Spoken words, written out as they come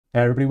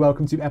Hey everybody,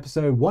 welcome to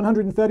episode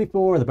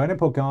 134 of the Bonehead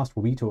podcast,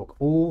 where we talk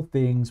all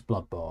things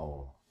Blood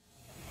Bowl.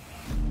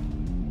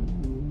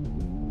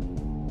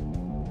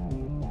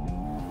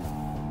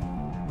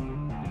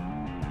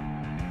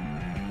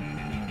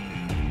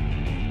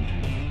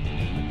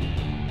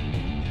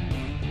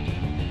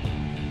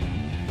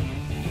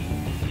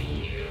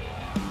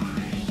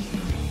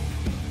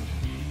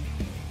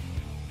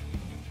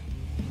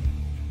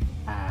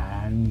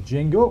 And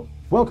jingle.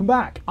 Welcome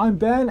back. I'm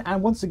Ben,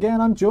 and once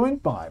again I'm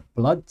joined by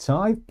Blood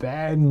Tie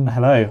Ben.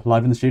 Hello,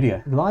 live in the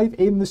studio. Live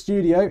in the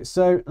studio.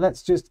 So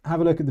let's just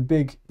have a look at the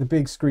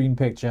big screen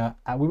picture.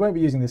 We won't be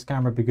using this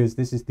camera because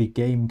this is the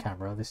game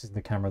camera. This is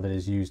the camera that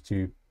is used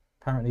to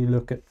apparently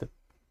look at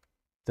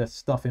the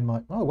stuff in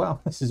my... Oh wow,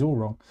 this is all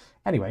wrong.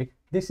 Anyway,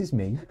 this is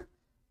me.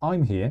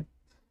 I'm here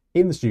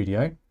in the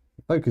studio.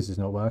 The focus is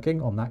not working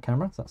on that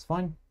camera, so that's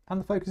fine. And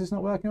the focus is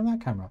not working on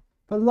that camera.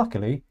 But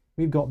luckily,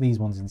 we've got these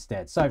ones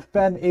instead. So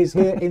Ben is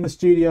here in the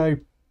studio.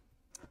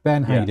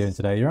 Ben, how are you doing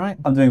today? You all right?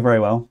 I'm doing very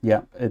well.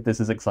 Yeah, this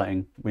is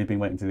exciting. We've been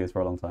waiting to do this for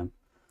a long time.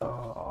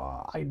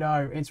 Oh, I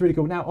know. It's really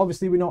cool. Now,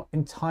 obviously, we're not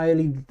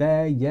entirely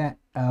there yet,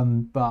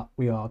 but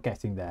we are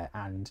getting there.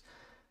 And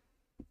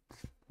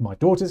my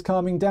daughter's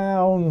calming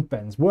down,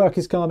 Ben's work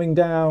is calming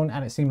down,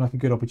 and it seemed like a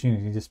good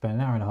opportunity to spend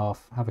an hour and a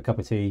half, have a cup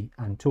of tea,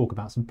 and talk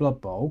about some Blood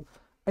Bowl.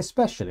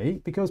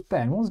 Especially because,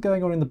 Ben, what's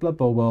going on in the Blood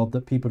Bowl world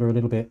that people are a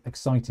little bit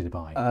excited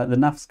by? The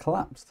NAF's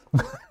collapsed.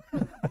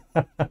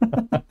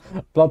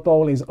 Blood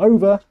Bowl is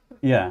over.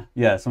 Yeah,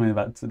 something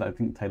about, I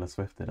think Taylor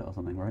Swift did it or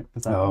something, right?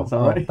 Is that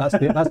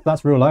right?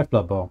 That's real life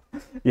Blood Bowl.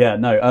 Yeah,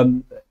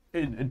 no,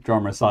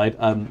 drama aside,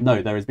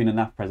 no, there has been a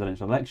NAF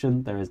presidential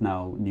election. There is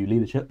now new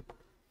leadership.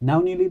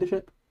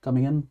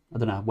 Coming in. I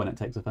don't know when it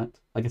takes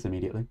effect. I guess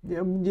immediately.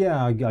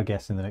 Yeah, I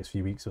guess in the next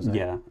few weeks or so.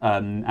 Yeah,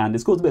 and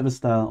it's caused a bit of a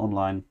stir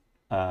online.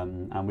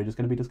 And we're just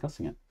going to be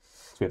discussing it.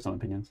 So we have some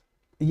opinions.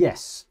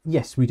 Yes,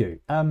 we do.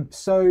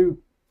 So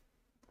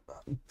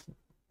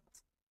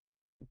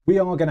we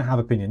are going to have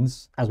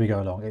opinions as we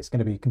go along. It's going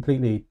to be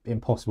completely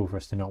impossible for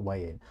us to not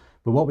weigh in.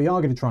 But what we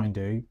are going to try and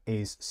do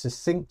is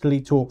succinctly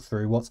talk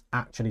through what's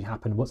actually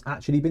happened, what's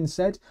actually been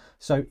said.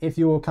 So if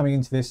you're coming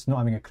into this not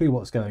having a clue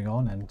what's going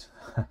on, and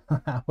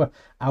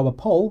our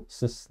poll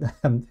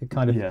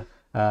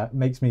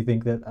makes me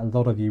think that a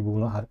lot of you will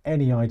not have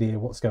any idea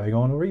what's going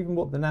on or even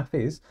what the NAF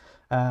is.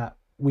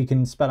 We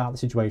can spell out the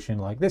situation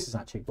like this is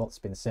actually what's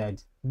been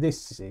said.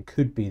 It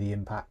could be the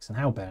impacts and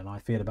how Ben and I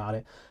feel about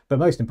it. But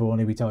most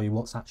importantly, we tell you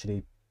what's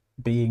actually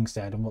being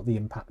said and what the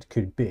impact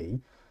could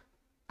be.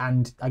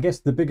 And I guess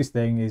the biggest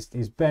thing is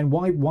Ben,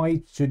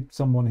 why should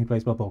someone who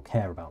plays Blood Bowl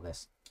care about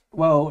this?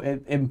 Well,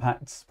 it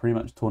impacts pretty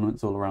much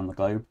tournaments all around the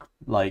globe.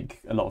 Like,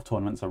 a lot of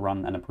tournaments are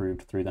run and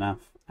approved through the NAF,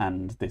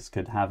 and this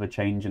could have a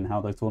change in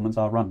how those tournaments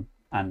are run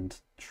and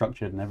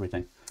structured and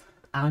everything.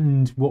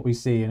 And what we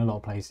see in a lot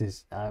of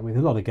places with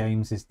a lot of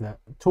games is that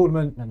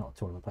tournament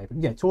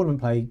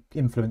play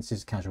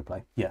influences casual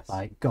play. Yes.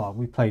 Like, God,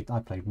 I played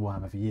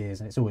Warhammer for years,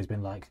 and it's always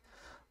been like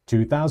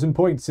 2,000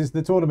 points is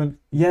the tournament.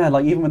 Yeah,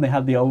 like even when they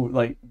had the old,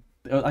 like,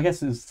 I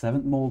guess it was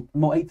 7th, more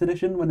 8th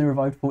edition when they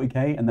revived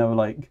 40k, and they were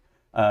like,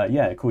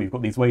 yeah, cool, you've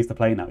got these ways to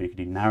play now. You can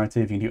do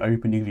narrative, you can do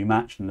open, you can do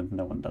matched, and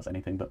no one does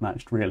anything but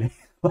matched, really.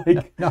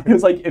 Like, no, it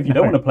was like, if you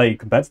don't want to play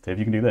competitive,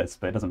 you can do this,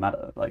 but it doesn't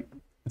matter. Like,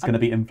 it's going to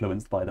be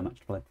influenced by the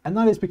matched play. And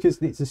that is because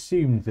it's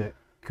assumed that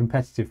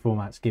competitive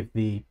formats give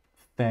the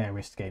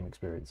fairest game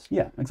experience.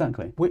 Yeah,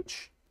 exactly.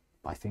 Which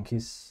I think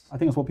is... I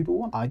think it's what people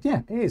want.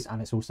 Yeah, it is,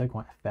 and it's also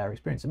quite a fair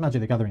experience.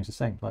 Magic the Gathering's the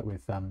same, like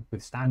with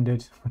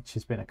Standard, which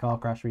has been a car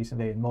crash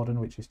recently, and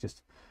Modern, which is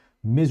just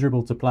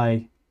miserable to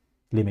play.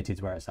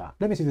 Limited's where it's at.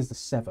 Limited is the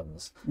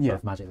 7s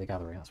of Magic the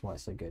Gathering. That's why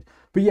it's so good.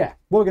 But yeah,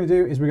 what we're going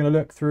to do is we're going to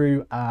look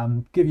through,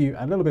 give you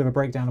a little bit of a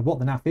breakdown of what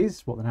the NAF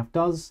is, what the NAF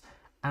does,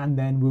 and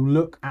then we'll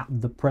look at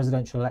the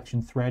presidential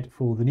election thread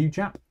for the new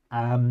chap,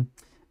 and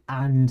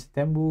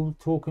then we'll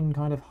talk and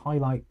kind of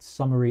highlight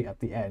summary at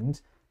the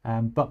end.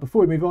 But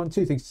before we move on,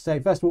 two things to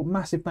say. First of all,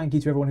 massive thank you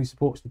to everyone who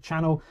supports the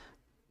channel.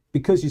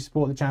 Because you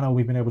support the channel,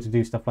 we've been able to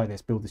do stuff like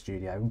this, build the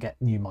studio and get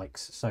new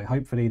mics. So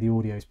hopefully the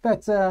audio is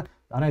better.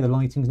 I know the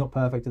lighting's not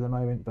perfect at the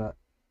moment, but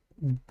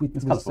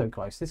we're so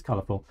close. It's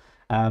colourful.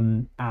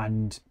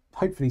 And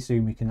hopefully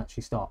soon we can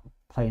actually start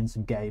playing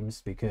some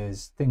games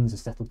because things are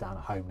settled down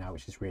at home now,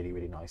 which is really,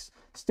 really nice.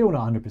 Still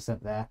not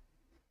 100% there,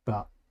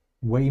 but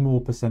way more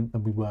percent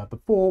than we were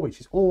before,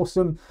 which is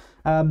awesome.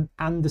 And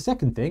the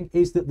second thing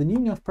is that the new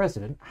NAF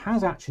president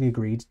has actually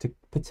agreed to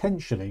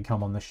potentially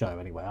come on the show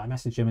anyway. I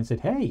messaged him and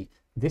said, hey,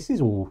 this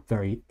is all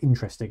very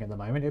interesting at the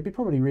moment. It'd be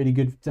probably really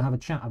good to have a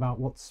chat about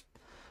what's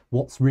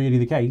really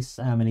the case.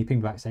 And he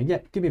pinged back saying, yeah,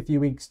 give me a few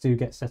weeks to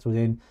get settled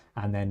in,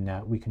 and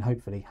then we can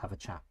hopefully have a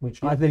chat,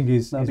 which I think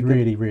is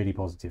really, really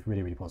positive,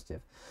 really, really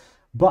positive.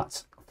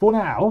 But for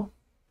now,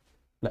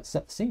 let's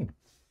set the scene.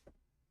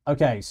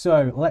 Okay,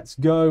 so let's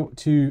go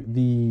to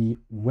the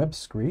web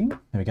screen.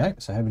 There we go.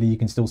 So hopefully you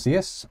can still see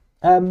us.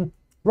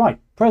 Right,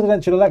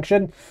 presidential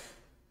election.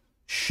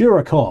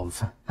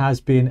 Shurikov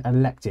has been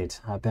elected.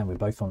 Ben, we're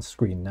both on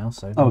screen now,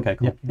 so okay,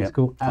 cool. Yeah, that's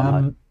cool.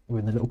 we're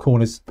in the little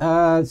corners.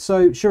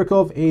 So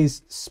Shirokov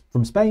is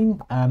from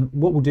Spain.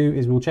 What we'll do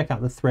is we'll check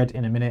out the thread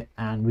in a minute,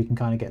 and we can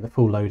kind of get the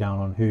full lowdown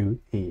on who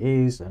he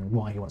is and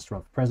why he wants to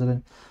run for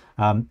president.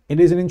 It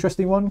is an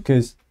interesting one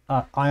because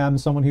I am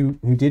someone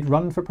who did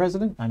run for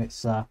president, and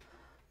it's a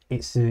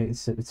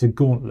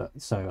gauntlet.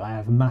 So I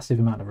have a massive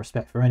amount of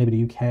respect for anybody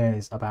who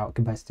cares about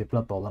competitive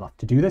Blood Bowl enough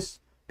to do this,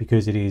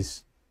 because it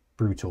is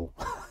brutal.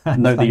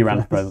 Note that you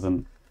ran for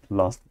president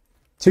last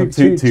two months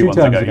terms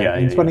ago. ago.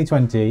 In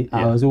 2020,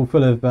 I was all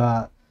full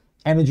of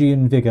energy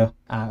and vinegar,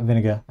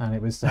 and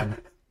it was the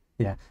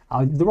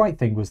right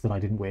thing was that I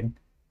didn't win,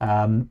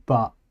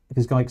 but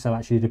because Geixo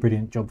actually did a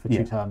brilliant job for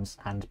 2 terms,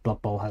 and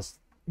Blood Bowl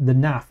the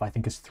NAF I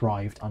think has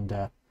thrived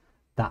under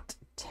that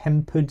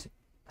tempered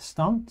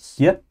stance.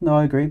 Yep, no,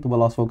 I agree. The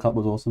last World Cup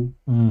was awesome.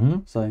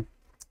 So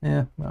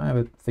yeah, I have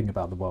a thing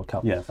about the World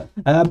Cup. Yeah, fair.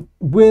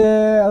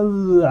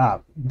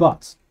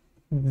 But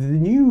the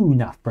new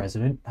NAF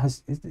president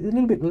is a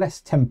little bit less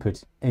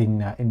tempered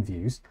in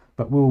views,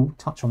 but we'll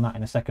touch on that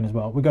in a second as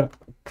well. We've got to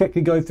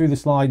quickly go through the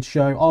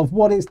slideshow of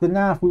what is the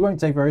NAF. We won't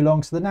take very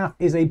long. So the NAF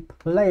is a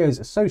players'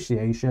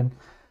 association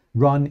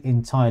run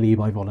entirely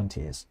by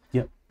volunteers.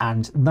 Yep.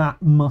 And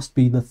that must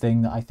be the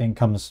thing that I think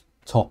comes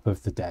top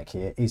of the deck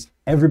here, is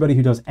everybody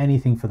who does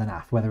anything for the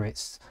NAF, whether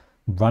it's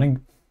running,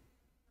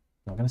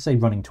 I'm not going to say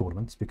running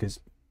tournaments, because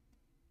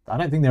I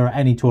don't think there are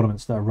any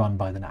tournaments that are run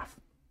by the NAF.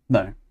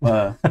 No,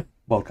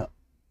 World Cup.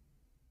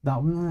 I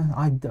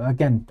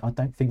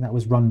don't think that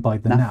was run by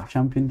the NAF.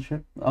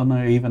 Championship? Oh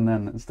no, even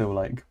then it's still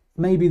like...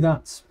 Maybe the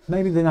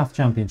NAF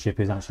Championship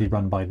is actually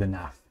run by the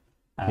NAF.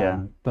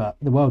 But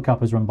the World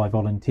Cup is run by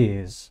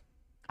volunteers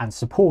and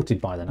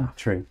supported by the NAF.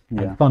 True.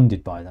 And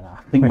funded by the NAF.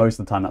 I think most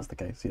of the time that's the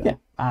case, Yeah.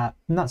 And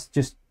that's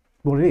just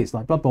what it is.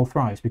 Like, Blood Bowl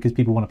thrives because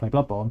people want to play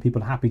Blood Bowl, and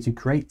people are happy to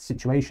create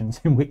situations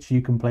in which you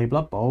can play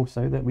Blood Bowl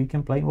so that we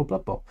can play more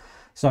Blood Bowl.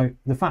 So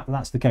the fact that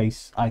that's the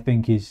case, I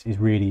think, is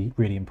really,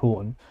 really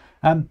important.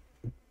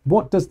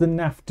 What does the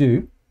NAF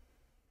do?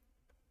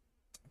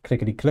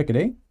 Clickety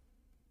clickety.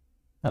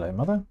 Hello,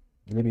 Mother.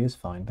 Libya's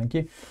fine, thank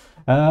you.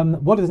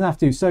 What does the NAF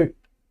do? So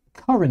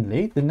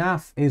currently, the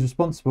NAF is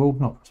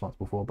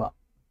but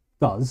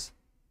does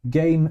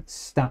game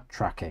stat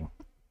tracking.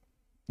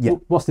 Yeah.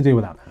 What's the deal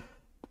with that?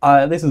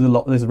 This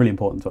is really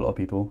important to a lot of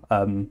people.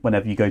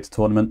 Whenever you go to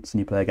tournaments and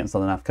you play against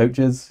other NAF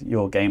coaches,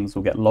 your games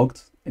will get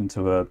logged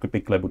into a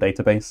big global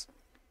database,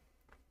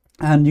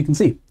 and you can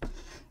see,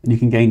 and you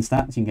can gain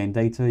stats, you can gain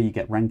data, you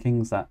get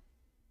rankings that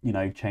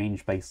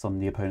change based on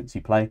the opponents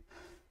you play,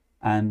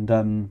 and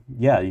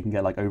you can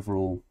get like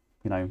overall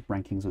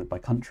rankings by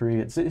country.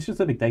 It's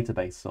just a big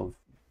database of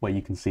where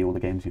you can see all the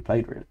games you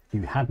played. Really,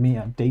 you had me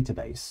at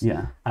database.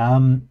 Yeah.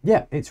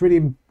 It's really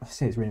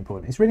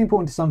important. It's really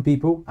important to some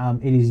people.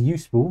 It is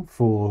useful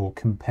for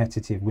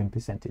competitive win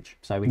percentage,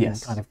 so we can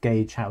kind of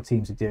gauge how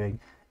teams are doing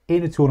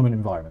in a tournament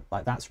environment.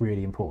 Like, that's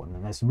really important.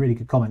 And there's some really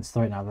good comments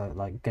thrown out that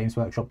like Games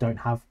Workshop don't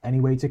have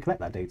any way to collect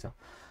that data.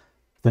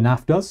 The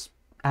NAF does,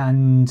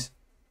 and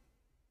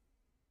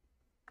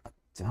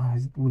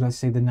would I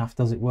say the NAF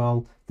does it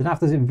well? The NAF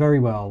does it very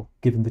well,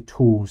 given the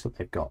tools that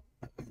they've got.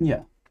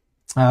 Yeah.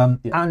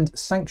 And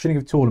sanctioning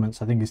of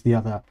tournaments, I think, is the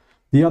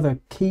other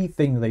key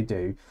thing that they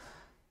do.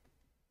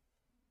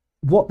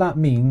 What that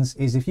means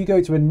is, if you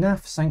go to a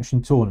NAF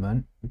sanctioned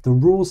tournament, the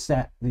rule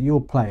set that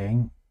you're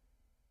playing,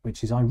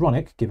 which is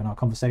ironic given our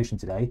conversation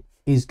today,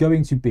 is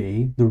going to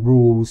be the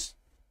rules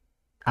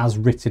as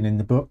written in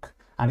the book,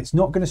 and it's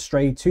not going to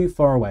stray too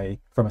far away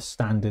from a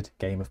standard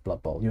game of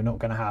Blood Bowl. You're not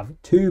going to have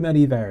too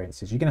many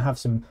variances. You're going to have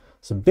some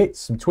bits,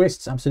 some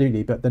twists,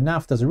 absolutely, but the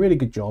NAF does a really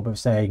good job of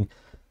saying,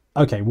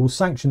 okay, we'll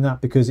sanction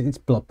that because it's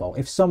Blood Bowl.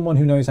 If someone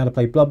who knows how to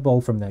play Blood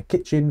Bowl from their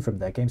kitchen, from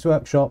their Games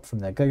Workshop, from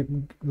their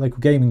local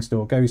gaming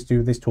store goes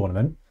to this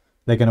tournament,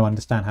 they're going to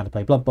understand how to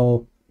play Blood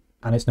Bowl,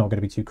 and it's not going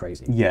to be too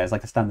crazy. Yeah, it's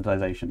like a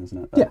standardization,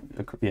 isn't it?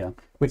 Yeah.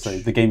 So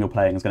the game you're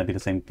playing is going to be the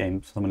same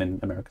game someone in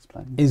America's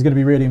playing. Is going to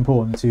be really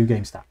important to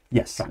GameStat.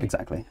 Yes,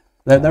 exactly.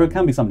 There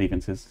can be some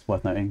differences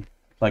worth noting.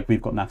 Like,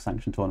 we've got NAF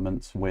sanctioned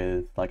tournaments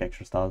with like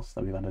extra stars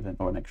that we've added in,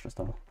 or an extra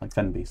star, like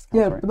Fen Beast.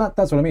 But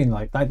that's what I mean.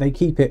 Like, they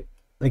keep it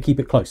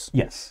close.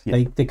 Yes.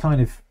 Yeah. They kind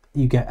of,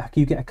 you get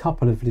a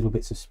couple of little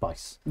bits of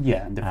spice.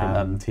 Yeah, and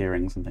different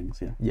tierings and things.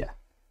 Yeah. Yeah.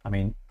 I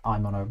mean,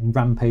 I'm on a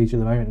rampage at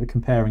the moment,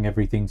 comparing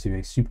everything to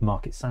a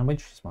supermarket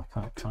sandwich. It's my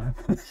kind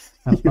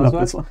of you love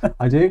this one.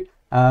 I do.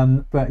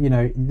 But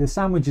the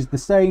sandwich is the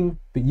same,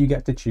 but you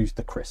get to choose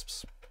the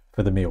crisps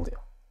for the meal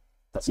deal.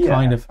 That's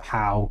kind of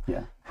how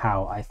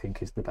I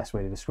think is the best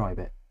way to describe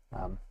it.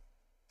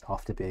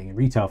 After being in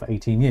retail for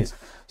 18 years.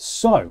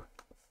 So,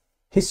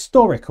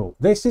 historical.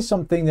 This is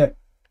something that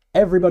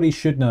everybody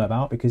should know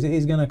about, because it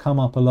is going to come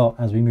up a lot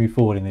as we move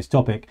forward in this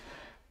topic.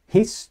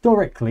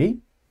 Historically,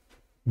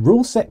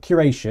 rule set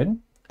curation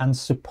and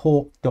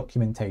support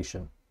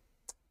documentation.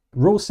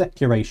 Rule set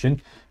curation,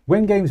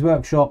 when Games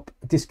Workshop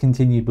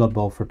discontinued Blood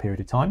Bowl for a period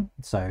of time,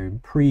 so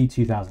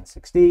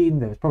pre-2016,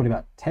 there was probably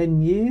about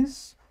 10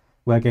 years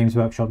where Games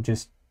Workshop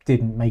just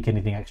didn't make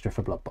anything extra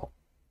for Blood Bowl.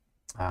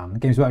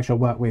 Games Workshop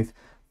worked with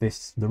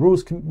the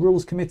rules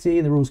committee,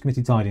 and the rules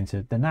committee tied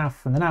into the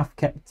NAF, and the NAF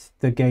kept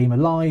the game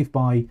alive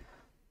by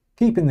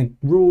keeping the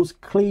rules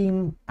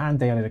clean, and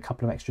they added a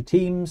couple of extra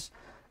teams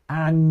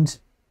and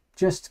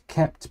just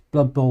kept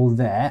Blood Bowl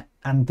there.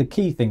 And the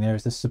key thing there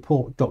is the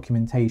support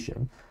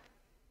documentation.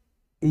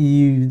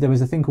 There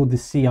was a thing called the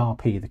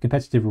CRP, the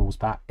Competitive Rules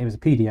Pack. It was a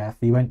PDF.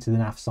 You went to the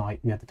NAF site,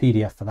 you had the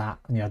PDF for that,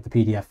 and you had the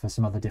PDF for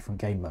some other different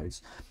game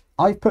modes.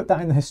 I've put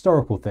that in the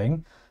historical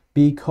thing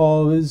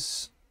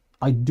because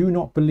I do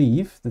not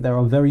believe that there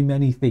are very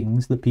many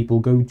things that people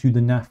go to the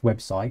NAF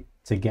website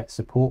to get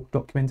support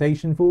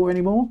documentation for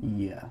anymore.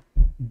 Yeah.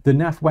 The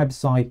NAF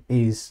website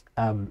is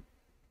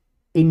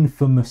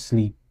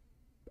infamously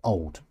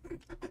old.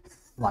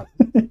 Like,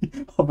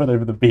 hovered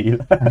over the B.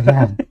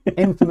 yeah,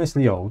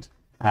 infamously old.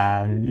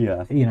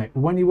 Yeah. You know,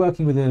 when you're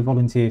working with a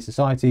volunteer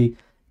society,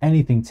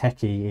 anything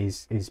techie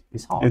is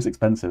hard. It's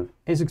expensive.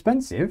 It's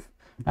expensive,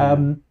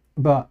 Yeah.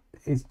 but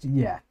it's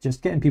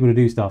just getting people to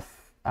do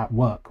stuff at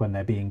work when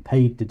they're being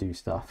paid to do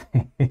stuff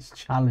is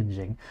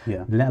challenging.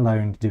 Yeah. Let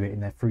alone do it in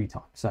their free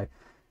time. So,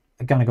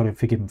 I kind of got to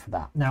forgive them for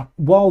that. Now,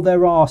 while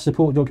there are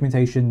support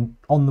documentation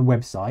on the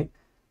website,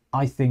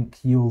 I think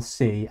you'll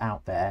see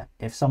out there,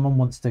 if someone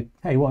wants to,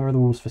 hey, what are the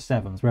rules for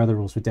Sevens? Where are the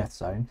rules for Death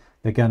Zone?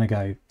 They're going to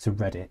go to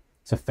Reddit,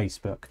 to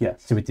Facebook,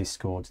 Yes. to a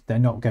Discord. They're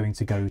not going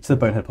to go to the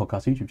Bonehead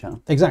Podcast YouTube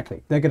channel.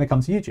 Exactly. They're going to come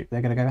to YouTube.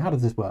 They're going to go, how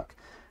does this work?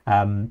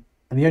 And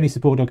the only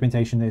support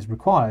documentation that is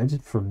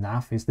required from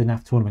NAF is the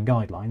NAF tournament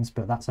guidelines,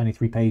 but that's only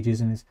 3 pages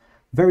and is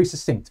very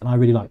succinct, and I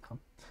really like them.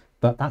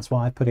 But that's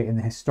why I put it in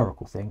the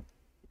historical thing.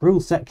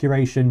 Rule set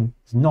curation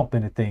has not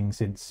been a thing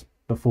since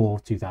before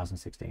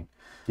 2016,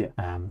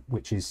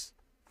 which is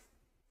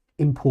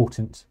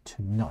important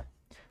to know.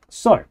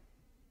 So,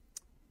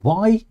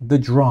 why the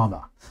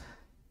drama?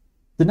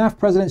 The NAF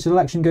presidential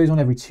election goes on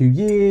every 2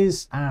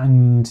 years,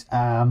 and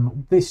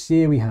this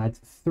year we had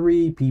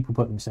 3 people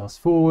put themselves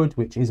forward,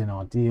 which is an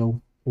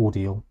an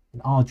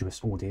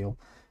arduous ordeal.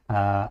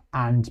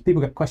 And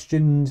people get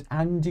questioned,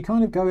 and you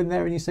kind of go in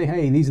there and you say,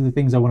 hey, these are the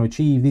things I want to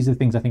achieve, these are the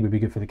things I think would be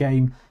good for the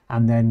game,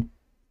 and then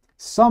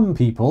some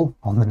people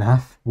on the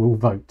NAF will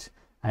vote.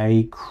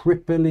 A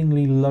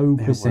cripplingly low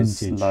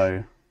percentage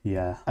Low.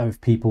 Yeah. of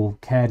people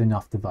cared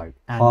enough to vote.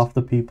 And half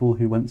the people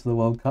who went to the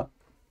World Cup.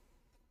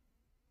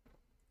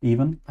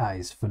 Even. that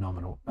is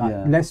phenomenal.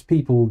 Yeah. Less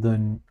people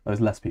than There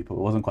was less people.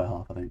 It wasn't quite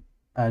half, I think.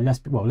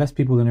 less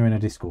people than are in a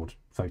Discord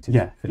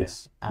voted for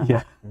this.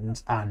 Yeah.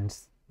 And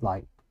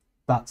like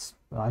that's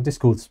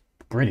Discord's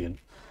brilliant,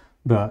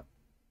 but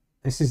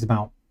this is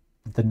about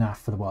the NAF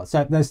for the world.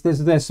 So there's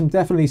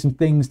definitely some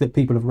things that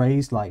people have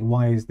raised, like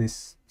why is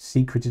this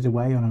secreted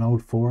away on an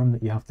old forum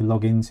that you have to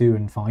log into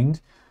and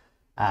find?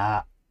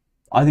 I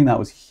think that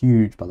was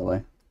huge, by the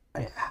way.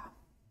 Yeah.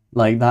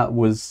 Like, that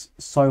was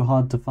so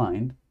hard to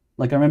find.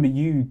 Like, I remember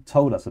you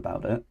told us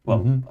about it.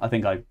 Well, I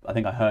think I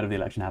heard of the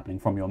election happening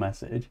from your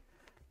message,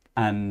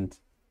 and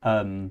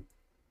I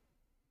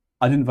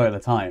didn't vote at the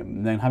time.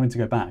 And then having to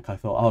go back, I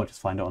thought, oh, I'll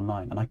just find it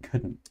online, and I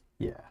couldn't.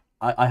 Yeah.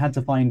 I had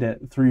to find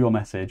it through your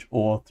message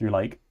or through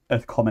like a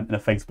comment in a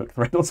Facebook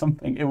thread or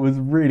something. It was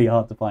really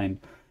hard to find.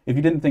 If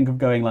you didn't think of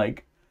going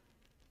like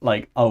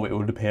oh, it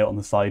would appear on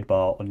the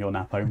sidebar on your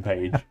NAF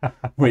homepage,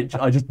 which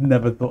I just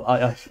never thought.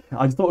 I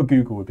just thought a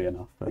Google would be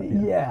enough. But,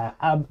 yeah.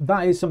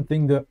 That is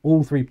something that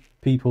all 3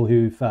 people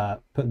who've put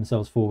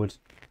themselves forward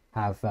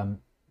have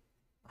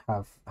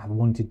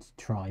wanted to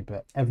try,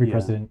 but every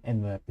president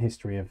in the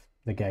history of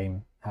the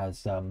game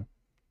has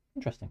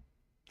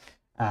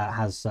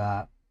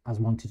has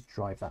wanted to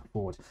drive that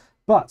forward.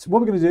 But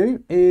what we're going to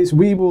do is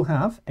we will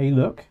have a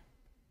look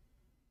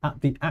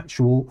at the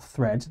actual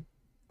thread.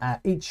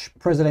 Each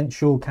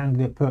presidential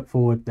candidate put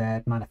forward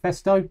their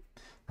manifesto,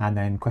 and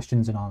then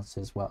questions and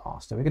answers were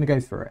asked. So we're going to go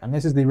through it. And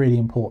this is the really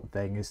important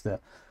thing, is that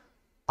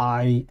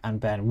I and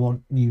Ben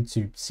want you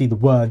to see the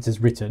words as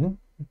written,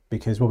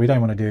 because what we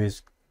don't want to do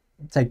is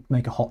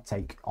make a hot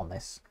take on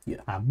this.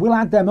 Yeah. We'll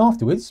add them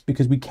afterwards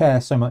because we care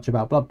so much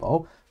about Blood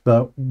Bowl,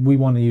 but we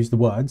want to use the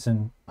words,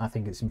 and I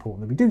think it's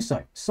important that we do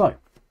so. So,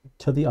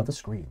 to the other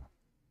screen.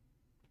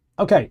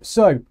 Okay,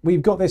 so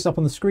we've got this up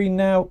on the screen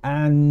now,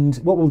 and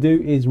what we'll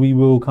do is we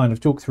will kind of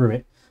talk through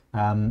it,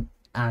 and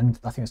I think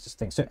that's just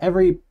the thing. So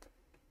every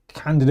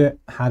candidate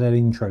had an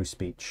intro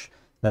speech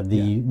that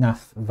the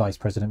NAF vice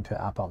president put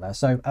up on there.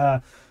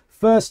 So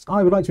first,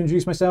 I would like to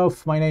introduce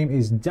myself. My name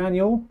is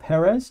Daniel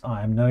Perez.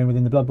 I am known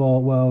within the Blood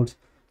Bowl world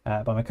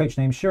by my coach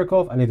name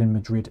Shirikov. I live in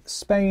Madrid,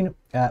 Spain.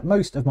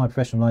 Most of my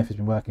professional life has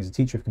been working as a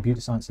teacher of computer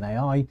science and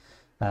AI.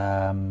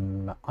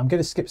 I'm going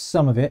to skip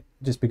some of it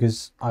just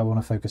because I want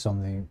to focus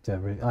on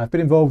I've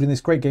been involved in this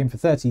great game for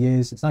 30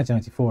 years, since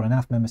 1994, and a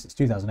NAF member since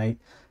 2008.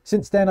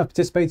 Since then, I've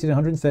participated in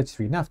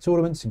 133 NAF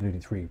tournaments, including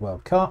 3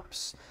 World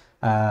Cups.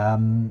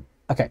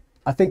 Okay,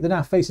 I think the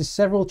NAF faces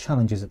several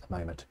challenges at the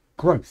moment.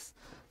 Growth.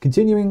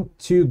 Continuing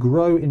to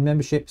grow in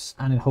memberships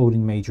and in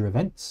holding major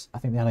events. I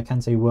think the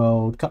Alicante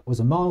World Cup was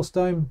a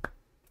milestone.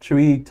 Should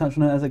we touch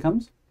on it as it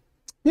comes?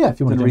 Yeah,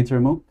 if you want to read through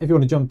more. If you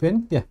want to jump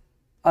in, yeah.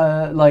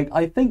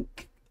 I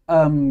think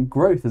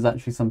growth is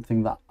actually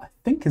something that I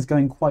think is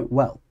going quite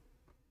well.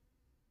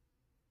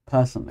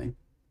 personally,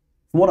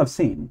 from what I've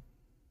seen,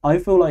 I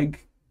feel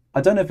like,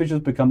 I don't know if it's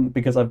just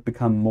because I've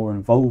become more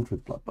involved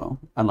with Blood Bowl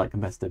and like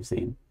competitive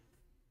scene,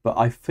 but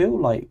I feel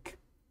like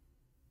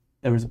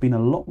there has been a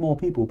lot more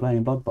people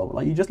playing Blood Bowl.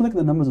 Like, you just look at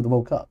the numbers of the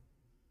World Cup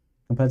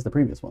compared to the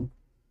previous one.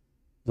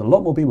 There's a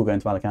lot more people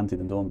going to Alicante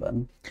than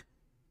Dornbirn.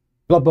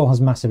 Blood Bowl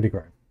has massively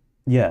grown.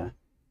 Yeah.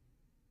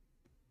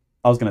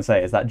 I was going to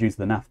say, is that due to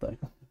the NAF though?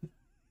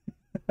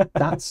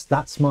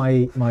 That's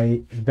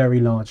my very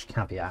large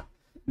caveat.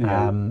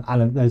 Yeah.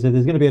 And there's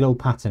going to be a little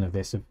pattern of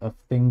this, of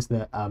things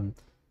that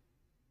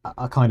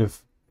are kind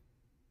of,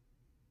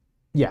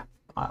 yeah,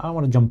 I don't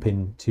want to jump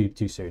in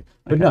too soon.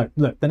 But Okay. no,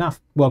 look, the NAF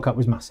World Cup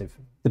was massive.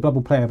 The Blood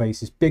Bowl player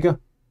base is bigger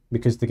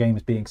because the game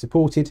is being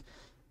supported,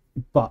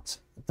 but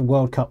the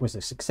World Cup was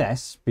a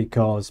success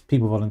because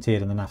people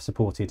volunteered and the NAF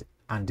supported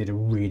and did a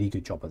really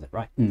good job with it,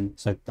 right?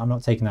 So I'm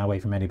not taking that away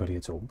from anybody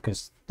at all,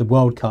 because the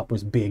World Cup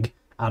was big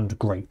and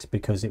great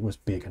because it was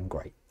big and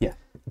great. Yeah.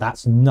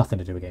 That's nothing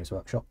to do with Games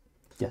Workshop.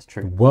 Yes, The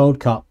true. World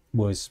Cup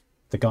was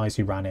the guys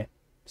who ran it,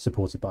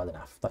 supported by the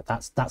NAF. Like,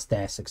 that's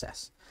their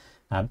success.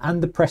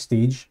 And the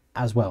prestige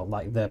as well,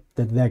 like the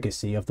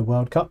legacy of the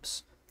World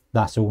Cups,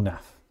 that's all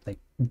NAF.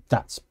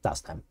 That's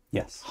them.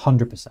 Yes.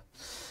 100%.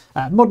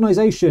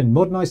 Modernisation.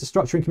 Modernise the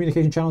structure and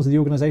communication channels of the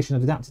organisation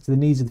and adapt it to the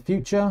needs of the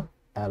future.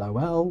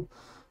 LOL.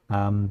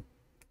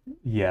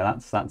 Yeah,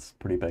 that's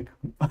pretty big.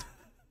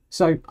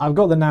 So I've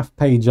got the NAF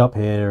page up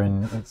here,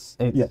 and it's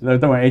Yeah, no,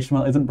 don't worry,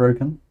 HTML isn't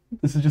broken.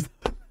 This is just...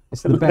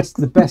 it's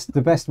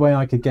the best way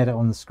I could get it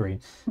on the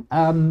screen.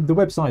 The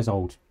website is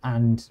old,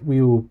 and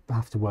we all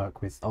have to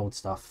work with old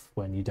stuff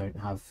when you don't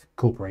have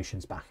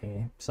corporations backing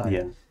you. So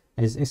Yeah.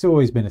 it's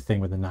always been a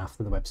thing with the NAF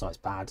that the website's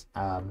bad,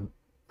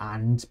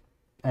 and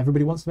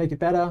everybody wants to make it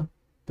better,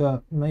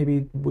 but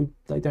maybe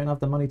they don't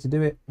have the money to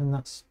do it, and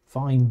that's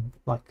fine.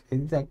 Like,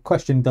 that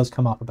question does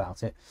come up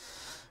about it.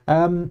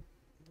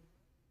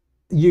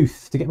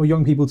 Youth, to get more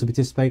young people to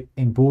participate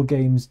in board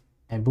games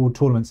and board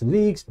tournaments and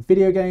leagues,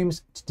 video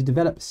games, to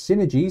develop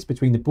synergies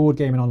between the board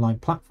game and online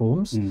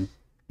platforms.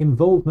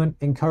 Involvement,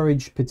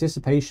 encourage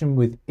participation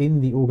within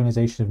the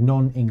organisation of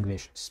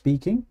non-English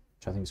speaking,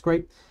 which I think is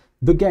great.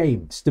 The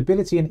game,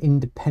 stability and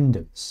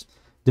independence.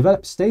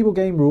 Develop stable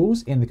game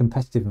rules in the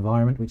competitive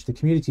environment which the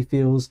community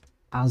feels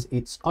as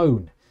its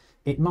own.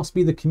 It must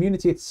be the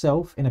community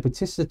itself in a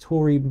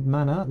participatory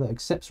manner that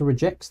accepts or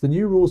rejects the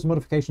new rules and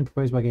modifications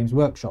proposed by Games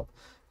Workshop.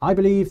 I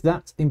believe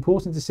that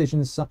important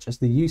decisions such as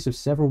the use of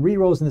several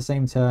rerolls in the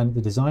same turn,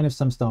 the design of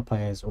some star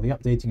players, or the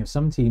updating of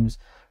some teams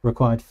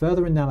required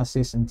further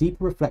analysis and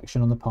deeper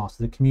reflection on the part of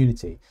the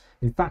community.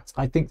 In fact,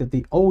 I think that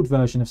the old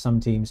version of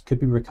some teams could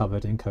be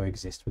recovered and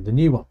coexist with the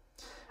new one.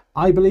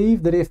 I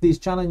believe that if these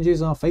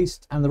challenges are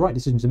faced and the right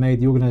decisions are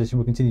made, the organisation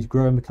will continue to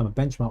grow and become a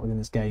benchmark within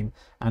this game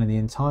and in the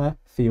entire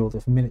field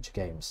of miniature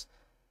games.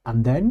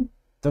 And then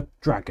the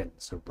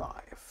dragons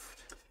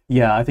arrived.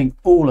 Yeah, I think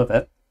all of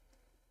it,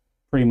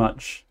 pretty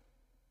much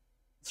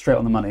straight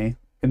on the money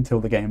until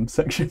the game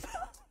section,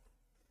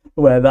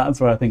 that's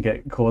where I think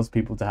it caused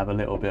people to have a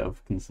little bit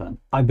of concern.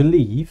 I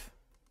believe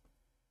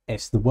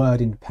it's the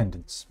word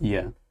independence.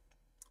 Yeah.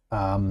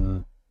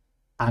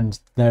 And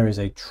there is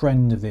a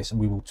trend of this, and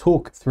we will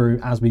talk through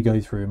as we go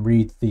through and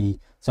read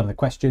some of the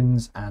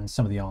questions and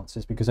some of the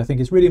answers, because I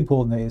think it's really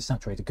important that it's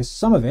saturated, because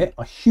some of it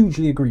I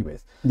hugely agree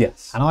with.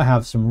 Yes. And I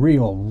have some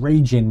real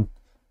raging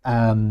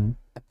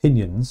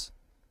opinions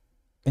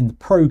in the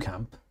pro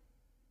camp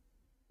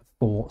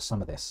for some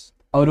of this.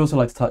 I would also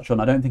like to touch on,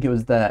 I don't think it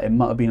was there, it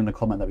might have been in a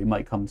comment that we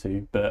might come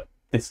to, but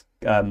this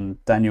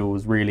Daniel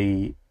was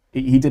really,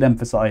 he did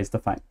emphasise the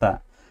fact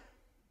that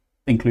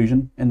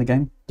inclusion in the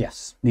game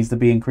needs to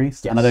be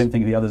increased. Yes. And I don't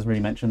think the others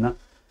really mentioned that,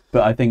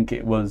 but I think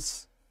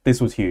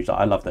this was huge.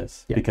 I love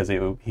this because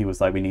he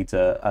was like, we need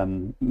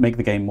to make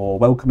the game more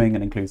welcoming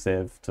and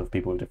inclusive to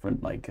people with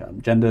different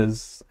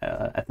genders,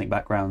 ethnic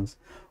backgrounds,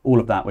 all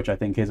of that, which I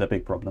think is a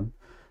big problem.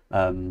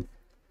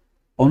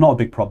 Or not a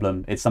big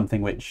problem, it's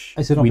something which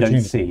we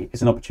don't see.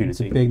 It's an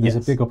opportunity. There's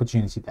a big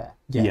opportunity there.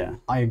 Yeah.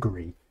 I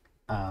agree.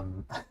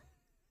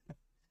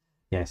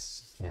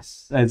 Yes.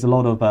 There's a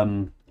lot of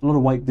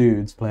white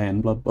dudes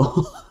playing Blood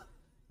Bowl.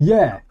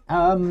 Yeah.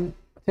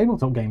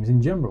 Tabletop games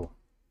in general,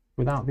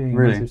 without being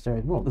Really? massive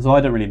stereotype. So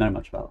I don't really know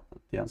much about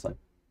the outside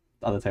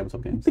other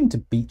tabletop games. Been to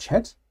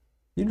Beachhead.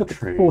 You look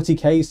True. at the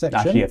 40k section.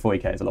 Actually, yeah,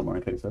 40k is a lot more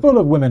inclusive. Full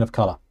of women of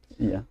colour.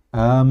 Yeah.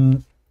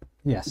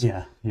 Yes.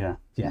 Yeah.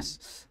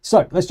 Yes.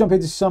 So let's jump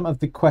into some of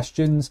the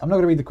questions. I'm not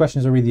going to read the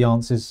questions or read the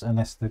answers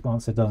unless the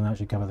answer doesn't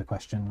actually cover the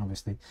question,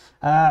 obviously.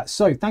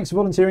 So thanks for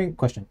volunteering.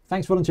 Question.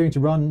 Thanks for volunteering to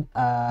run.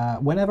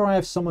 Whenever I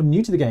have someone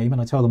new to the game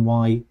and I tell them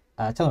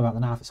about the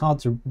NAF, it's hard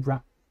to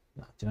wrap.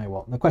 Do you know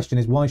what? The question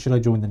is, why should I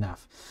join the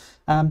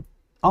NAF?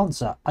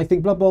 Answer. I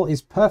think Blood Bowl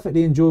is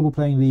perfectly enjoyable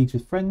playing leagues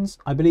with friends.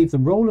 I believe the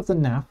role of the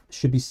NAF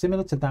should be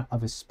similar to that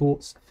of a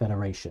sports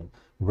federation.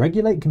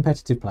 Regulate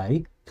competitive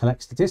play,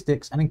 collect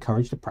statistics, and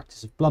encourage the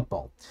practice of Blood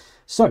Bowl.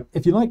 So,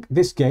 if you like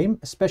this game,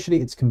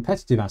 especially its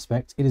competitive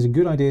aspect, it is a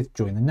good idea to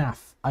join the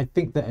NAF. I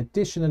think that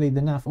additionally,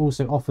 the NAF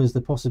also offers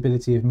the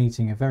possibility of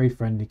meeting a very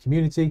friendly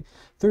community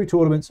through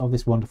tournaments of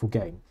this wonderful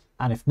game.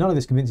 And if none of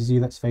this convinces you,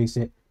 let's face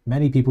it,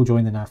 many people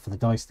join the NAF for the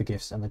dice, the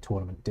gifts, and the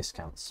tournament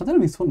discounts. I don't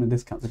know if these tournament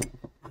discounts.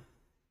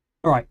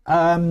 All right.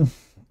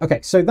 Okay,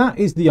 so that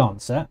is the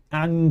answer.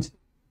 And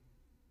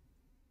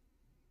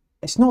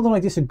it's not that I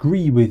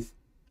disagree with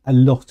a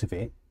lot of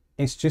it.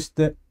 It's just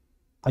that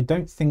I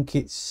don't think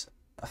it's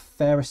a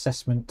fair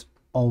assessment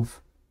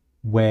of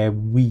where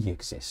we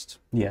exist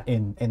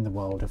in the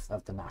world of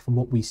the NAF and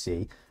what we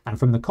see. And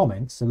from the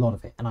comments, a lot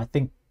of it. And I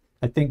think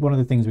one of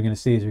the things we're going to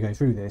see as we go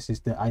through this is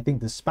that I think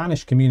the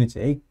Spanish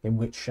community in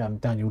which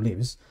Daniel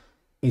lives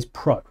is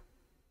pro.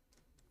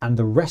 And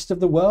the rest of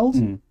the world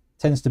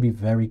tends to be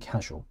very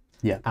casual.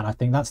 Yeah. And I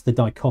think that's the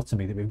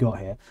dichotomy that we've got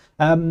here.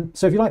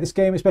 So if you like this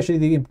game, especially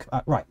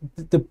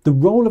the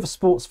role of a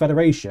sports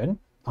federation,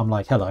 I'm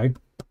like, hello,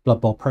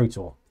 Blood Bowl Pro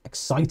Tour.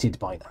 Excited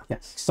by that.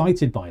 Yes.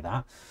 Excited by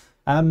that.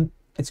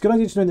 It's a good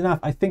idea to join the NAF.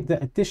 I think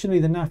that additionally,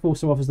 the NAF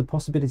also offers the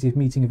possibility of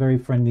meeting a very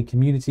friendly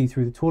community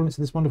through the tournaments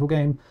of this wonderful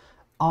game.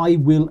 I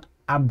will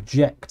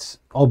abjectly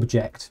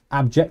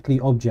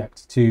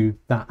object to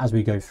that as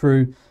we go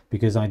through,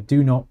 because I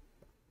do not,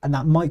 and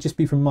that might just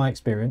be from my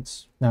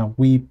experience. Now,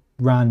 we've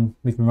been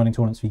running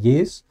tournaments for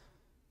years.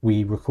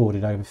 We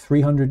recorded over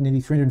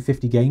nearly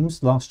 350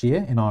 games last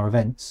year in our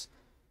events.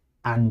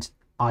 And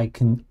I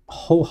can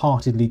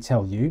wholeheartedly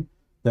tell you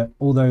that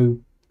although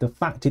the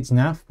fact it's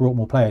NAF brought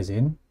more players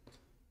in,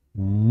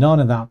 none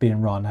of that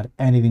being run had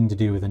anything to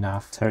do with the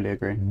NAF. Totally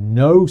agree.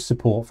 No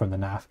support from the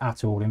NAF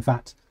at all. In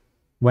fact,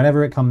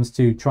 whenever it comes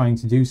to trying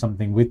to do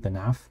something with the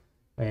NAF,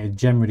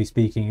 generally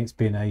speaking, it's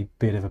been a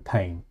bit of a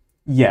pain.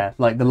 Yeah,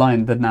 like the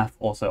NAF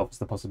also offers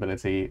the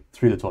possibility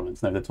through the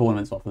tournaments. No, the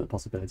tournaments offer the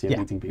possibility of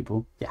meeting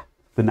people. Yeah.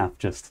 The NAF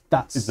just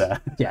is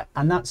there. Yeah,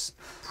 and that's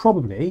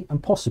probably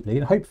and possibly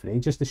and hopefully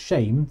just a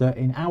shame that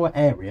in our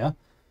area,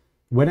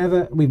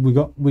 whenever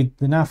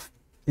the NAF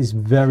is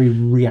very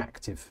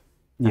reactive.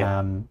 Yeah.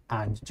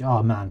 And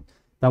oh man,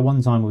 that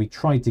one time we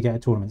tried to get a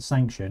tournament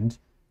sanctioned,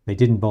 they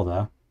didn't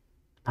bother,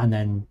 and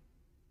then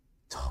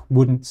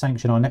wouldn't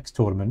sanction our next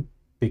tournament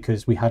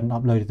because we hadn't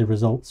uploaded the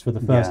results for the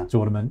first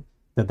tournament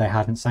that they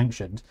hadn't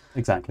sanctioned.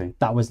 Exactly.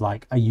 That was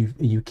like, are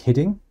you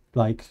kidding?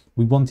 Like,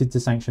 we wanted to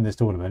sanction this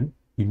tournament,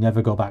 you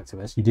never got back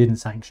to us, you didn't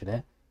sanction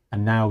it,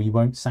 and now you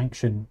won't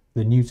sanction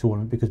the new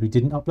tournament because we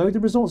didn't upload the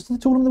results to the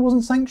tournament that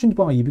wasn't sanctioned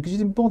by you because you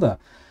didn't bother.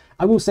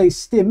 I will say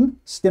Stimmer,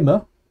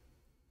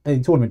 the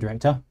tournament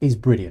director, is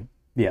brilliant.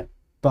 Yeah.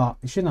 But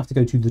it shouldn't have to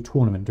go to the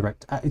tournament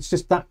director. It's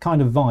just that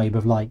kind of vibe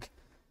of like,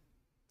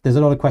 there's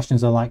a lot of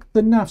questions that are like,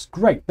 the NAF's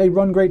great, they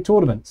run great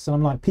tournaments. And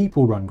I'm like,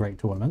 people run great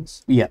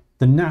tournaments. Yeah.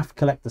 The NAF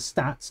collect the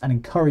stats and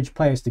encourage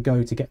players to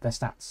go to get their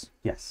stats.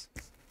 Yes.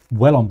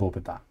 Well on board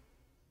with that.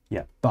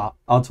 Yeah. But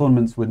our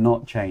tournaments would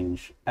not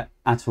change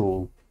at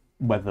all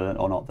whether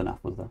or not the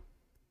NAF was there.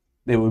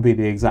 It would be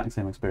the exact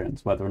same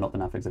experience whether or not the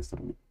NAF existed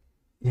or not.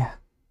 Yeah.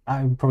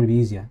 It would probably be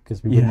easier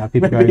because we wouldn't have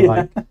people going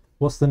like,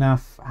 what's the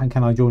NAF and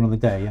can I join on the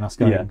day? And us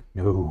going,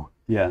 no.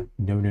 Yeah.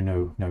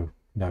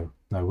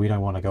 No, we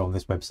don't want to go on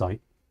this website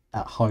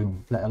at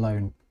home, let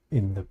alone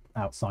in the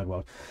outside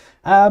world.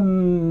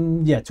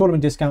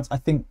 Tournament discounts. I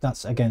think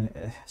that's,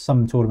 again,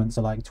 some tournaments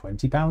are like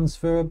 £20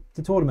 for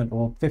the tournament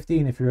or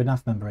 15 if you're a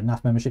NAF member. A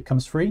NAF membership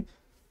comes free.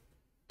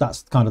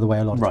 That's kind of the way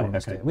a lot of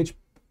tournaments do it, which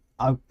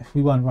if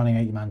we weren't running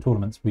 80-man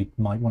tournaments, we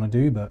might want to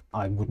do, but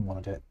I wouldn't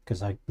want to do it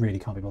because I really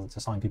can't be bothered to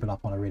sign people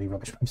up on a really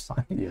rubbish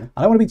website. Yeah.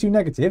 I don't want to be too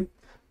negative,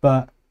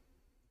 but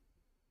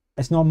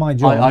it's not my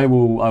job. I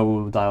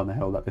will die on the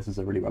hill that this is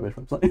a really rubbish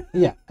website.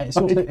 Yeah,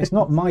 it's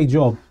not my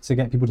job to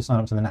get people to sign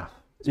up to the NAF.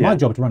 It's my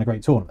job to run a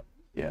great tournament.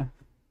 Yeah.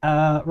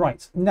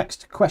 Right,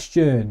 next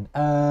question.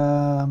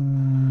 We're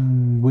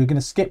going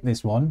to skip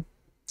this one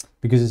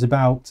because it's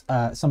about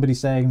somebody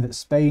saying that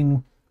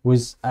Spain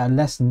was a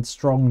less than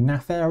strong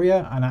NAF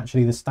area, and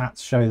actually the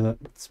stats show that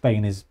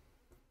Spain is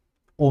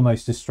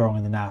almost as strong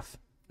in the NAF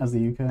as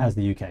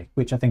the UK,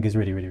 which I think is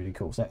really, really, really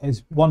cool. So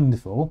it's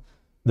wonderful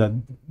that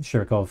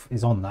Shirikov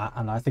is on that,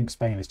 and I think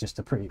Spain is just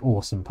a pretty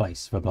awesome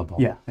place for Blood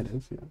Bowl. Yeah, it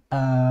is. Yeah.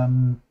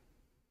 And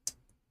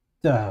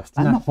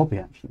the hobby,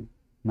 actually.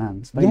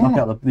 Man, Spain knock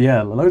out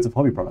loads of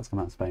hobby products come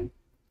out of Spain.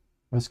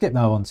 We'll skip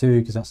that one too,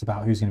 because that's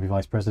about who's going to be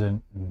vice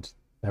president, and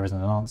there isn't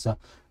an answer.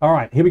 All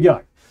right, here we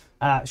go.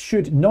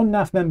 Should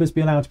non-NAF members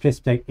be allowed to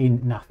participate in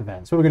NAF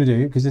events? What we're going to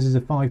do, because this is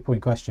a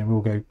 5-point question,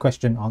 we'll go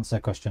question, answer,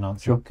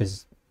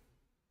 because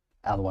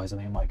otherwise I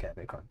think it might get a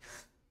bit crowded.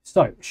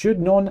 So, should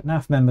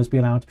non-NAF members be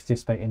allowed to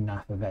participate in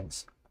NAF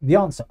events? The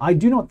answer, I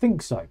do not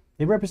think so.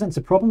 It represents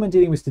a problem when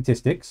dealing with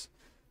statistics.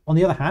 On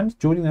the other hand,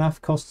 joining the NAF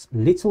costs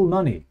little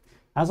money.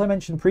 As I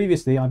mentioned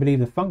previously, I believe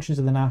the functions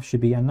of the NAF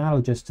should be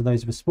analogous to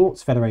those of a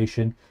sports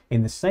federation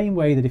in the same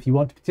way that if you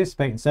want to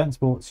participate in certain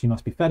sports, you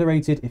must be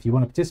federated. If you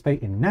want to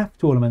participate in NAF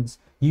tournaments,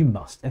 you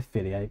must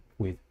affiliate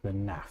with the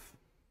NAF.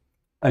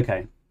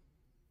 Okay,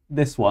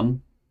 this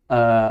one,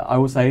 I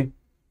will say,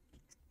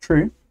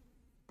 true.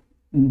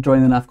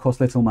 Joining the NAF costs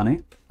little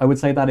money. I would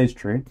say that is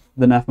true.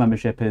 The NAF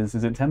membership is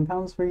it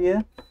 £10 for a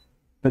year?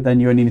 But then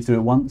you only need to do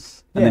it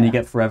once, and then you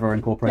get forever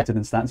incorporated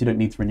in stats. You don't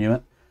need to renew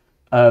it.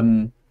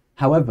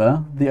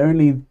 However, the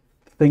only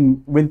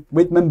thing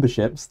with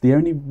memberships, the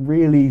only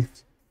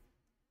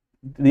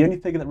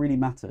figure that really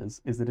matters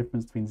is the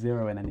difference between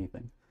 0 and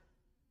anything.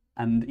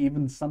 And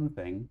even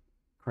something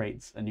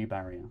creates a new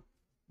barrier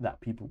that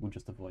people will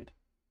just avoid.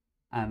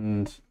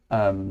 And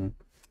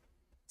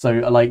so,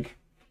 like,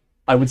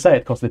 I would say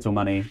it costs little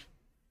money,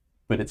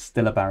 but it's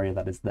still a barrier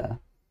that is there.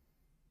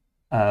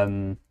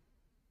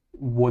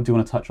 What do you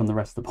want to touch on the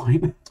rest of the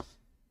point?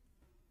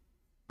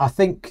 I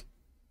think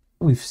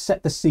we've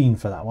set the scene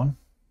for that one,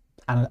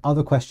 and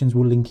other questions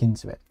will link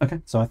into it.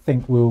 Okay. So I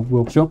think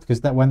we'll Sure.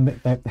 because that when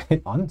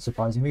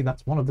unsurprisingly,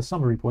 that's one of the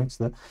summary points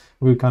that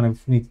we kind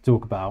of need to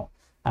talk about.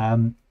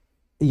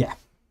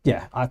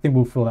 Yeah, I think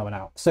we'll fill that one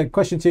out. So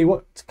question 2,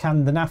 what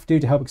can the NAF do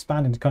to help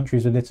expand into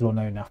countries with little or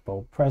no NAF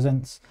Bowl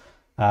presence?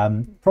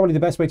 Probably the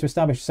best way to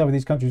establish yourself with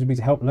these countries would be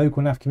to help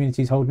local NAF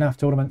communities hold NAF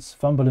tournaments.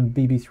 Fumble and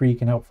BB3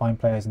 can help find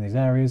players in these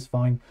areas.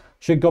 Fine.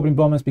 Should Goblin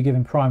Bombers be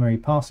given primary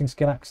passing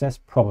skill access?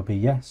 Probably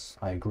yes.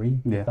 I agree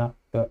with that.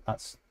 But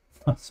that's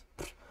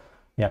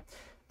yeah.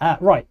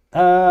 Right.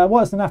 What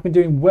has the NAF been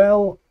doing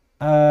well,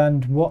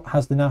 and what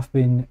has the NAF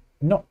been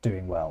not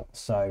doing well?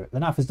 So the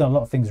NAF has done a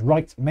lot of things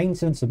right.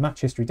 Maintenance of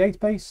match history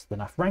database, the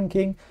NAF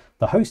ranking,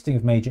 the hosting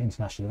of major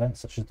international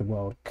events such as the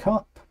World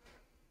Cup.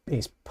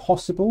 It's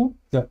possible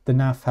that the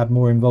NAF had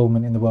more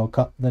involvement in the World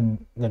Cup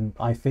than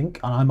I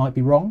think, and I might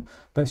be wrong,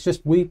 but it's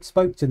just we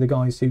spoke to the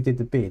guys who did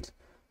the bid,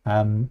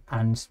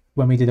 and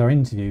when we did our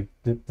interview,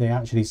 they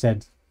actually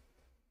said,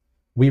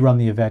 we run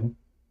the event,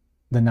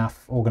 the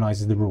NAF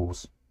organises the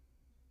rules.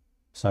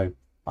 So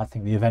I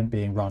think the event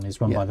being run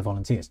is run by the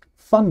volunteers,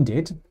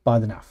 funded by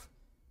the NAF.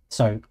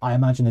 So I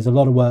imagine there's a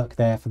lot of work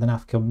there for the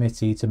NAF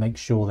committee to make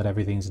sure that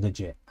everything's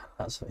legit.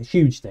 That's a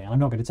huge thing. I'm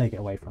not going to take it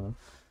away from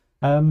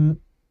them.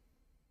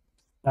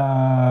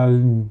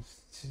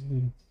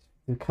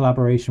 The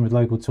collaboration with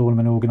local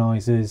tournament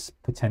organisers,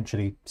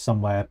 potentially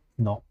somewhere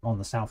not on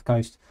the south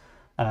coast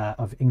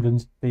of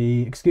England,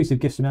 the exclusive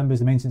gifts to members,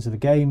 the maintenance of the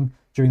game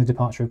during the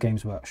departure of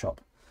Games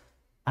Workshop.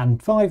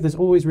 And 5, there's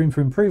always room for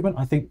improvement.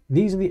 I think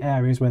these are the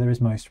areas where there is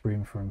most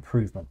room for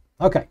improvement.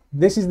 Okay,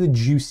 this is the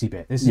juicy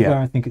bit. This is where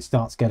I think it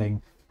starts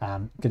getting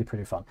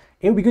pretty fun.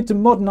 It would be good to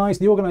modernise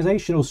the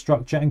organisational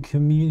structure and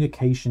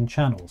communication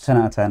channels. 10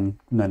 out of 10,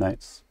 no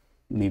notes.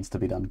 Needs to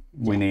be done.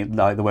 We need,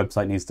 like, the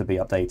website needs to be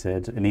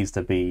updated. It needs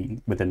to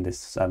be within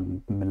this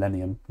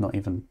millennium, not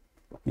even,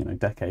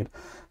 decade.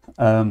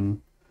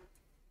 And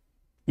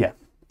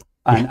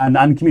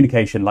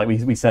communication, like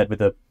we said,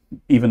 with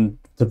even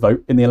to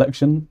vote in the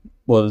election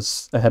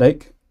was a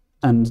headache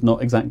and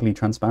not exactly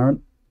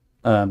transparent.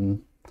 This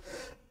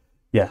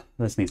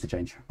needs to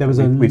change. There was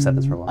we've said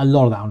this for a while. A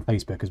lot of that on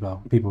Facebook as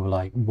well. People were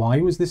like,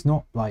 why was this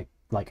not like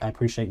I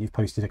appreciate you've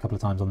posted a couple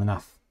of times on the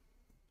NAF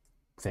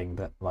thing,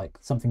 but like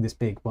something this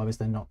big, why was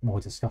there not more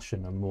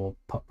discussion and more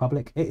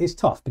public? It is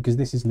tough because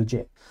this is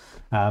legit.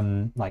 It's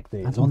on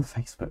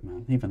Facebook,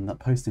 man. Even that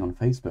posting on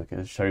Facebook,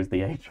 it shows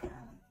the age.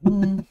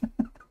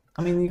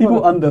 I mean,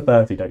 people under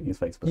 30 don't use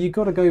Facebook. You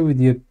got to go with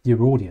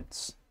your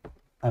audience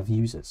of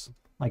users,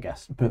 I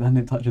guess. But then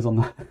it touches on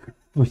that.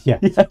 Well, yeah.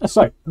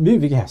 So,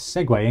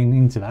 segueing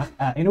into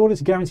that. In order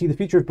to guarantee the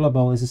future of Blood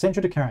Bowl, it's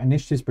essential to carry out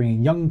initiatives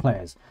bringing young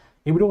players.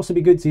 It would also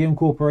be good to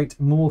incorporate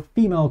more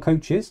female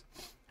coaches.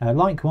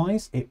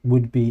 Likewise, it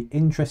would be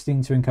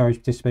interesting to encourage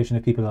participation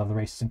of people of other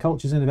races and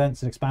cultures in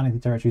events and expand into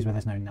territories where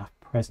there's no NAF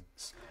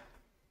presence.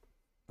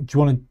 Do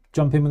you want to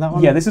jump in with that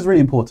one? Yeah, this is really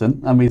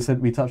important, and we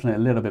touched on it a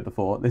little bit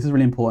before. This is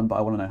really important, but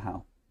I want to know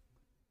how.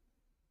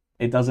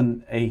 He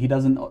doesn't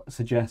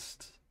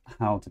suggest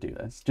how to do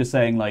this. Just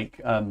saying,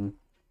 like,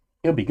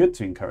 it would be good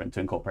to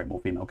incorporate more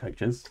female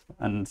coaches,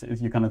 and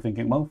you're kind of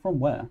thinking, well, from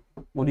where?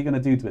 What are you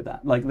going to do with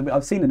that? Like,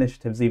 I've seen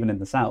initiatives even in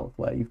the south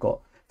where you've got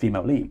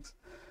female leagues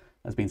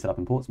that's been set up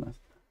in Portsmouth,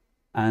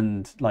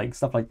 and like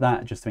stuff like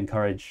that, just to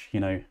encourage,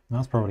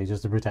 That's probably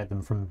just to protect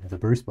them from the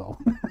Bruce Bowl.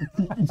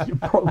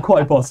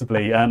 Quite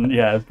possibly, and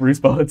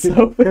Bruce Bowl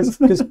itself.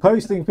 Because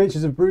posting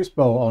pictures of Bruce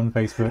Bowl on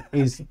Facebook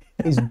is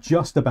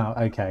just about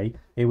okay.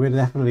 It would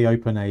definitely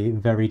open a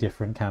very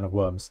different can of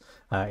worms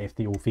if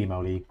the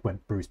all-female league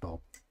went Bruce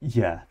Bowl.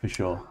 Yeah, for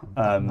sure.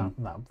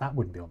 That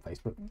wouldn't be on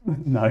Facebook.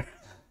 No.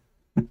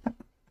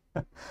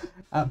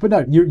 But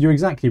no, you're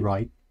exactly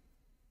right.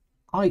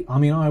 I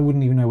mean, I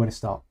wouldn't even know where to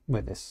start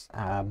with this.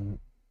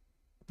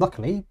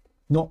 Luckily,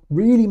 not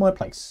really my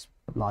place.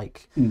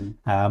 And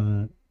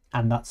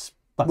that's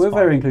we're fine.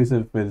 very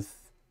inclusive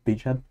with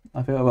Beachhead.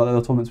 I feel about the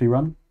tournaments we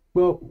run.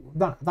 Well,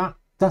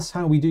 that's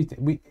how we do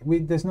things.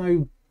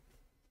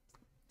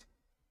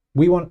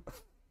 We want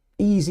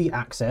easy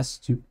access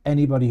to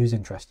anybody who's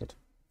interested,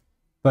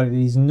 but it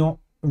is not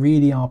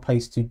really our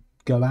place to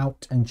go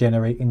out and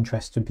generate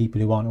interest to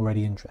people who aren't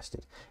already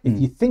interested. If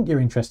you think you're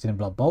interested in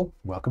Blood Bowl,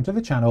 welcome to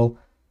the channel.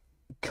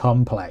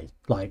 Come play.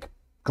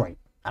 Great.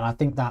 And I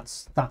think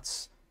that's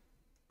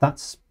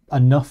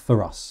enough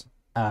for us.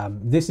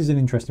 This is an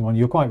interesting one.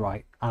 You're quite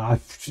right. I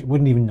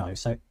wouldn't even know.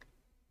 So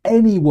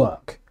any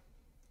work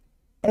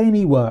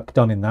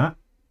done in that,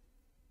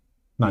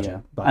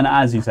 magic. Yeah. And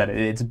as you said,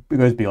 it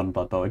goes beyond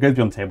Blood Bowl. It goes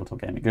beyond tabletop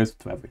game. It goes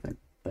to everything.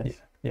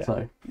 Yeah.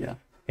 So yeah.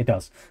 It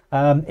does.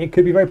 It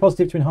could be very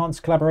positive to enhance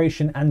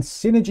collaboration and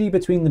synergy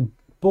between the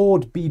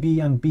board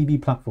BB and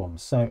BB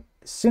platforms. So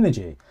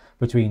synergy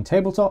between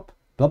Tabletop,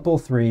 Blood Bowl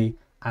 3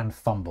 and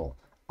Fumble.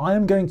 I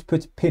am going to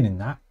put a pin in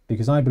that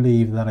because I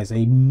believe that is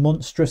a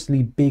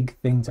monstrously big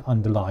thing to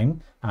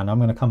underline, and I'm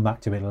going to come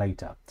back to it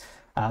later.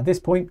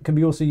 This point can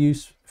be also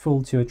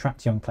useful to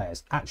attract young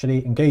players.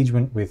 Actually,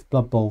 engagement with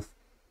Blood Bowl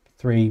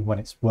 3 when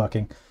it's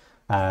working.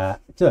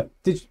 So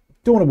did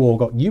Dawn of War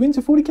got you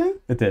into 40k?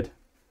 It did.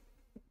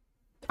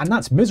 And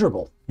that's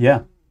miserable.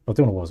 Yeah. Well,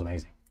 Dawn of War is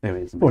amazing. It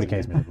is amazing. 40k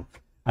is miserable.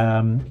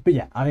 But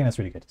yeah, I think that's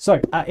really good. So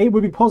it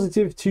would be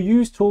positive to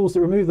use tools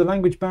that remove the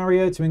language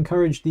barrier to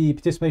encourage the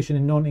participation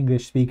in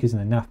non-English speakers in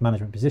the NAF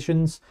management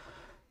positions.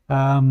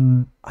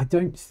 I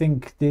don't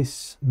think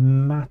this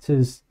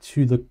matters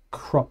to the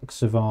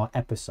crux of our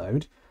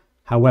episode.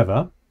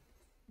 However,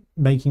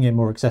 making it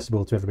more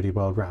accessible to everybody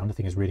world round, I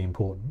think, is really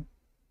important.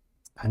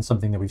 And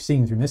something that we've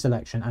seen through this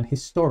election and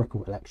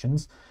historical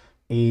elections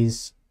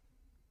is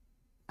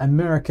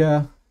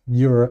America,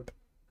 Europe,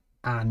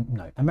 and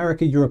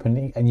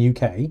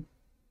UK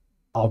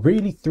are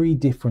really three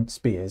different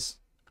spheres.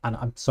 And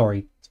I'm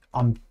sorry,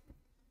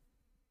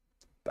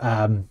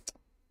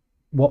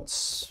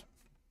 what's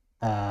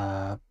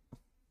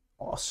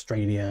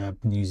Australia,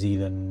 New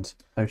Zealand,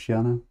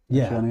 Oceania,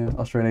 yeah,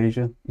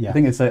 Australasia. Yeah, I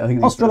think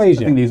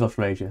Australasia. I think these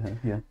Australasia here.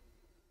 Yeah,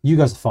 you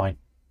guys are fine.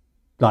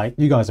 Like,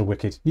 you guys are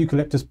wicked.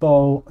 Eucalyptus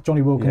Bowl,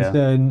 Johnny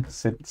Wilkinson,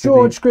 Sydney.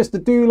 George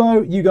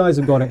Christodoulou, you guys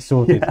have got it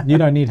sorted. Yeah. You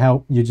don't need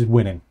help. You're just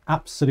winning.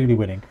 Absolutely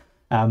winning.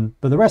 But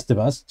the rest of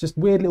us, just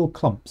weird little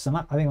clumps. And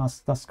I think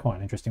that's quite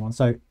an interesting one.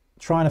 So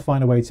trying to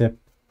find a way to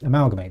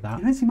amalgamate that.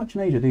 You don't see much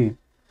in Asia, do you?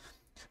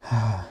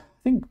 I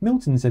think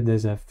Milton said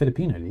there's a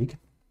Filipino league.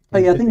 Oh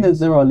yeah, I think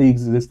there are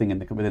leagues existing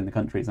within the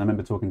countries. And I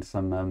remember talking to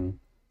some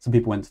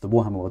people went to the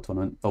Warhammer World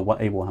Tournament, or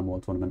a Warhammer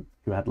World Tournament,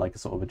 who had like a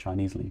sort of a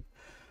Chinese league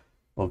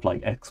of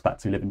like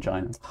expats who live in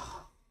China.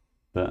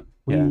 But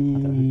yeah,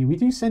 we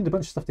do send a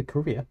bunch of stuff to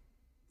Korea.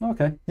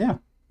 Okay. Yeah.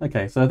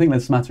 Okay, so I think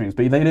there's smatterings,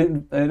 but they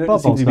don't Bubble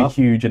seem to be stuff.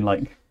 huge in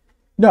like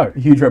No.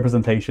 huge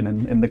representation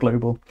in the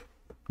global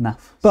NAF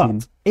scene.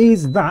 But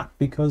is that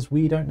because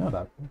we don't know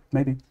about it?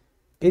 Maybe.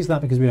 Is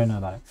that because we don't know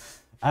about it?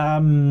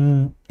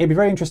 It'd be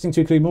very interesting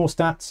to include more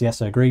stats.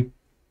 Yes, I agree.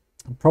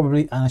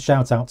 Probably, and a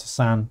shout out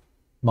to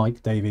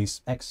Mike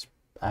Davies,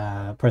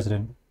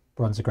 ex-president,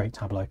 runs a great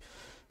tableau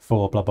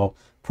for Blood Bowl.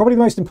 Probably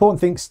the most important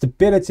thing,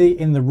 stability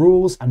in the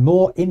rules and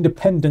more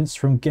independence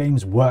from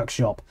Games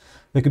Workshop.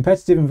 The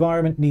competitive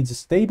environment needs a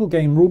stable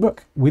game rulebook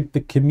with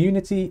the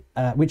community,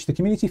 which the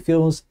community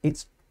feels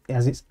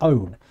as its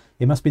own.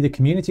 It must be the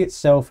community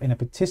itself in a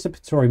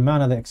participatory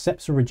manner that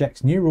accepts or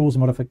rejects new rules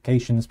and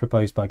modifications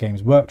proposed by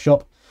Games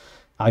Workshop.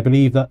 I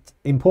believe that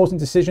important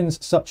decisions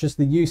such as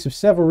the use of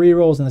several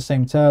rerolls in the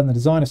same turn, the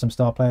design of some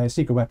star players,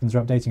 secret weapons,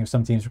 or updating of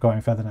some teams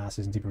requiring further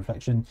analysis and deeper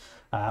reflection.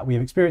 We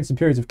have experienced some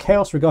periods of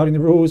chaos regarding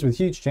the rules, with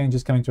huge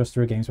changes coming to us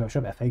through a Games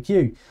Workshop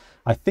FAQ.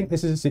 I think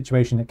this is a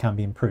situation that can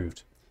be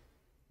improved.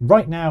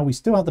 Right now, we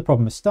still have the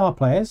problem of star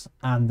players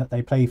and that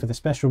they play for the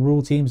special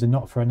rule teams and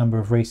not for a number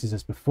of races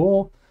as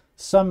before.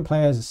 Some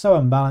players are so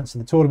unbalanced that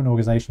the tournament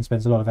organisation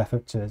spends a lot of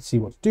effort to see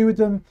what to do with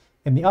them.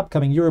 In the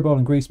upcoming Euro Bowl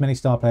in Greece, many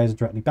star players are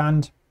directly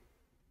banned.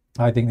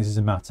 I think this is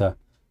a matter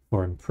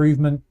for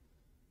improvement.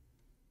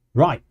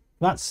 Right,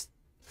 that's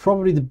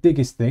probably the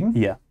biggest thing.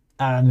 Yeah.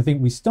 And I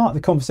think we start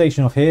the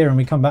conversation off here and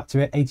we come back to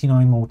it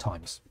 89 more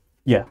times.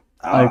 Yeah,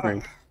 I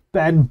agree.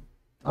 Ben.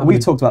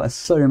 We've talked about this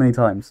so many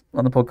times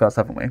on the podcast,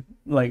 haven't we?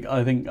 Like,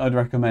 I think I'd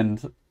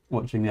recommend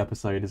watching the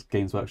episode Is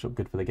Games Workshop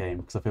Good for the Game?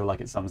 Because I feel like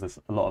it sums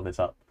a lot of this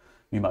up.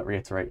 We might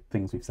reiterate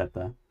things we've said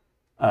there.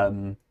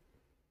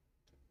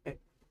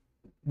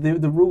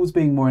 The rules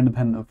being more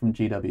independent from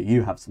GW,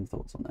 you have some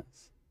thoughts on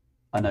this.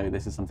 I know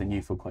this is something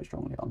you feel quite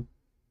strongly on. Do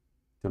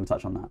you want to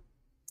touch on that?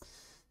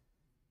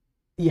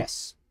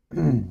 Yes.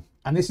 And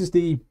this is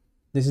the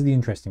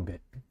interesting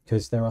bit,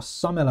 because there are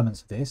some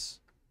elements of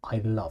this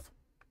I love.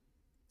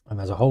 And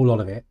there's a whole lot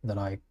of it that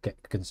I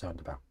get concerned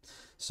about.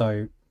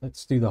 So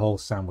let's do the whole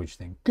sandwich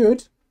thing.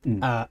 Good.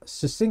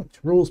 Succinct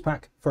rules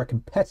pack for a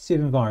competitive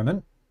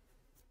environment.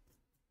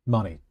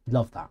 Money.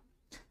 Love that.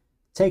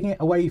 Taking it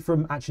away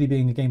from actually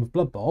being a game of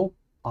Blood Bowl,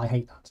 I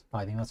hate that.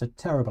 I think that's a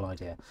terrible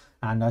idea.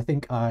 And I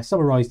think I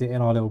summarised it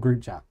in our little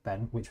group chat,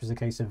 Ben, which was a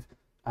case of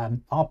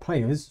our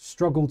players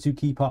struggle to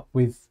keep up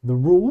with the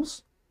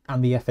rules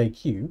and the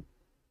FAQ.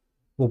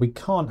 What we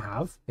can't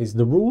have is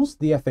the rules,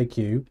 the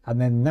FAQ,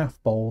 and then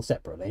NAF Bowl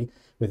separately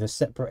with a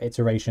separate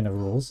iteration of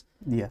rules.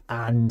 Yeah.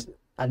 And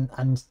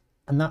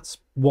that's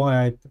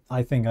why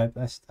I think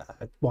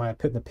why I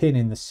put the pin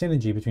in the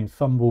synergy between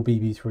Fumble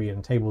BB3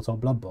 and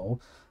Tabletop Blood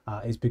Bowl.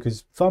 Is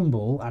because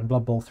Fumble and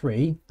Blood Bowl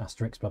 3,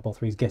 asterisk Blood Bowl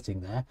 3 is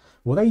getting there,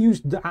 well, they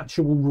used the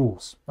actual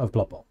rules of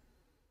Blood Bowl.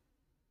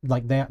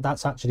 Like,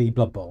 that's actually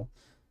Blood Bowl.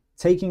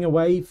 Taking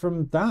away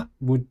from that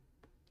would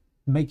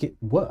make it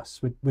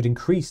worse, would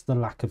increase the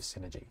lack of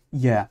synergy.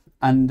 Yeah,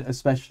 and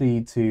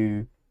especially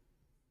to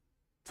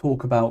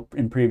talk about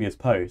in previous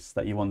posts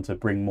that you want to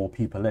bring more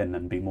people in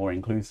and be more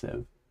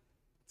inclusive,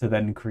 to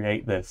then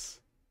create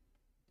this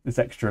this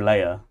extra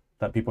layer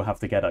that people have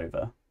to get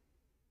over.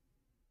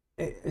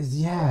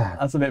 Yeah,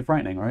 That's a bit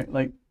frightening, right?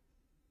 Like,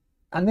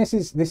 and this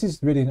is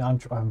really I'm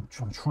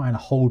trying to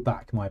hold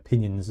back my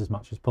opinions as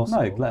much as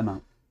possible. no, let them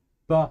out.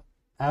 But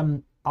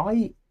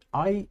I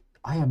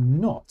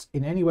am not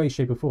in any way,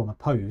 shape, or form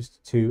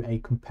opposed to a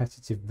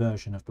competitive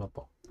version of Blood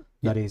Bowl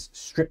that is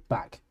stripped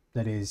back.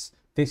 That is,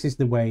 this is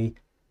the way.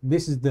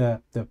 This is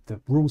the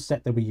rule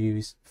set that we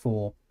use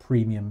for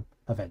premium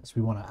events.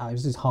 We want to.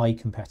 This is high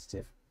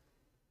competitive.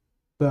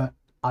 But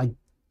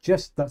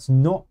that's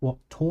not what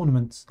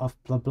tournaments of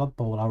Blood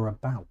Bowl are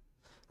about.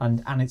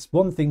 And it's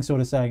one thing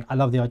sort of saying I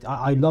love the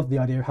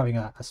idea of having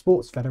a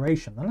sports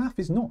federation. The NAF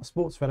is not a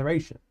sports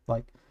federation,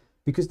 like,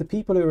 because the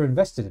people who are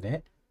invested in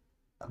it,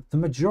 the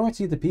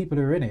majority of the people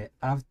who are in it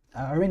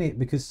are in it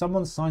because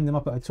someone signed them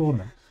up at a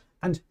tournament.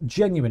 And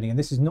genuinely, and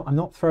this is not, I'm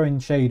not throwing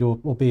shade or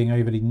being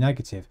overly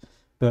negative,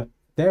 but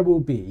there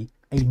will be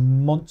a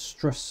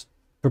monstrous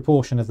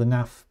proportion of the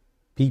NAF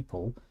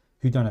people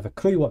who don't have a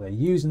clue what their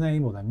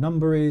username or their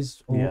number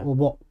is, or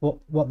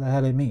what the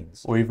hell it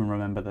means, or even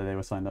remember that they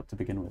were signed up to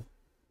begin with.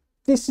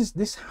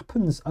 This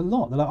happens a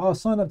lot. They're like, oh, I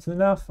signed up to the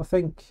NAF, I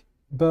think,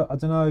 but I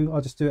don't know,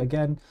 I'll just do it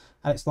again.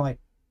 And it's like,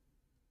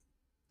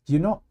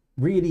 you're not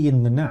really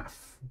in the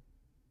NAF.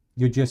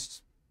 You're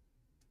just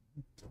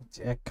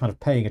kind of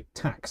paying a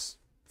tax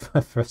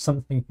for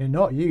something you're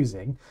not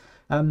using.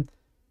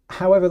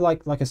 However,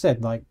 like I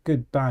said, like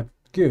good, bad,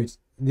 good.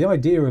 The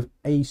idea of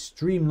a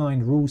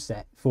streamlined rule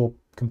set for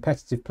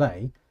competitive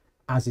play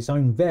as its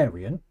own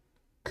variant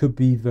could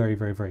be very,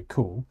 very, very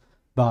cool.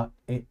 But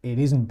it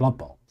isn't Blood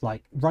Bowl.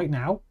 Like right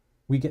now,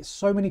 we get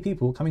so many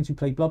people coming to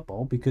play Blood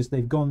Bowl because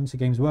they've gone to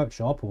Games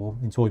Workshop or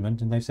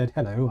Entoyment and they've said,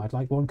 hello, I'd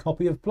like one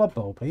copy of Blood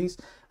Bowl, please.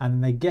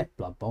 And they get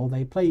Blood Bowl,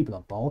 they play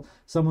Blood Bowl.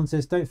 Someone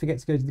says, don't forget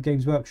to go to the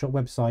Games Workshop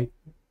website,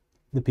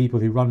 the people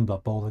who run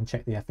Blood Bowl, and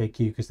check the FAQ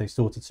because they've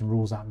sorted some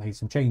rules out and made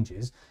some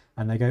changes.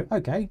 And they go,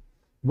 okay,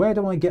 where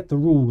do I get the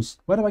rules?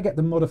 Where do I get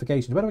the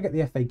modifications? Where do I get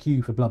the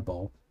FAQ for Blood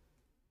Bowl?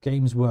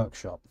 Games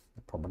Workshop.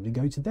 I'll probably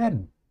go to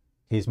them.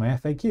 Here's my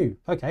FAQ.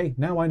 Okay,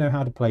 now I know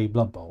how to play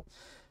Blood Bowl.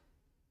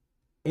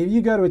 If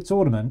you go to a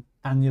tournament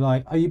and you're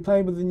like, are you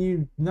playing with the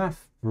new NAF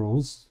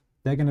rules?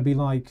 They're going to be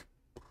like,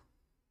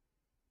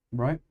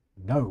 right,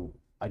 no,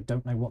 I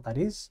don't know what that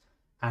is.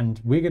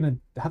 And we're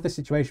going to have this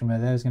situation where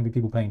there's going to be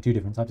people playing two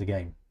different types of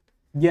game.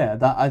 Yeah,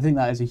 I think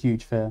that is a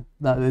huge fear.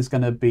 That there's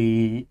going to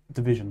be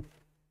division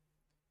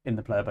in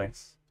the player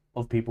base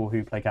of people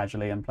who play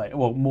casually and play,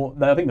 well, more,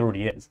 I think there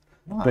already is.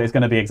 But it's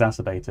going to be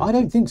exacerbated. I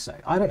don't think so.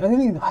 I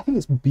think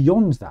it's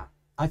beyond that.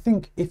 I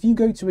think if you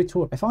go to a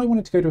tour, if I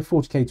wanted to go to a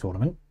 40k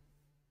tournament,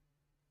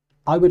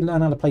 I would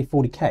learn how to play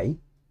 40k,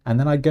 and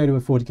then I'd go to a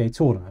 40k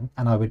tournament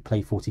and I would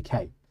play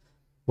 40k.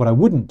 What I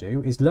wouldn't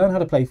do is learn how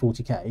to play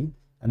 40k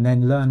and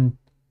then learn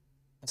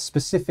a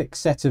specific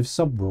set of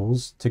sub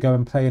rules to go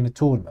and play in a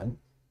tournament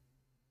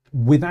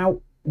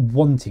without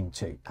wanting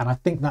to. And I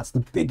think that's the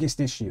biggest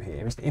issue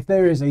here. Is if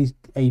there is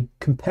a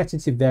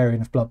competitive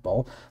variant of Blood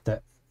Bowl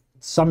that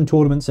some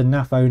tournaments are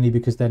NAF only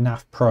because they're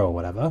NAF Pro or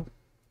whatever,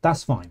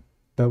 that's fine.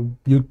 But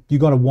you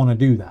got to want to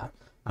do that.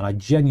 And I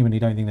genuinely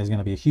don't think there's going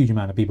to be a huge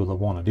amount of people that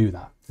want to do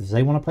that. Because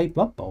they want to play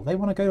Blood Bowl. They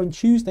want to go on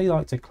Tuesday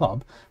night to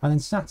club and then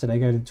Saturday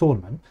go to the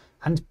tournament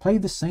and play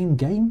the same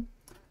game.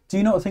 Do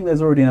you not think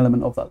there's already an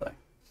element of that though?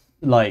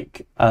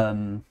 Like,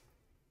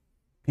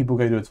 people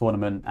go to a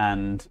tournament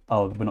and,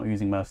 oh, we're not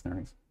using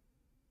mercenaries.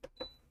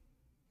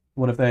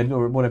 What if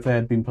they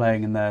had been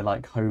playing in their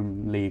like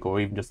home league or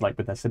even just like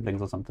with their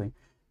siblings or something,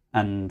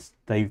 and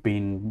they've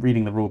been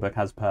reading the rulebook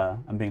as per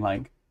and being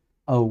like,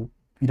 oh,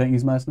 you don't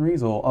use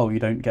mercenaries, or oh, you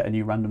don't get a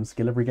new random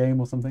skill every game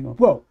or something? Or...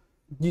 Well,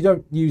 you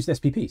don't use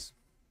SPPs.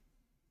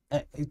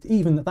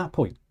 Even at that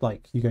point,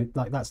 like you go,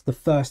 like that's the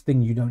first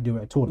thing you don't do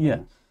at a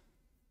tournament.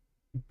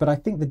 Yeah. But I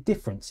think the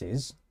difference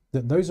is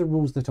that those are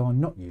rules that are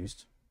not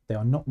used. They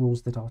are not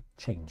rules that are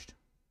changed.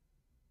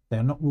 They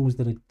are not rules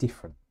that are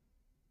different.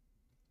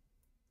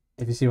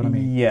 If you see what I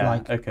mean. Yeah,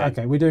 like, okay.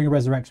 Okay, we're doing a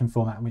resurrection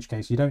format, in which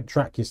case you don't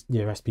track your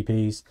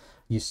SPPs,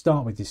 you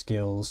start with your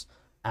skills,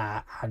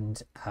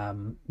 and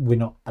we're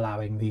not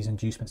allowing these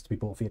inducements to be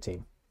bought for your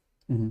team.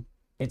 Mm-hmm.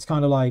 It's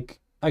kind of like,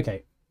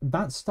 okay,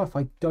 that stuff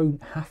I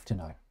don't have to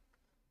know.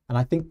 And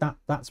I think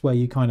that's where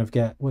you kind of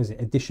get, what is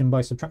it, addition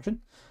by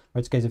subtraction? Where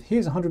it's a case of,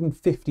 here's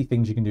 150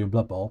 things you can do in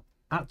Blood Bowl.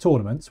 At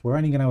tournaments, we're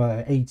only going to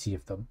have 80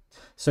 of them.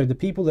 So the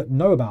people that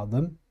know about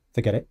them,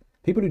 forget it.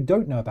 People who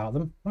don't know about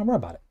them, don't worry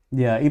about it.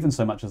 Yeah, even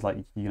so much as like,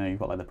 you know, you've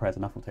got like the Prayers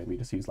and Knuckle table, you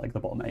just use like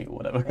the bottom 8 or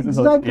whatever.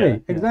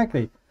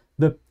 Exactly.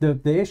 The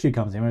issue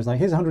comes in where it's like,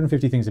 here's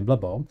 150 things in Blood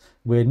Bowl.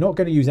 We're not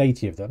going to use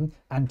 80 of them,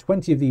 and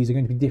 20 of these are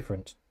going to be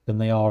different than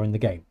they are in the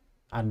game.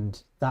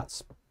 And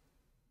that's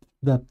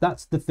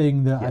the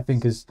thing that I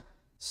think has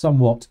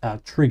somewhat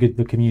triggered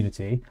the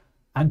community,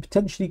 and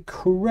potentially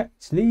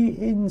correctly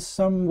in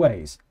some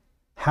ways.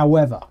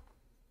 However,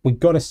 we've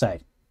got to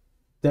say,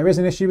 there is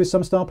an issue with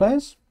some star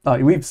players. Oh,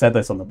 we've said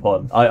this on the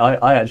pod.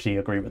 I actually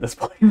agree with this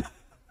point.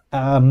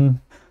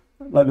 Um,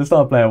 like the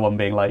star player one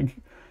being like,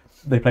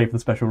 they play for the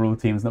special rule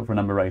teams, not for a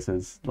number of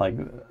races. Like,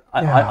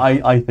 Yeah.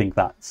 I think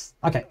that's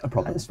Okay, a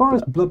problem. as far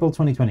as Blood Bowl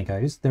 2020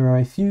 goes, there are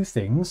a few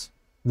things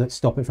that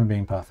stop it from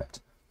being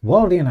perfect.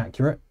 Wildly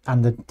inaccurate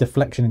and the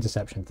deflection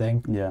interception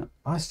thing. Yeah,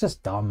 It's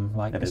just dumb.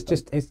 Like It it's is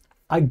just it's.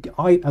 I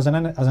as an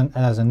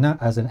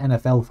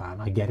NFL fan,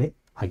 I get it.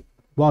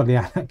 Wildly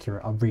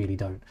inaccurate, I really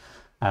don't.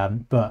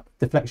 But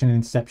deflection and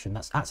interception,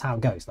 that's how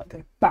it goes. Like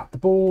they bat the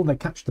ball, they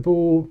catch the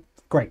ball.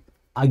 Great.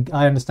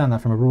 I understand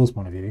that from a rules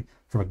point of view.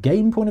 From a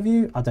game point of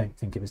view, I don't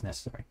think it was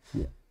necessary.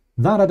 Yeah.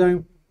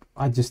 That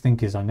I just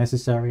think is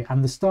unnecessary.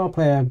 And the star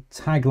player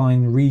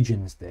tagline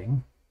regions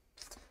thing,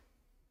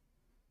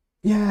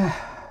 yeah,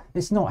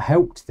 it's not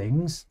helped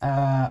things.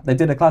 they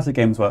did a classic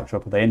games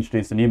workshop where they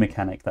introduced a new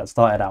mechanic that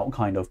started out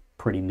kind of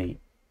pretty neat,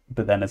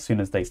 but then as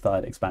soon as they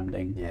started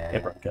expanding,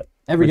 it broke it.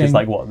 Every which game, is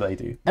like what they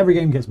do. every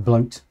game gets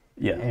bloat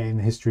Yeah, in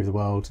the history of the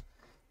world.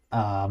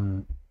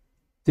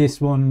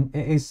 This one,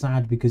 it is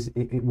sad because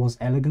it was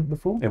elegant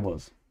before. it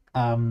was.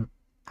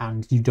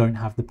 And you don't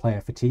have the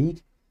player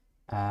fatigue.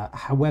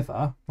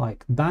 However,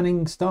 like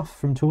banning stuff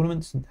from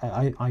tournaments,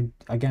 I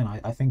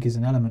think is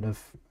an element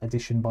of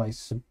addition by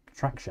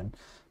subtraction.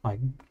 Like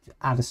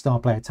add a star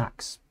player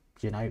tax.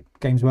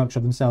 Games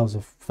Workshop themselves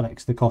have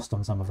flexed the cost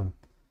on some of them.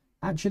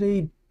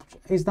 Actually,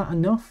 is that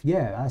enough?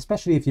 Yeah,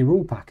 especially if your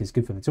rule pack is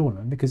good for the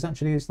tournament, because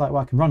actually it's like,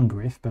 well, I can run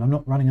Griff, but I'm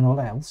not running a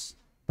lot else,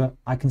 but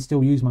I can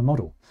still use my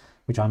model,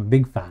 which I'm a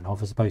big fan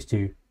of, as opposed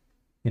to,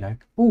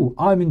 oh,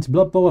 I'm into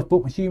Blood Bowl, I've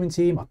bought my human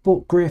team, I've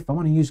bought Griff, I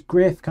want to use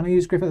Griff, can I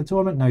use Griff at the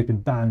tournament? No, he's been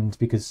banned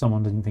because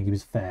someone didn't think he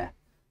was fair.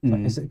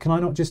 Like, can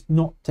I not just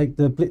not take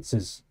the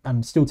blitzers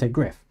and still take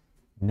Griff?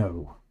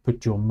 No,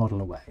 put your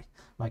model away.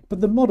 Like, but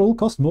the model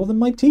costs more than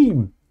my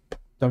team.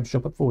 Don't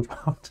shop at Forge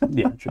World.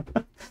 Yeah, true.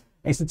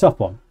 It's a tough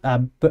one,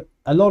 but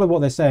a lot of what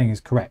they're saying is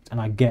correct, and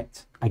I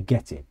get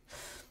it.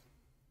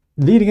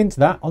 Leading into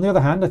that, on the other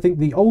hand, I think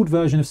the old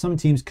version of some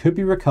teams could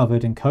be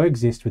recovered and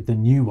coexist with the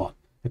new one.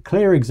 A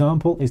clear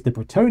example is the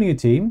Bretonia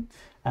team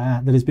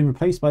that has been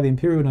replaced by the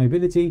Imperial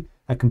Nobility,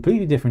 a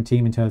completely different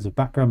team in terms of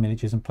background,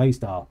 miniatures and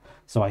playstyle.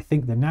 So I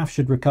think the NAF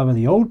should recover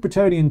the old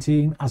Bretonian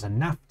team as a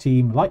NAF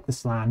team like the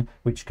Slan,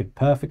 which could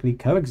perfectly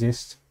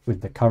coexist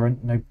with the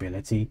current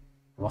Nobility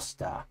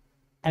roster.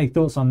 Any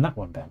thoughts on that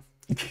one, Ben?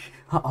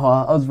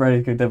 I was ready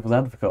to go devil's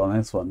advocate on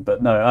this one,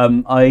 but no,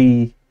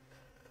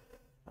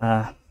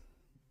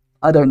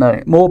 I don't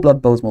know. More Blood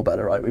Bowls, more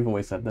better, right? We've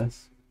always said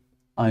this.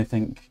 I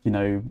think,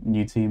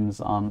 new teams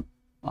aren't...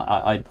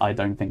 I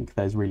don't think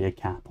there's really a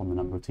cap on the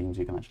number of teams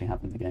you can actually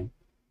have in the game.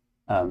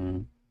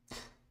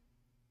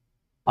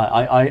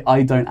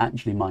 I don't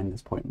actually mind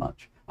this point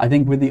much. I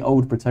think with the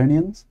old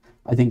Bretonians,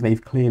 I think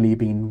they've clearly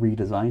been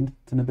redesigned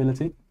to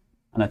nobility.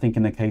 And I think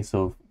in the case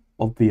of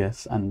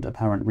obvious and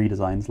apparent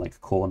redesigns like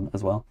Khorne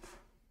as well,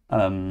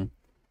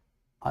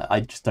 I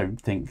just don't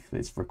think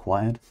it's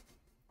required.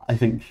 I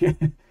think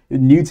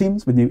new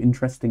teams with new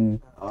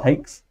interesting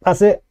takes.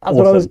 That's it. That's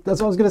what I was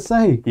going to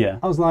say. Yeah.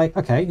 I was like,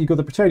 okay, you've got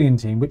the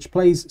Bretonian team, which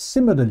plays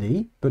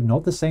similarly, but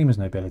not the same as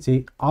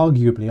Nobility.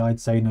 Arguably, I'd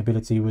say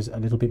Nobility was a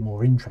little bit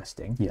more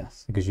interesting.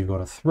 Yes. Because you've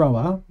got a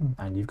thrower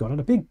and you've got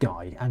a big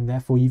guy, and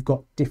therefore you've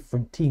got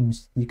different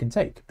teams you can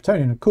take.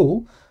 Bretonian are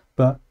cool,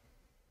 but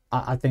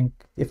I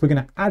think if we're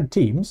going to add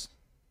teams,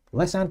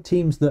 let's add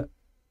teams that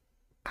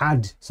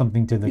add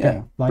something to the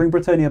game. Like, bring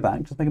Bretonia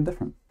back, just make them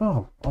different.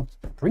 Oh, I'll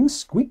bring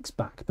Squigs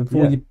back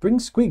before you bring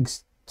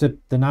Squigs to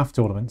the NAF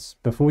tournaments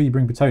before you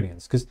bring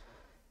Bretonians, because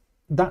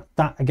that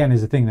again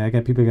is the thing there.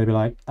 Again, people are going to be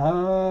like,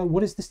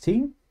 what is this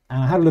team?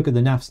 And I had a look at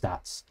the NAF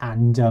stats,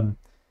 and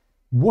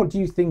what do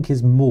you think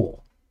is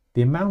more,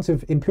 the amount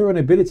of Imperial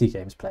Nobility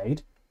games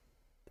played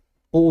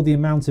or the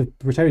amount of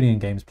Bretonian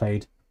games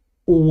played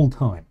all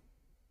time?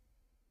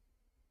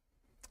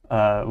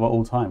 Well,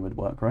 all time would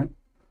work, right?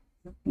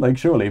 Like,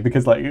 surely,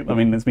 because,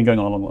 it's been going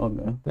on a lot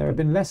longer. There have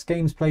been less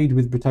games played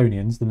with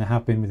Bretonians than there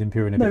have been with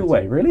Imperial Nobility. No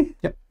way, really?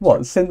 Yep.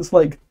 What, since,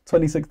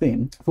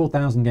 2016?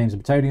 4,000 games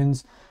of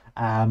Bretonians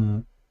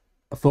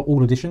for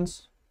all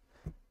editions,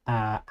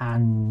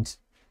 and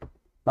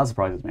that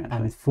surprises me, actually.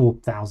 and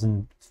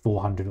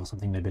 4,400 or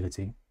something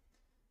Nobility.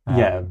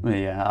 Yeah,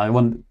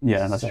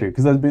 that's true,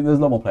 because there's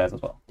a lot more players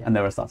as well, and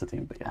there are a starter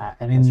team, but yeah.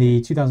 And in the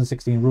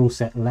 2016 rule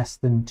set, less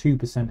than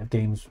 2% of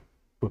games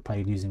were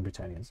played using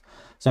Bretonians.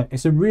 So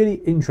it's a really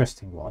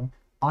interesting one.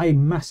 I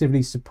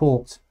massively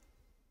support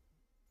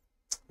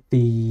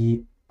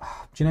the...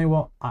 Do you know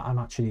what? I'm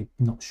actually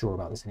not sure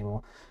about this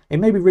anymore. It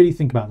made me really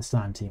think about the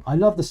Slan team. I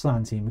love the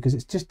Slan team because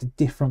it's just a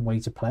different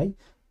way to play.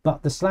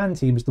 But the Slan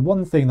team is the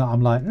one thing that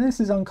I'm like, this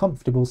is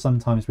uncomfortable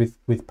sometimes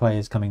with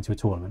players coming to a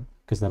tournament,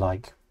 because they're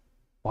like,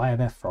 why are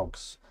there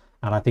frogs?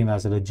 And I think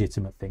that's a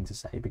legitimate thing to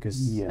say,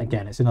 because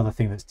again, it's another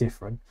thing that's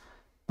different.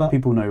 But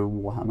people know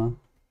Warhammer,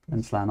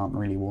 and Slan aren't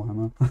really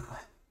Warhammer.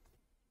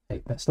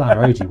 But Slan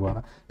are OG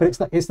Warhammer. But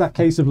it's that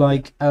case of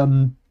like,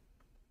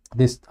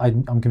 this.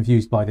 I'm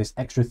confused by this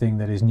extra thing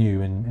that is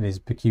new and is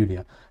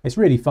peculiar. It's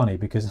really funny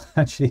because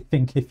I actually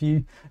think if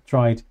you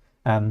tried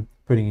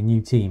putting a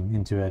new team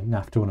into a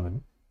NAF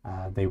tournament,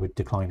 they would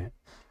decline it.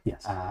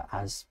 Yes.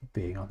 As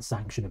being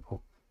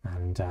unsanctionable.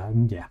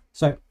 And yeah,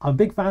 so I'm a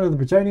big fan of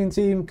the Bretonian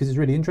team because it's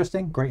really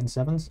interesting, great in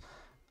sevens.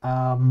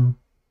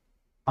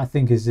 I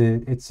think it's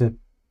an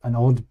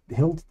odd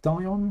hill to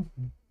die on.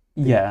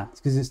 Yeah,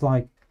 because it's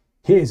like,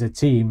 here's a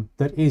team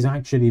that is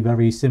actually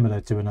very similar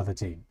to another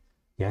team.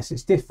 Yes,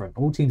 it's different.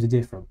 All teams are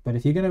different. But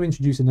if you're going to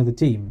introduce another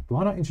team,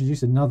 why not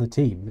introduce another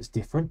team that's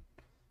different?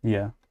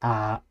 yeah.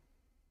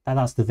 And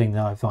that's the thing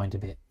that I find a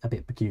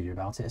bit peculiar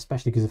about it,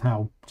 especially because of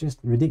how just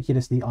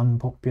ridiculously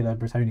unpopular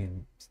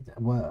Bretonians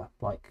were.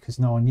 Like, because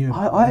no one knew.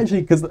 I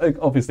actually, because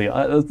obviously,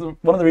 one of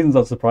the reasons I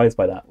was surprised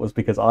by that was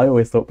because I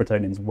always thought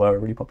Bretonians were a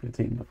really popular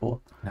team before.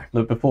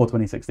 No. Before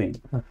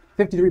 2016.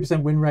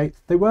 53% win rate.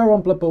 They were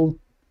on Blood Bowl.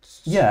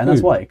 Yeah, and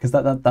that's why, because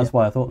that's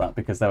why I thought that,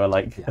 because they were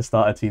like a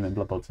starter team in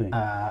Blood Bowl 2.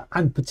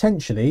 And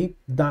potentially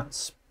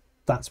that's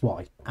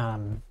why.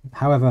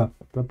 However,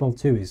 Blood Bowl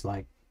 2 is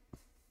like,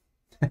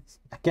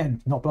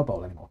 again, not Blood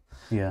Bowl anymore.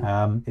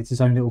 Yeah. It's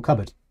its own little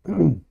cupboard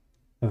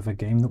of a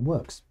game that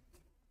works.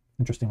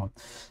 Interesting one.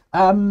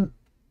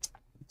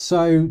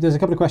 So there's a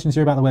couple of questions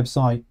here about the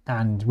website,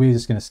 and we're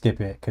just going to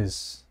skip it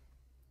because,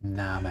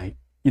 nah, mate.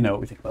 You know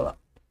what we think about that.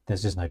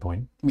 There's just no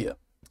point. Yeah.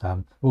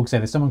 We'll say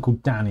there's someone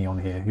called Danny on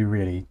here who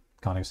really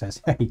kind of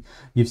says, hey,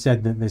 you've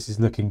said that this is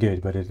looking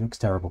good, but it looks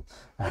terrible.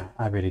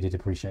 I really did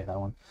appreciate that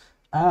one.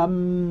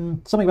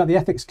 Something about the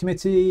ethics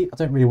committee. I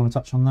don't really want to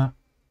touch on that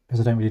because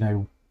I don't really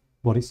know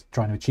what it's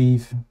trying to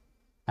achieve.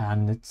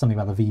 And it's something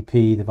about the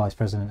VP, the vice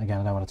president. Again,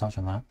 I don't want to touch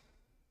on that.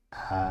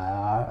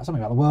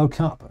 Something about the World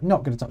Cup.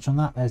 Not going to touch on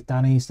that. There's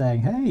Danny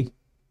saying, hey,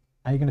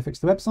 are you going to fix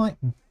the website?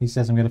 He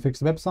says, I'm going to fix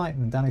the website.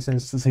 And Danny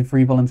says, Does it say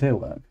free volunteer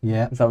work?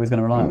 yeah. Is that what he's going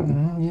to rely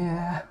on?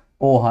 Yeah.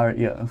 Or hire,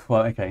 yeah,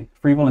 well, okay.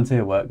 Free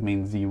volunteer work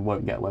means you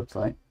won't get a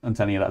website. I'm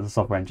telling you that as a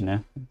software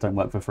engineer. Don't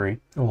work for free.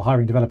 Or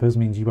hiring developers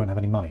means you won't have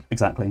any money.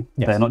 Exactly.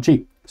 Yes. They're not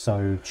cheap.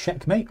 So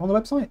checkmate on the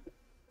website?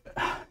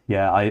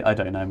 Yeah, I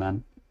don't know,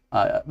 man.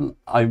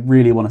 I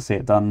really want to see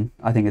it done.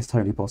 I think it's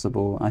totally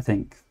possible. I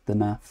think the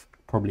NAF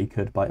probably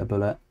could bite a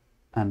bullet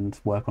and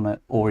work on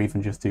it, or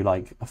even just do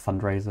like a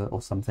fundraiser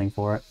or something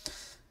for it.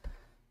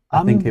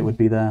 I think it would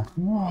be there.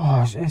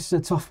 Oh, it's a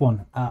tough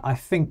one. I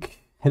think,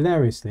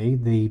 hilariously,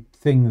 the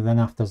thing that the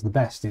NAF does the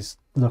best is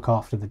look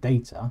after the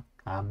data,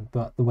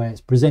 but the way it's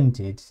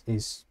presented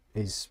is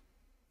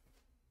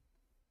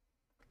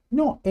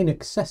not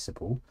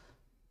inaccessible,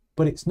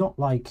 but it's not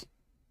like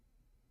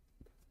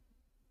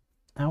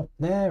out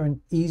there and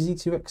easy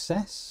to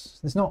access.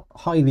 It's not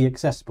highly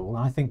accessible.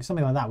 I think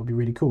something like that would be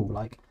really cool.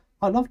 Like,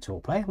 I love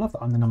tour play. I love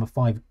that I'm the number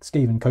 5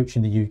 Skaven coach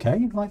in the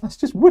UK. Like, that's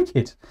just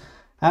wicked.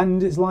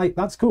 And it's like,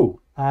 that's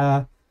cool.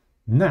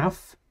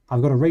 NAF,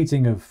 I've got a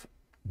rating of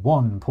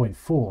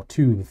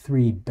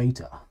 1.423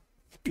 beta.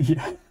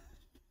 Yeah.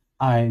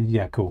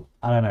 Yeah, cool.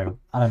 I don't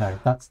know.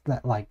 That's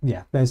that. Like,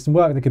 yeah, there's some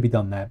work that could be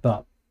done there,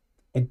 but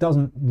it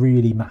doesn't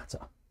really matter.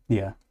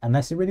 Yeah.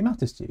 Unless it really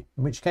matters to you,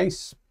 in which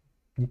case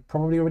you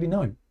probably already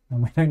know,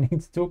 and we don't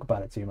need to talk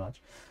about it too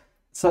much.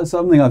 So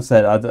something I've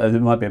said,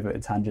 it might be a bit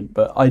of a tangent,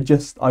 but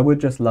I would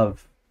just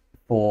love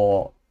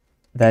for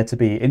there to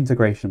be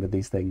integration with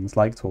these things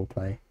like tour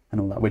play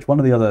and all that, which one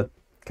of the other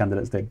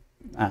candidates did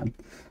add.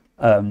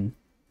 And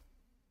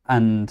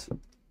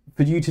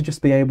for you to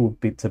just be able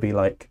to be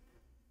like,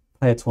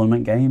 play a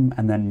tournament game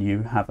and then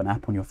you have an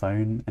app on your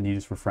phone and you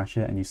just refresh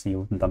it and you see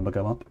your number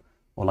go up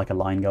or like a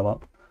line go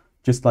up.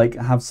 Just like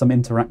have some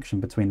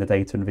interaction between the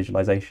data and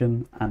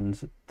visualization,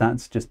 and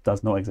that just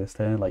does not exist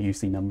here. Like you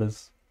see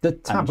numbers. The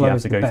And Tableau you have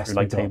is to the go best through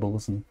like we've got.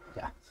 tables and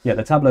Yeah.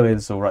 the Tableau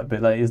is all right,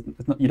 but like it's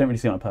not, you don't really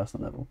see it on a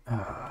personal level.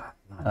 I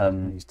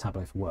use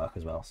Tableau for work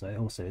as well, so it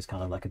also is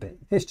kind of like a bit.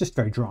 It's just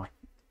very dry.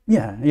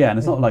 Yeah, and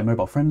it's not like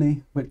mobile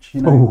friendly, which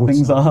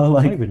things are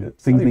like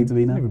things need to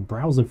be now. Not even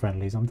browser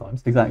friendly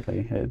sometimes.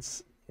 Exactly,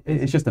 it's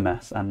just a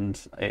mess, and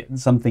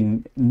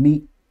something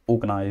neat,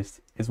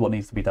 organised is what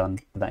needs to be done.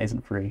 But that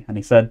isn't free, and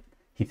he said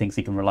he thinks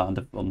he can rely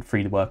on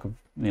free work of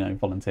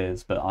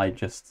volunteers, but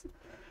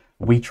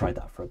we tried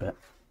that for a bit.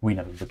 We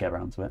never would get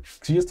around to it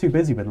because you're just too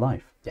busy with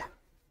life. Yeah,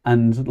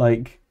 and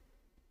like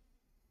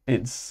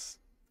it's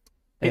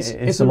a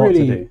a lot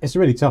really to do. It's a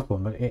really tough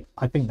one, but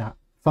I think that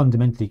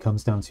fundamentally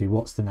comes down to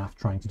what's the NAF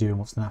trying to do and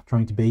what's the NAF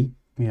trying to be.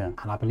 Yeah,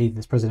 and I believe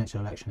this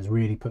presidential election has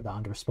really put that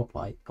under a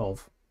spotlight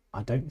of.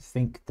 I don't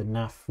think the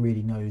NAF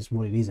really knows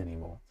what it is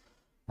anymore,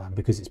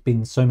 because it's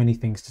been so many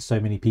things to so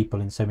many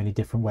people in so many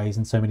different ways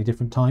and so many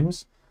different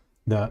times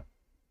that.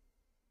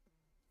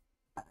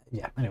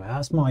 Yeah, anyway,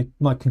 that's my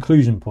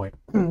conclusion point.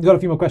 Got a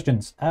few more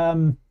questions.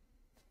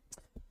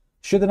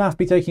 Should the NAF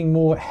be taking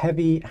more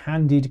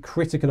heavy-handed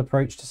critical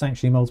approach to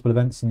sanctioning multiple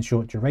events in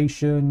short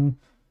duration?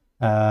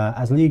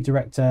 As league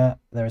director,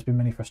 there has been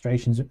many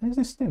frustrations. Is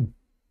this Stim?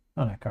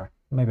 Oh no, Cara.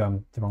 Maybe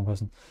I'm the wrong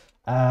person.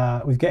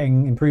 With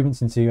getting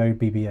improvements into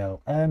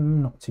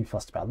OBBLM, not too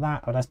fussed about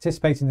that. But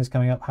anticipating this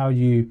coming up, how do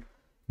you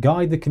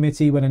guide the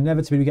committee when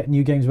inevitably we get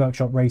new Games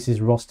Workshop races,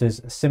 rosters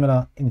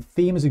similar in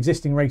theme as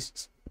existing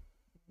races?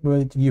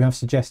 Would you have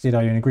suggested,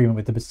 are you in agreement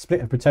with the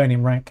split of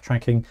Bretonian rank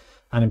tracking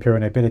and Imperial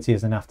nobility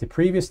as the NAF did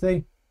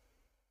previously?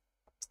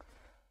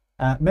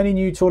 Many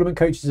new tournament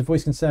coaches have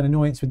voiced concern and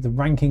annoyance with the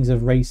rankings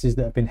of races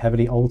that have been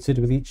heavily altered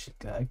with each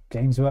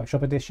Games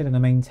Workshop edition and are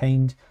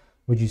maintained.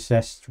 Would you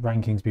suggest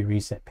rankings be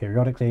reset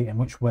periodically? In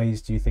which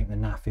ways do you think the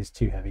NAF is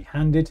too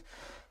heavy-handed?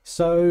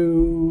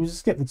 So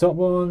skip the top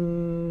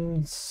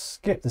one,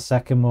 skip the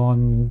second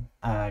one,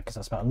 because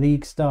that's about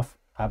league stuff.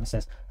 It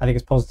says, I think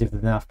it's positive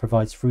that the NAF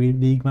provides free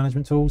league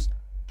management tools.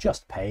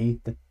 Just pay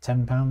the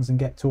 £10 and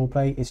get tour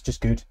play. It's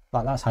just good.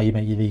 Like, that's how you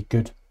make your league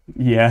good.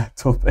 Yeah,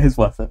 tour play is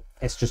worth it.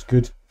 It's just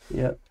good.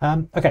 Yeah.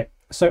 Okay,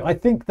 so I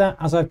think that,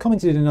 as I've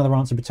commented in another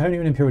answer, Bretonnia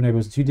and Imperial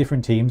Nobles are two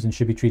different teams and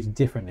should be treated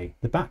differently.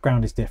 The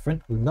background is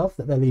different. Love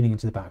that they're leaning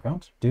into the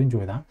background. Do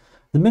enjoy that.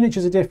 The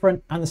miniatures are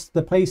different and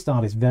the play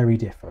style is very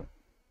different.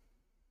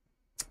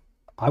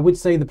 I would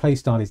say the play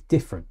style is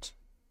different.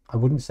 I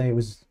wouldn't say it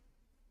was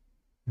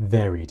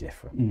very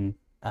different.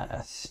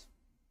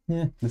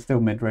 Yeah. They're still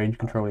mid-range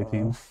controlling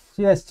teams.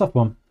 Yeah, it's a tough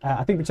one.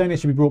 I think Bretonnia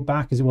should be brought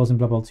back as it was in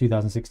Blood Bowl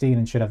 2016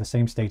 and should have the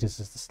same status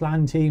as the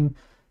Slan team.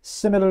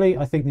 Similarly,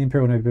 I think the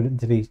Imperial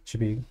Nobility should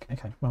be...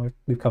 Okay, well,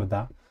 we've covered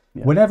that.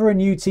 Yeah. Whenever a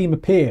new team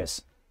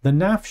appears, the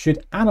NAF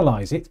should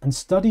analyse it and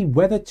study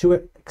whether to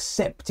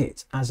accept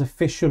it as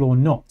official or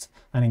not.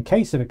 And in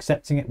case of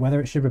accepting it,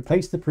 whether it should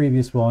replace the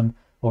previous one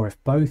or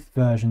if both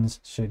versions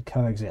should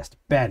coexist.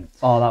 Ben.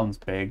 Oh, that one's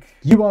big.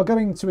 You are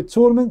going to a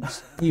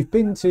tournament. You've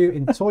been to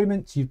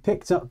Entoyment. You've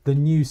picked up the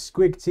new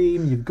Squig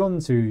team. You've gone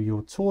to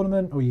your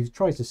tournament or you've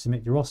tried to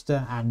submit your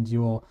roster and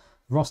your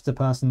roster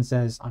person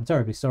says, I'm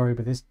terribly sorry,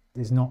 but this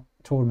is not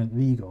tournament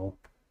legal.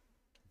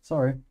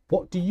 Sorry.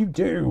 What do? You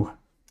don't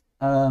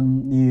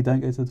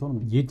go to the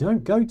tournament. You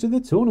don't go to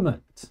the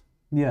tournament.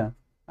 Yeah.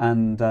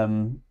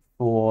 And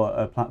for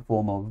a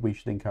platform of we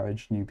should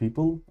encourage new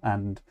people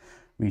and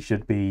we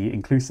should be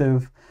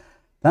inclusive,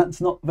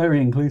 that's not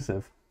very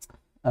inclusive.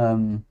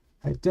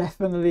 It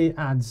definitely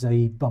adds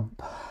a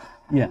bump.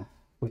 Yeah.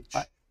 Which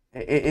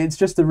it's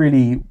just a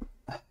really...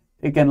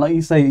 Again, like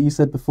you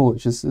said before,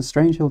 it's just a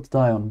strange hill to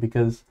die on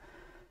because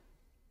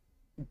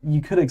you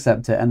could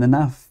accept it and the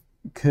NAF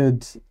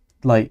could,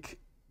 like,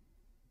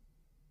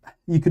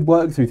 you could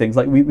work through things.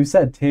 Like we've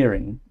said,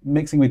 tiering,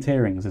 mixing with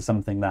tierings is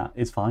something that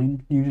is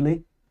fine,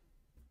 usually.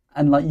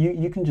 And, like,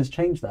 you can just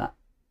change that.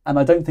 And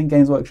I don't think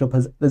Games Workshop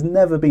there's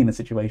never been a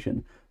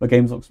situation where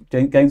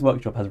Games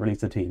Workshop has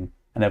released a team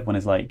and everyone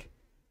is like,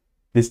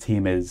 this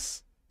team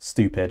is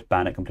stupid,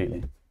 ban it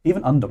completely.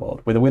 Even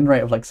Underworld, with a win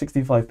rate of like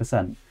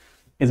 65%,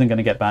 isn't going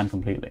to get banned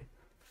completely.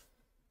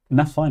 And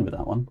that's fine with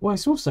that one. Well,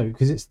 it's also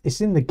because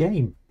it's in the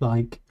game.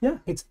 Like, yeah,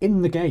 it's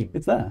in the game.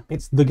 It's there.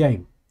 It's the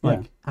game.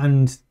 Like, yeah.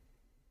 And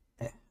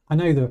I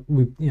know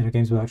that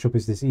Games Workshop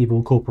is this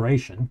evil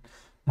corporation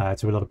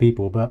to a lot of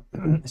people, but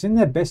it's in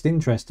their best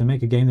interest to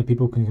make a game that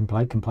people can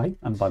play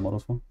and buy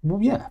models for.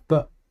 Well, yeah,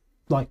 but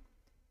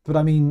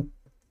I mean,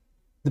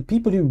 the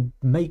people who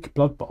make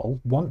Blood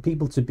Bowl want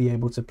people to be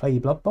able to play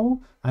Blood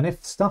Bowl, and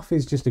if stuff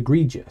is just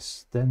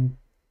egregious, then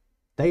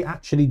they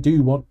actually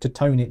do want to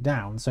tone it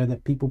down so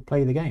that people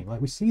play the game. Like,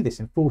 we see this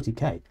in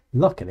 40k.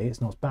 Luckily, it's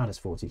not as bad as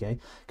 40k,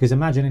 because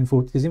imagine in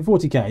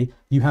 40k,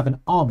 you have an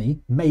army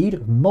made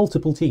of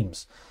multiple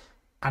teams,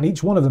 and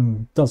each one of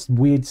them does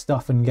weird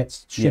stuff and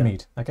gets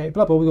shimmied. Yeah. Okay,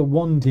 Blood Bowl, we've got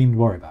one team to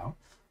worry about.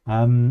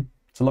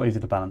 It's a lot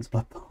easier to balance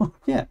Blood Bowl.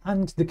 Yeah,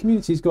 and the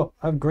community's got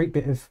a great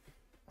bit of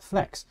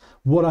flex.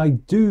 What I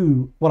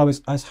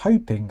was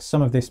hoping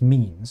some of this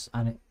means,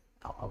 and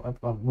I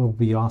will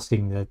be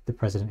asking the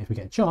president if we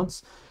get a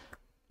chance,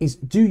 is,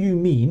 do you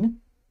mean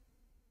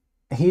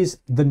here's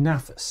the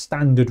NAF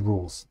standard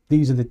rules?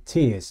 These are the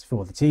tiers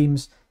for the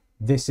teams.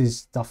 This is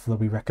stuff that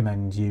we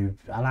recommend you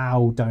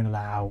allow, don't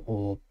allow,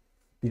 or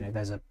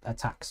there's a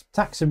tax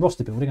and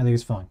roster building. I think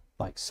is fine.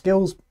 Like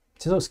skill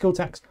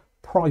tax,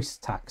 price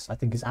tax, I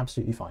think is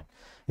absolutely fine.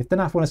 If the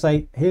NAF want to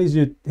say here's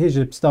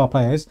your star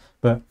players,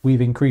 but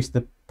we've increased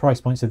the price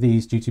points of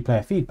these due to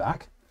player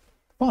feedback,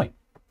 fine.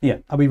 Yeah.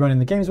 Are we running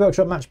the Games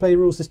Workshop match play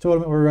rules this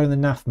tournament, or are we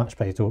running the NAF match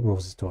play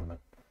rules this tournament?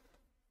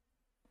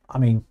 I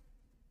mean,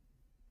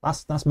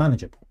 that's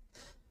manageable.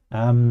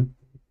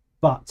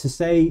 But to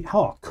say,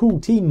 cool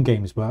team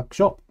Games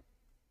Workshop,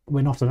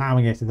 we're not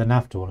allowing it at the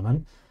NAF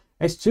tournament,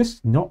 it's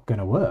just not going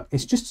to work.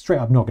 It's just straight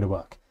up not going to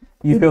work.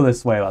 You feel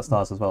this way about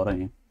stars as well, don't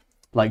you?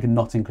 Like,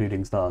 not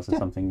including stars is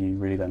something you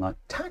really don't like.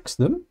 Tax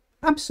them,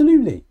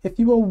 absolutely. If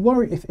you are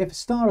worried, if a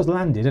star has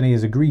landed and he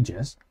is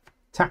egregious,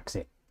 tax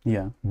it.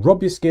 Yeah.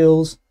 Rob your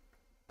skills,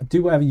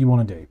 do whatever you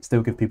want to do.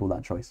 Still give people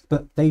that choice.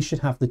 But they should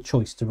have the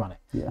choice to run it.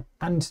 Yeah.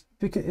 And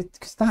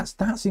because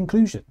that's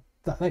inclusion.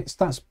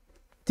 That's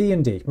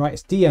D&D, right?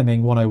 It's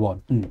DMing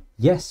 101. Mm.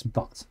 Yes,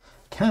 but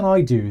can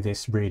I do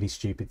this really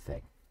stupid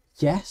thing?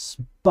 Yes,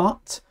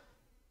 but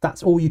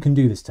that's all you can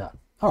do this turn.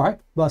 All right,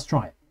 well, let's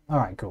try it. All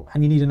right, cool.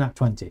 And you need a nat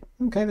 20.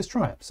 Okay, let's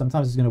try it.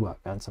 Sometimes it's going to work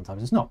and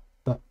sometimes it's not.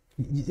 But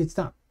it's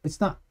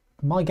that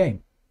my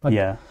game. Like,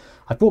 yeah.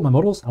 I bought my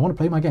models. I want to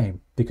play my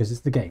game because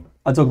it's the game.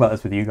 I talk about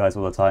this with you guys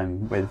all the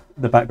time with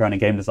the background in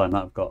game design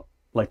that I've got.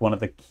 Like, one of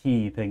the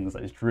key things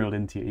that is drilled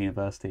into your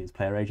university is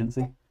player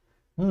agency.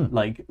 Mm.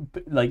 Like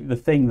the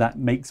thing that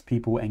makes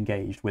people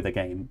engaged with a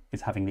game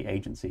is having the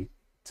agency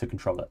to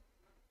control it.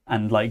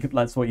 And like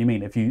that's what you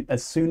mean. If you,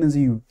 as soon as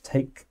you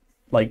take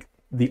like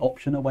the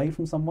option away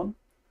from someone,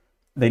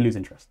 they lose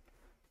interest.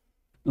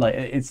 Like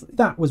it's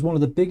That was one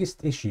of the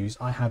biggest issues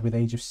I had with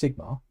Age of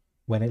Sigmar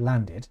when it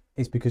landed.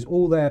 Is because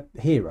all their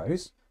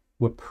heroes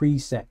were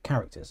preset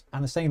characters,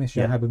 and the same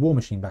issue I had with War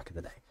Machine back in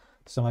the day.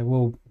 So like,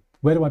 well,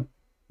 where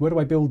do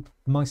I build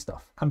my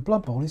stuff? And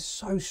Blood Bowl is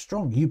so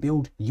strong. You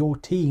build your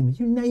team,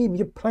 you name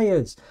your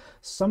players.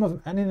 Some of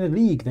them, and in a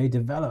league they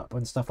develop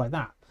and stuff like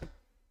that.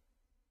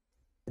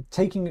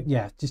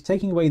 Just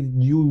taking away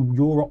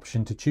your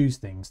option to choose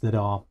things that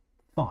are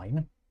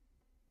fine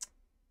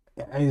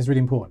is really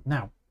important.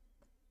 Now,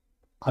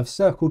 I've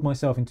circled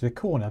myself into a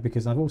corner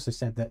because I've also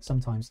said that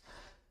sometimes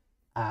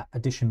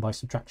addition by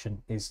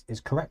subtraction is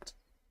correct,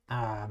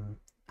 and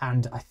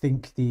I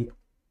think the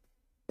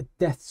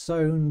death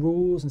zone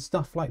rules and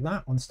stuff like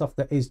that on stuff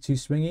that is too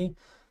swingy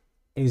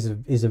is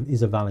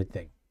a valid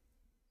thing.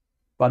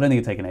 But I don't think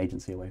it's taking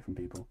agency away from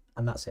people.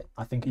 And that's it.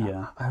 I think.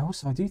 Yeah.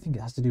 I do think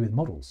it has to do with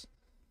models.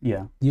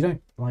 Yeah. You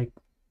don't like.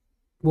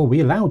 Well,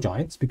 we allow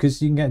giants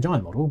because you can get a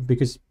giant model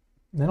because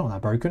they're not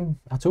that broken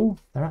at all.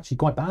 They're actually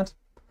quite bad,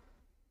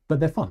 but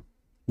they're fun.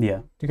 Yeah.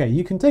 Okay,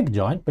 you can take a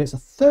giant, but it's a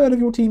third of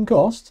your team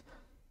cost,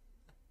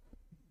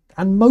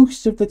 and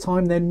most of the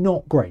time they're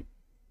not great.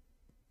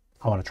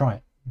 I want to try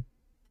it.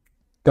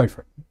 Go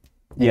for it.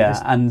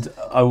 Yeah, and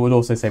I would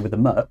also say with the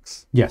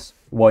mercs, Yes.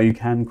 while you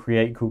can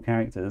create cool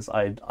characters,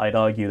 I'd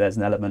argue there's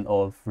an element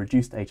of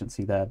reduced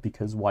agency there,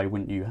 because why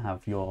wouldn't you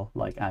have your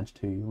like Edge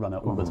 2 runner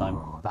all the time?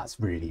 Oh, that's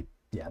really,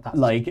 that's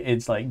Like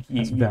it's like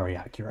that's very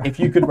accurate. if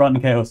you could run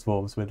Chaos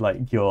Dwarves with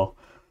like your,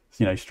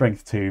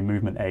 Strength 2,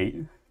 Movement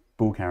 8,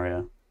 Ball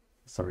Carrier,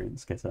 sorry,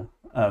 Skitter,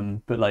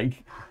 but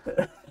like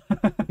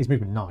He's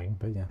moving 9,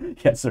 but yeah.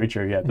 yeah, sorry,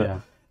 true, yeah, but Yeah.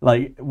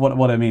 like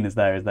what I mean is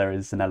there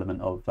is an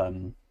element of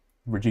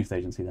reduced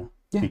agency there,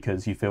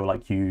 because you feel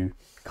like you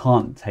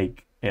can't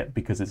take it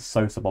because it's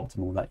so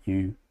suboptimal that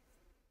you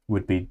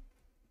would be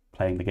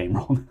playing the game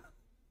wrong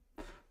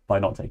by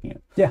not taking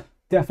it. Yeah,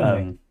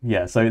 definitely.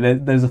 So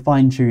there's a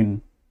fine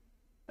tune.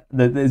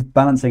 There's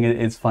balancing it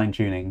is fine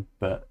tuning,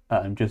 but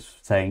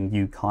just saying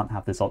you can't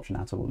have this option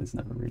at all is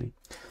never really.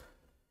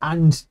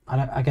 And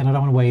I don't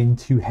want to weigh in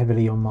too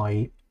heavily on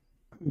my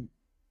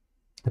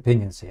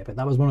opinions here, but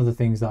that was one of the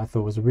things that I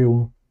thought was a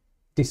real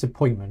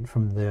disappointment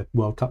from the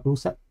World Cup rule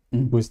set,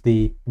 was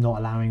the not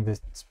allowing the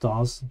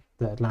stars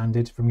that had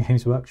landed from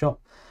Games Workshop.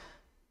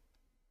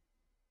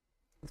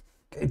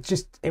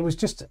 It was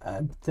just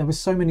there were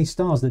so many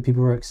stars that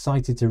people were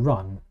excited to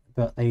run,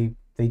 but they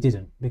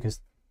didn't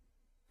because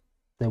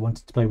they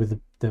wanted to play with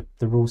the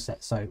rule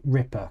set. So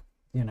Ripper,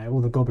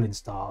 all the Goblin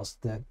stars,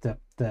 the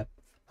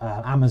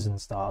Amazon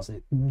stars,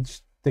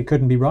 they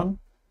couldn't be run,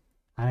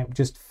 and it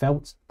just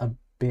felt a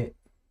bit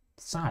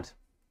sad.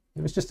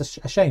 It was just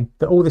a shame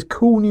that all this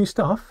cool new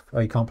stuff.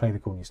 Oh, you can't play the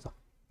cool new stuff.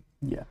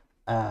 Yeah.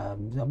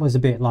 That was a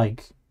bit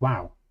like,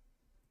 wow,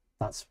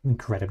 that's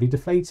incredibly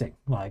deflating.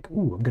 Like,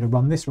 oh, I'm going to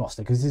run this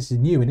roster because this is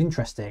new and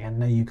interesting, and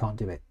no, you can't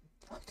do it.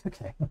 Like,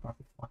 okay, fine.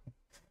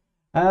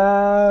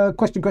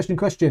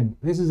 Question.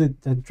 This is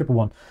a triple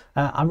one.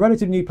 I'm a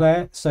relative new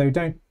player, so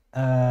don't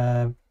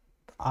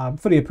I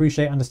fully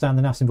appreciate, understand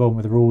the NAF's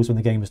involvement with the rules when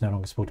the game is no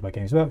longer supported by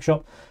Games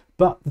Workshop.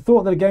 But the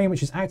thought that a game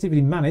which is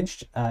actively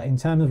managed in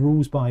terms of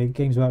rules by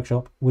Games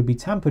Workshop would be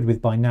tampered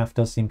with by NAF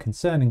does seem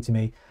concerning to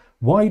me.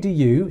 Why do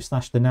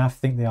you/the NAF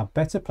think they are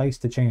better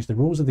placed to change the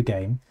rules of the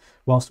game?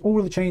 Whilst all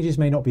of the changes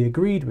may not be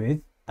agreed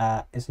with,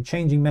 is a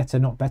changing meta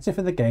not better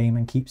for the game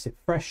and keeps it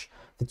fresh?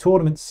 The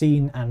tournament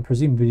scene and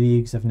presumably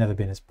leagues have never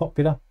been as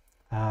popular.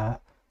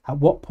 At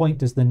what point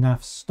does the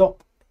NAF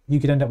stop? You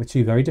could end up with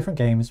two very different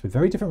games with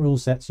very different rule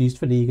sets used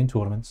for league and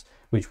tournaments,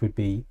 which would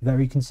be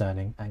very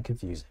concerning and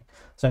confusing.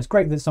 So it's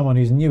great that someone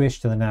who's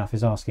newish to the NAF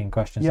is asking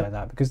questions like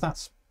that, because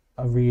that's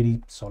a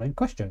really solid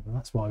question, and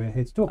that's why we're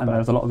here to talk about it. And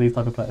there's a lot of these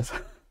type of players.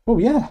 Well,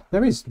 yeah,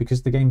 there is,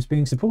 because the game's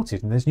being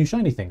supported and there's new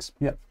shiny things.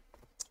 Yep.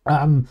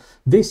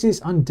 This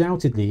is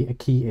undoubtedly a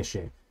key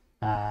issue.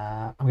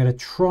 I'm going to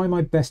try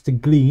my best to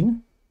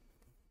glean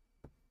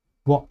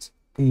what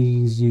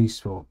is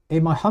useful.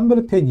 In my humble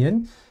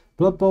opinion,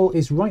 Blood Bowl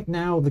is right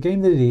now the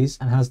game that it is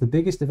and has the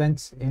biggest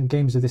events in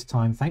games of this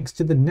time thanks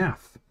to the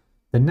NAF.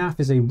 The NAF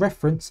is a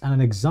reference and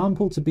an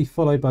example to be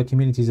followed by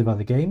communities of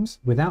other games.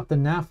 Without the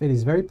NAF, it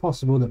is very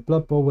possible that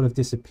Blood Bowl would have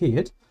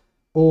disappeared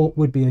or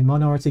would be a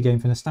minority game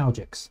for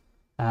nostalgics.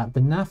 The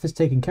NAF has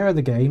taken care of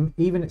the game,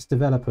 even its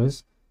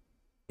developers.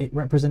 It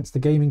represents the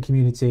gaming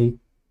community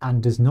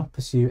and does not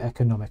pursue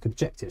economic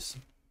objectives.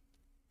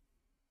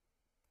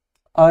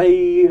 I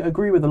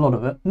agree with a lot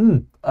of it.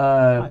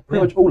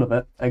 Pretty much yeah. all of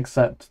it,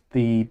 except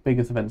the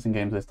biggest events in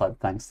games of this type,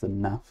 thanks to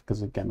NAF,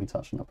 because again, we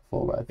touched on that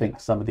before, where I think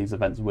some of these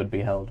events would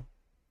be held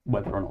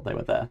whether or not they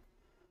were there.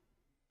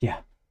 Yeah.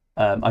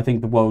 I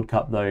think the World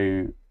Cup,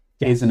 though,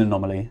 is an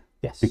anomaly.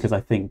 Yes. Because I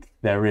think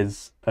there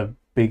is a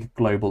big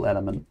global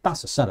element.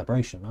 That's a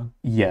celebration, man.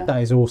 Yeah. That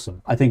is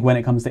awesome. I think when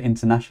it comes to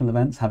international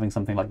events, having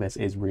something like this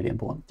is really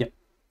important. Yep.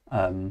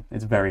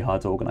 It's very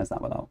hard to organise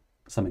that without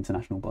some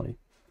international body.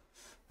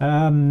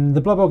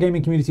 The Blood Bowl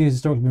gaming community has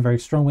historically been very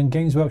strong. When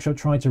Games Workshop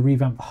tried to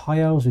revamp High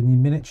Elves with new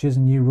miniatures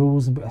and new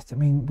rules, I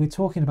mean, we're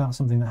talking about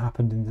something that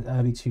happened in the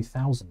early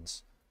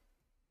 2000s.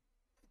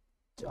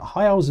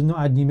 High Elves have not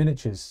had new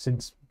miniatures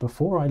since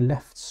before I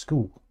left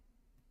school.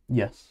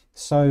 Yes.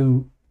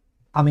 So,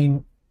 I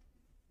mean,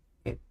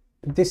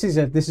 this is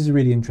a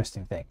really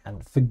interesting thing.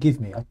 And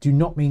forgive me, I do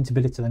not mean to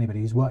belittle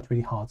anybody who's worked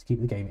really hard to keep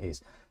the game it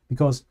is,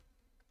 because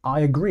I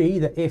agree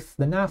that if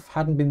the NAF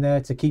hadn't been there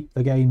to keep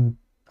the game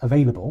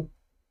available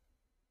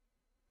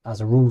as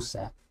a rule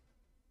set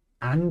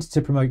and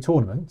to promote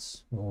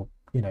tournaments, or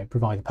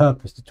provide a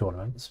purpose to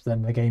tournaments,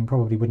 then the game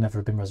probably would never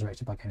have been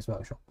resurrected by Games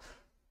Workshop.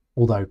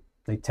 Although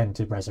they tend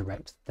to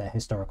resurrect their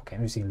historical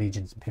game. We've seen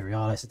Legions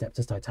Imperialis,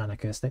 Adeptus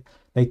Titanicus.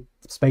 They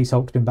Space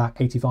Hulk's been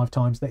back 85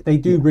 times. They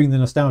do bring the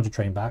nostalgia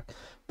train back,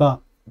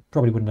 but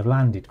probably wouldn't have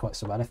landed quite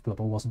so well if Blood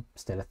Bowl wasn't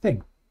still a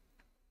thing.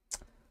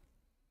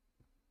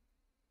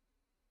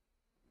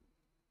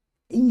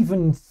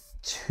 Even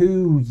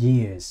 2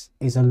 years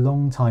is a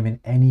long time in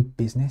any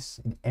business,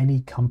 in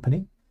any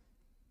company.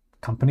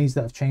 Companies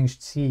that have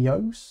changed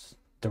CEOs,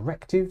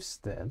 directives,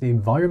 the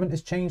environment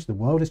has changed, the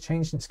world has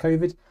changed since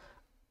COVID.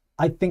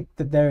 I think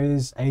that there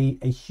is a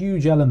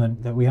huge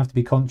element that we have to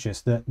be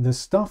conscious that the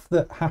stuff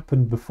that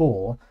happened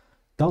before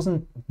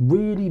doesn't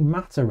really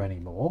matter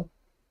anymore,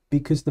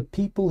 because the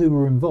people who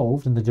were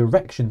involved and the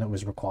direction that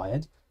was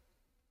required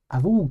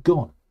have all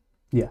gone.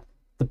 Yeah.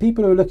 The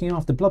people who are looking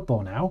after Blood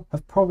Bowl now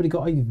have probably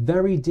got a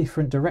very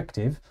different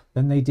directive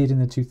than they did in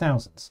the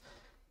 2000s.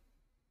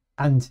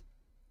 And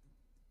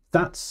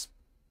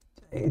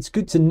it's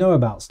good to know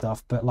about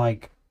stuff, but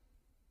like,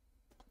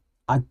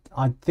 I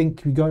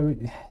think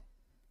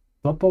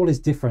Blood Bowl is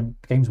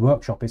different. Games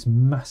Workshop is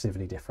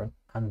massively different,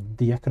 and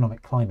the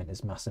economic climate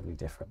is massively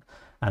different.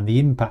 And the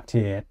impact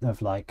here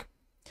of like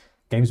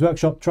Games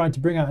Workshop tried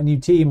to bring out a new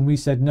team and we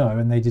said no,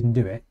 and they didn't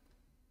do it.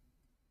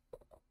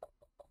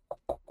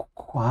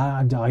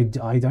 I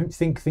don't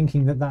think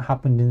thinking that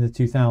happened in the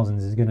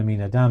 2000s is going to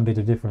mean a damn bit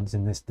of difference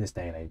in this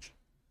day and age.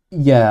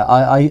 Yeah,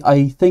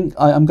 I think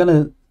I'm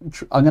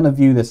gonna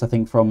view this, I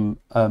think, from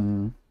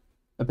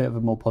a bit of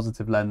a more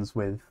positive lens,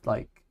 with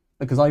like,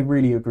 because I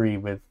really agree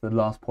with the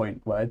last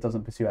point where it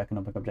doesn't pursue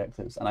economic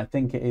objectives, and I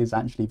think it is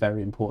actually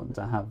very important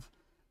to have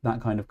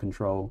that kind of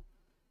control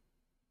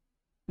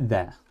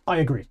there. I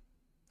agree.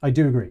 I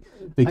do agree.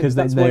 Because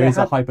there is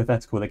a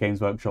hypothetical that Games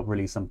Workshop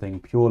released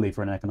something purely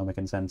for an economic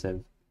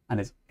incentive,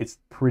 and it's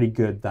pretty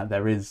good that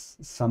there is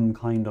some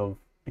kind of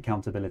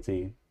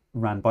accountability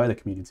ran by the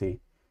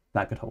community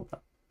that could hold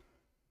that.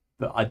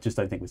 But I just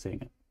don't think we're seeing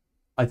it.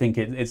 I think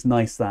it's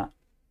nice that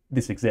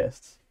this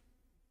exists,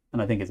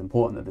 and I think it's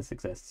important that this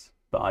exists,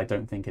 but I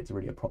don't think it's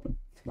really a problem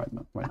right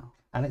now.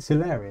 And it's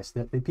hilarious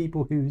that the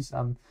people whose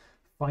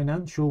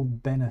financial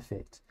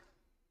benefit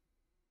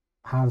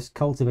has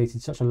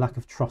cultivated such a lack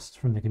of trust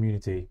from the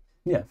community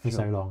for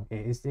so long.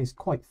 It's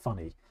quite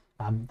funny.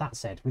 That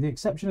said, with the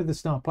exception of the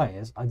star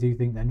players, I do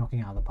think they're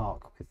knocking out of the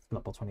park with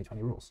Blood Bowl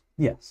 2020 rules.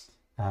 Yes.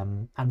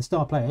 And the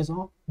star players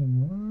are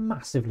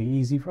massively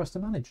easy for us to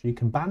manage. You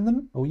can ban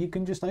them, or you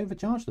can just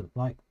overcharge them.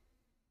 Like,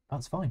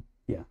 that's fine.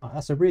 Yeah.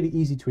 That's a really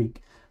easy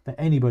tweak that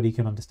anybody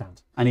can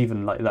understand. And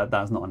even like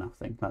that's not enough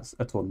thing. That's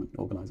a tournament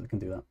organizer can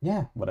do that.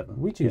 Yeah. Whatever.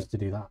 We choose to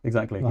do that.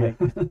 Exactly. Like,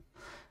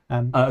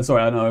 yeah.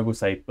 Sorry, I know. I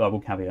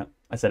will caveat.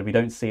 I said we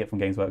don't see it from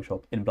Games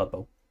Workshop in Blood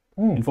Bowl.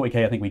 In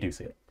 40k, I think we do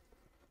see it.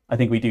 I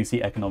think we do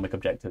see economic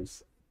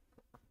objectives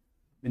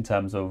in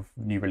terms of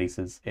new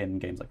releases in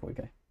games like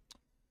 40k.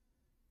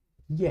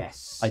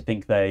 Yes. I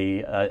think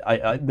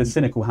the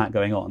cynical hat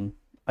going on,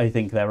 I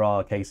think there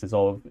are cases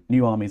of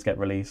new armies get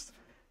released,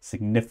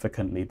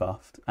 significantly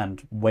buffed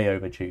and way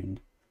overtuned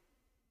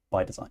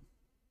by design.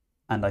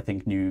 And I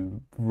think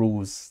new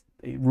rules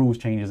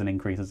changes and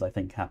increases, I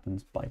think,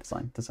 happens by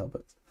design to sell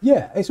books.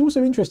 Yeah, it's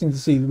also interesting to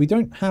see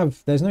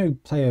that there's no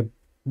player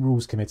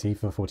rules committee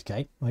for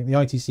 40k, like the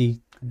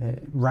ITC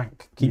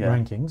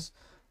rankings.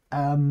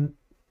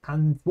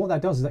 And what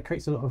that does is that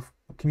creates a lot of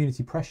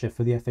community pressure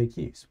for the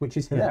FAQs, which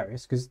is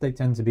hilarious because they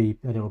tend to be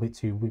a little bit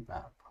too...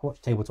 I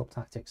watch Tabletop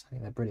Tactics, I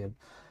think they're brilliant.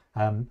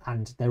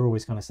 And they're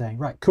always kind of saying,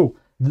 right, cool,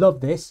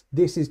 love this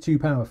is too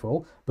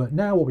powerful, but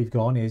now what we've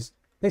gone is,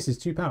 this is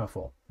too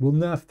powerful. We'll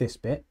nerf this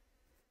bit,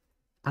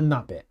 and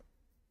that bit,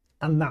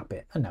 and that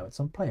bit, and now it's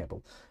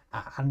unplayable.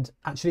 And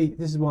actually,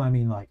 this is why I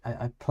mean, like,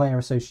 a player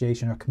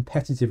association or a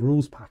competitive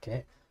rules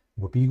packet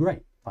would be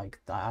great. Like,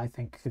 I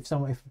think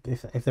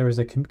if there is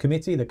a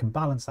committee that can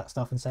balance that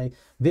stuff and say,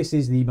 this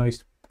is the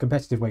most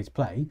competitive way to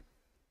play,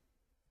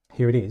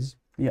 here it is.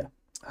 Yeah.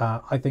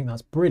 I think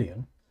that's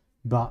brilliant,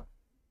 but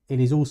it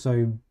is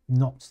also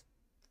not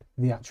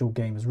the actual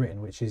game as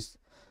written, which is,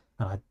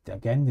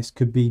 again, this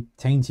could be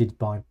tainted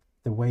by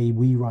the way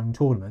we run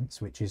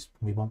tournaments, which is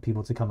we want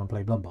people to come and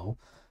play Blood Bowl.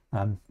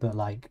 But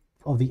like,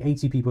 of the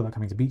 80 people that are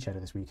coming to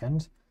Beachheader this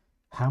weekend,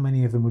 how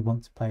many of them would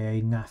want to play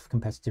a NAF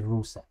competitive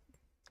rule set?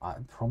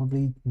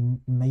 Probably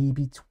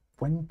maybe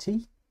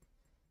 20.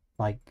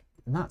 Like,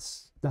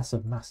 that's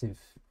a massive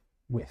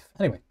whiff.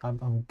 Anyway,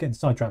 I'm getting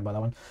sidetracked by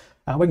that one.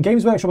 When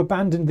Games Workshop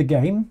abandoned the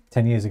game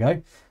 10 years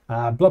ago,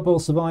 Blood Bowl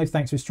survived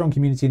thanks to a strong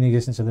community and the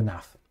existence of the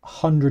NAF.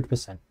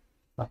 100%.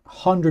 Like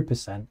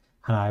 100%. And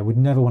I would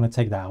never want to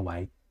take that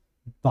away.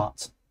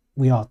 But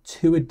we are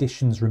 2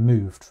 editions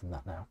removed from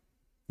that now.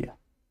 Yeah.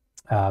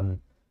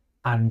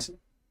 And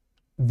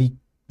the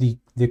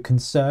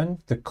concern,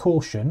 the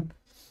caution,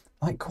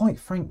 like quite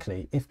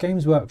frankly, if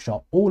Games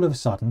Workshop all of a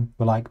sudden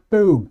were like,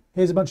 boom,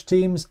 here's a bunch of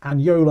teams and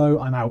YOLO,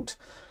 I'm out.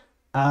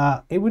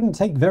 It wouldn't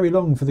take very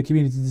long for the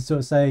community to sort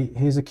of say,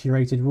 here's a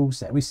curated rule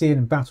set. We see it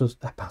in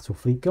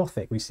Battlefleet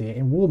Gothic. We see it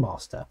in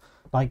Warmaster.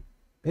 Like,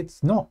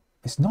 it's not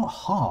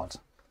hard.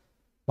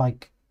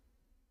 Like,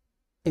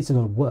 it's a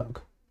lot of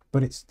work,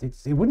 but it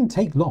wouldn't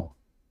take long.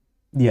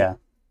 Yeah.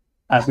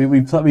 We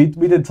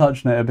did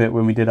touch on it a bit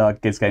when we did our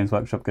Games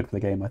Workshop Good for the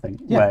Game, I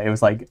think, where it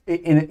was like,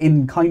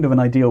 in kind of an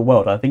ideal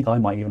world, I think I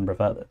might even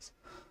prefer this.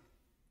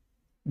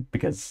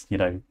 Because, you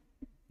know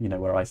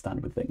where I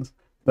stand with things.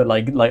 But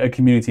like a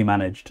community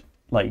managed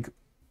like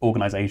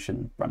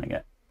organization running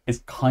it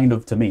is kind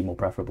of, to me, more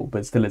preferable,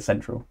 but still it's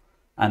central.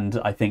 And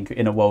I think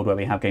in a world where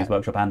we have Games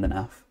Workshop and the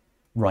NAF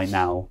right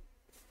now,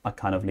 I'm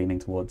kind of leaning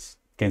towards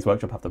Games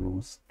Workshop have the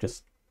rules,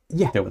 just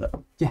deal with it.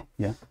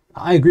 Yeah.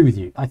 I agree with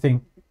you. I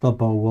think Blood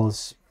Bowl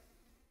was...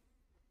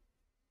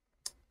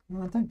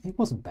 it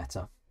wasn't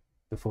better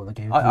before the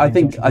game. I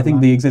think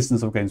the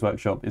existence of Games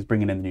Workshop is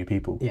bringing in new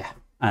people. Yeah.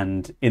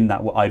 And in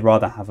that, I'd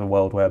rather have a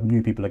world where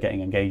new people are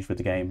getting engaged with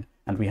the game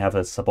and we have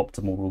a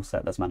suboptimal rule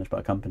set that's managed by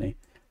a company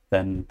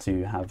than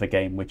to have a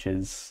game which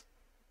is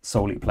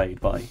solely played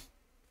by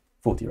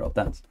 40-year-old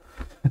dads.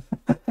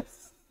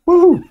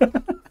 Woo!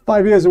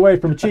 5 years away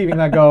from achieving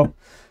that goal.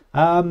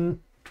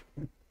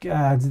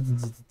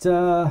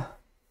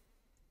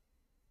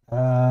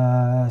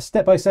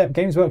 Step by step,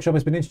 Games Workshop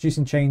has been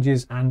introducing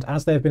changes, and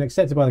as they have been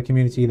accepted by the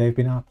community, they've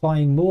been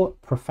applying more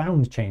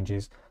profound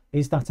changes.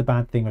 Is that a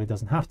bad thing? Well, it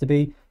doesn't have to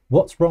be.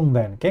 What's wrong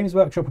then? Games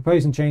Workshop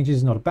proposing changes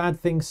is not a bad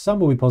thing.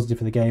 Some will be positive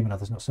for the game and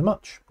others not so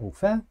much. All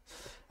fair.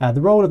 The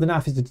role of the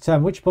NAF is to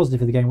determine which are positive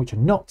for the game, which are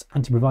not,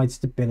 and to provide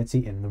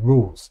stability in the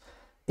rules.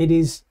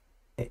 Is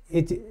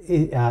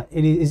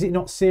it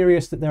not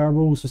serious that there are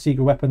rules for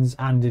secret weapons,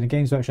 and in a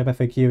Games Workshop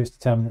FAQ it's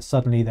determined that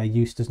suddenly their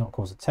use does not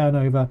cause a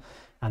turnover,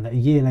 and that a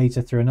year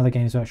later through another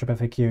Games Workshop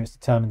FAQ it's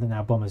determined that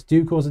now bombers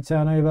do cause a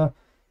turnover?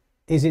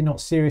 Is it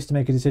not serious to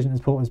make a decision as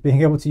important as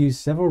being able to use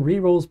several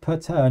rerolls per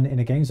turn in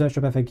a Games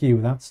Workshop FAQ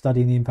without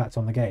studying the impact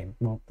on the game?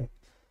 Well, the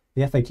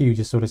FAQ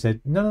just sort of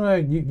said, no,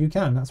 you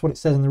can. That's what it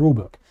says in the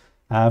rulebook.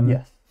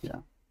 Yes, yeah.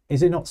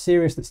 Is it not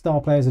serious that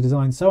star players are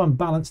designed so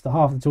unbalanced that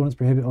half of the tournaments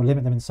prohibit or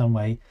limit them in some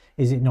way?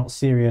 Is it not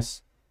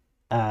serious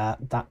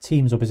that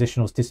teams or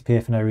positionals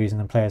disappear for no reason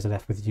and players are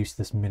left with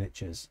useless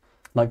miniatures?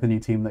 Like the new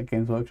team that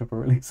Games Workshop are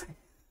releasing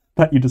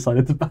that you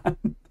decided to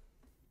ban.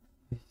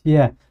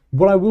 Yeah.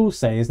 What I will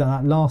say is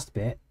that last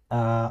bit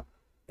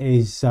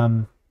is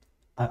I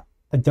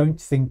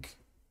don't think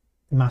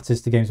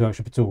matters to Games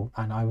Workshop at all,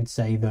 and I would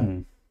say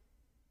that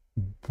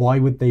why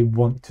would they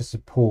want to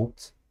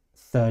support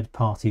third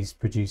parties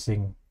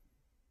producing?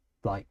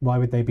 Like, why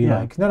would they be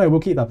like, no, we'll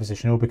keep that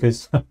positional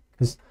because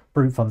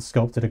Brute Fun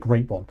sculpted a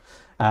great one.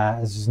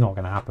 It's just not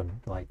going to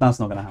happen. Like, that's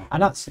not going to happen.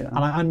 And that's and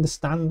I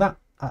understand that.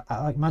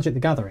 Like Magic the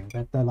Gathering,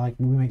 they're like,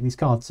 we make these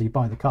cards, so you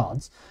buy the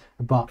cards,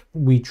 but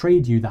we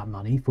trade you that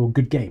money for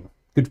good game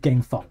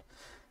fun.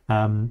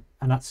 And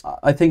that's.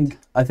 I think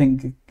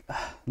I'm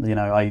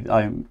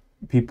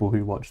people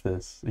who watch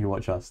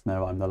us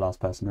know I'm the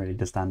last person really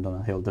to stand on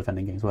a hill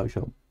defending Games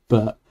Workshop,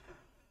 but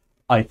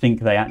I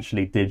think they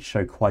actually did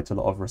show quite a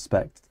lot of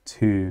respect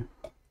to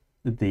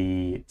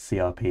the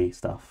CRP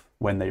stuff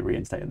when they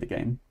reinstated the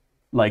game.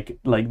 Like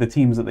the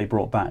teams that they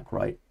brought back,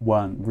 right,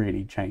 weren't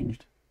really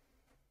changed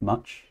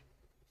much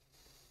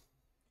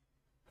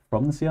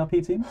from the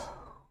CRP teams.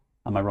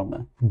 Am I wrong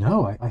there?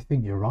 No, I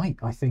think you're right.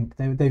 I think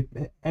they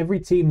every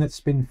team that's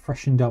been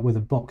freshened up with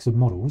a box of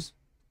models,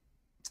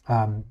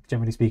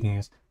 generally speaking,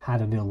 has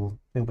had a little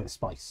bit of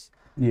spice.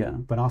 Yeah.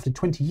 But after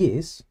 20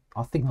 years,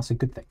 I think that's a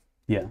good thing.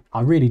 Yeah. I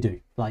really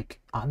do.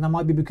 Like, and that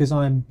might be because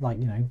I'm like,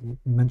 you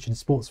mentioned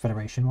Sports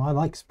Federation. Well, I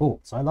like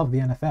sports. I love the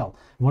NFL.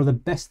 And one of the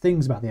best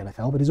things about the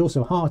NFL, but it's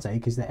also a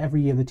heartache, is that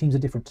every year the teams are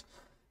different.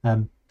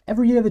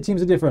 Every year the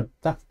teams are different.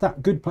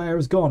 That good player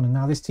is gone, and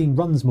now this team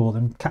runs more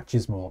than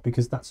catches more,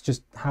 because that's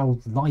just how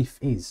life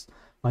is.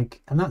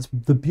 Like, and that's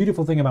the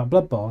beautiful thing about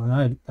Blood Bowl.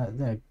 And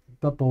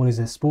Blood Bowl is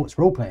a sports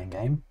role-playing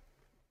game.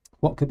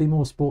 What could be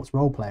more sports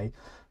role-play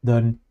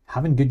than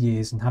having good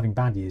years and having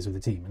bad years with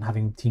a team, and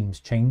having teams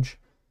change?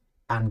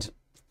 And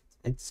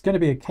it's going to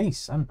be a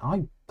case, and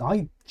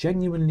I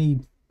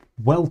genuinely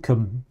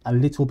welcome a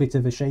little bit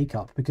of a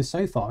shake-up, because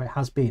so far it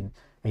has been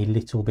a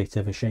little bit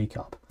of a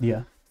shake-up.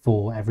 Yeah.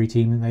 For every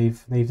team that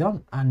they've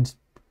done. And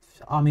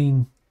I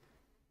mean,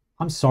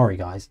 I'm sorry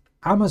guys,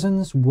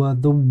 Amazons were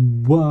the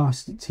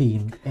worst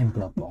team in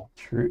Blood Bowl.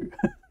 True.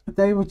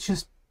 They were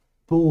just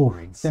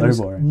boring. There was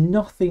boring.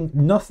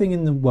 Nothing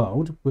in the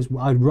world was.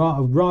 I'd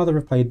rather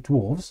have played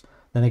dwarves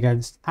than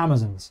against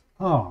Amazons.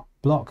 Blodge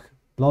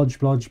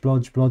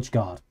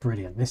guard,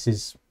 brilliant. This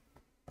is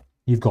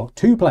you've got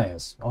 2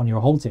 players on your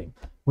whole team.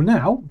 Well,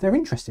 now they're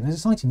interesting, there's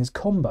exciting, there's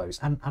combos,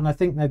 and I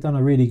think they've done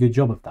a really good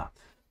job of that.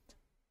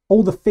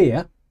 All the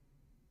fear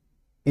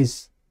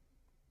is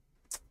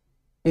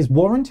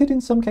warranted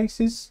in some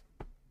cases,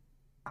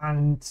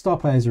 and star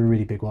players are a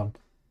really big one.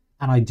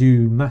 And I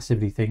do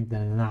massively think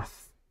that an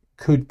NAF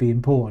could be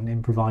important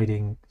in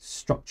providing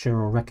structure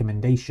or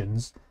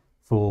recommendations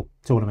for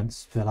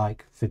tournaments for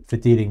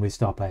dealing with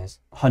star players.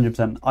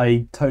 100%.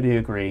 I totally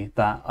agree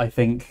that I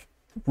think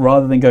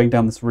rather than going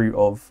down this route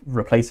of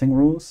replacing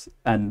rules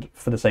and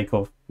for the sake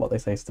of what they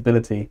say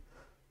stability,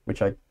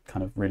 which I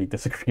kind of really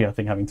disagree. I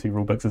think having 2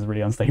 rule books is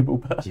really unstable.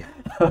 But yeah.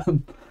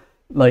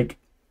 Like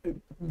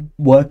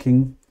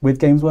working with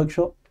Games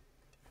Workshop,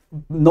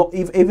 not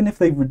even if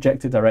they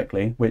reject it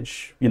directly,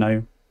 which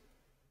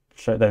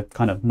show they're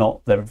kind of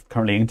not. They're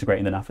currently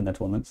integrating the NAF in their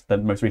tournaments. The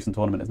most recent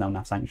tournament is now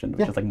NAF sanctioned,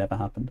 which has like never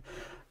happened.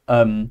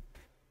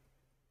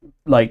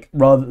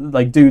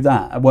 Rather do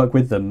that, work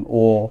with them,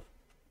 or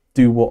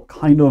do what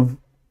kind of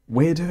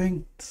we're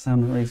doing. To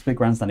sound really a bit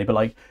grandstandy, but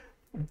like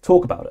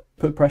talk about it,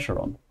 put pressure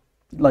on,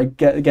 like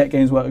get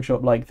Games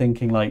Workshop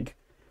thinking like,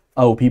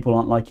 oh, people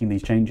aren't liking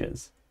these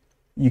changes.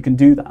 You can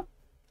do that,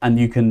 and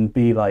you can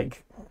be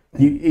like,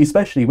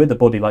 especially with a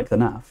body like the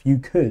NAF, you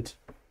could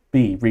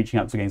be reaching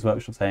out to Games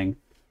Workshop saying,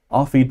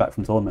 our feedback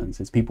from tournaments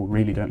is people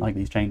really don't like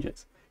these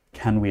changes.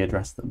 Can we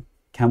address them?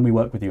 Can we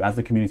work with you as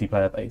the community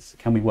player base?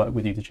 Can we work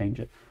with you to change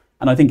it?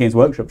 And I think Games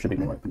Workshop should be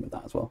more open with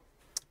that as well.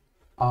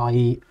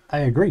 I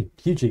agree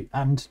hugely,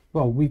 and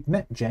well, we've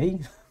met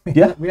Jay. we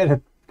had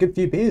a good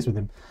few beers with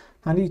him,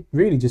 and he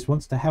really just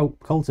wants to help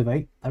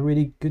cultivate a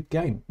really good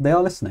game. They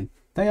are listening.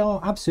 They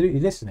are absolutely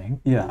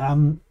listening. Yeah.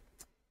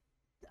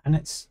 And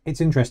it's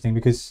interesting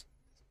because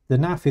the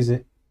NAF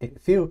it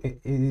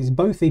is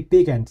both a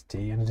big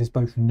entity and it is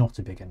both not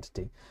a big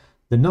entity.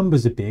 The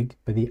numbers are big,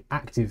 but the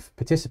active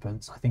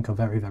participants I think are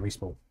very, very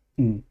small.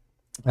 And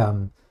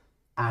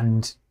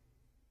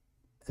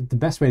the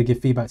best way to give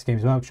feedback to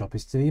Games Workshop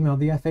is to email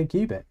the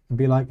FAQ bit and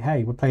be like,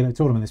 hey, we're playing a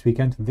tournament this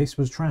weekend. This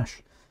was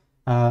trash.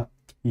 I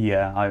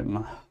don't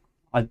know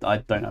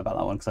about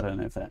that one because I don't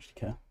know if they actually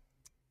care.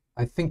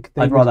 I think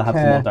I'd rather have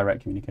some more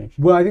direct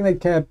communication. Well, I think they'd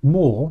care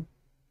more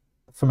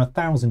from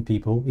 1,000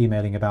 people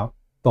emailing about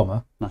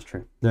Bomber. That's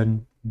true.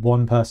 Than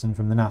one person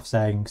from the NAF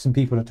saying some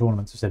people at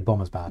tournaments have said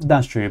Bomber's bad.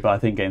 That's true, but I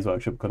think Games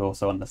Workshop could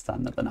also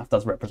understand that the NAF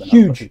does represent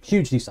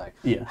hugely so.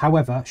 Yeah.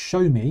 However,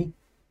 show me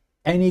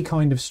any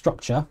kind of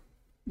structure.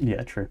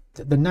 Yeah, true.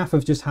 The NAF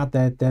have just had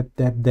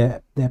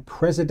their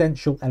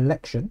presidential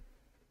election,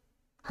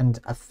 and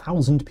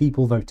 1,000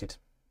 people voted.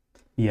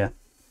 Yeah.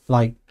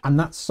 And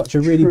that's such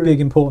a really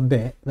big important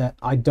bit that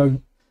I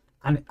don't,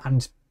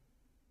 and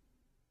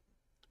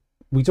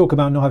we talk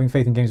about not having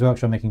faith in Games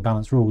Workshop making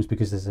balanced rules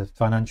because there's a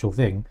financial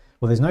thing.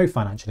 Well, there's no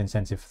financial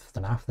incentive for the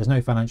NAF. There's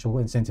no financial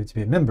incentive to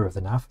be a member of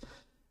the NAF.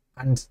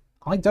 And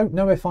I don't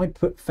know if I'd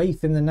put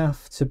faith in the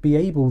NAF to be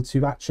able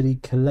to actually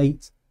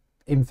collate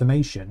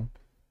information,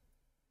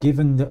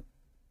 given that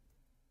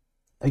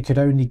they could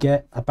only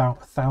get about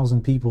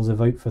 1,000 people to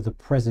vote for the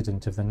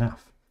president of the NAF.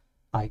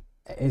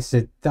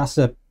 That's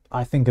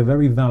I think a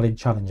very valid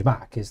challenge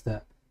back, is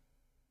that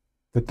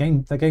the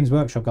Games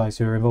Workshop guys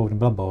who are involved in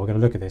Blood Bowl are going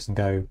to look at this and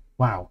go,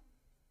 wow,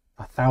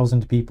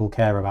 1,000 people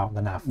care about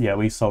the NAF. Yeah,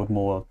 we sold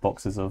more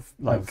boxes of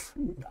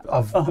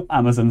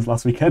Amazons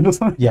last weekend or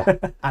something. Yeah,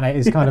 and it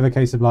is kind of a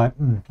case of like,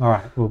 all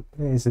right, well,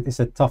 it's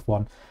a tough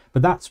one.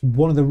 But that's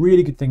one of the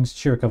really good things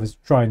Shirokov is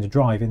trying to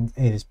drive in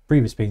his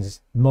previous beings, is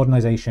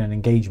modernisation and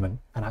engagement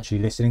and actually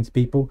listening to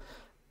people.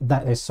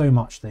 That there's so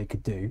much they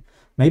could do.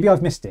 Maybe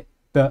I've missed it,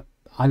 but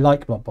I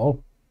like Blood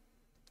Bowl.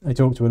 I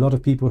talk to a lot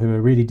of people who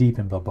are really deep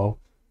in Blood Bowl,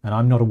 and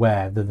I'm not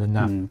aware that the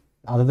NAF,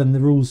 other than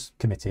the rules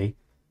committee,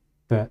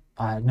 but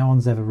no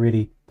one's ever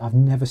really, I've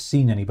never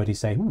seen anybody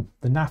say,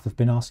 the NAF have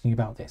been asking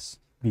about this.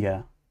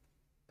 Yeah.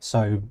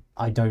 So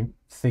I don't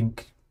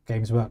think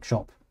Games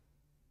Workshop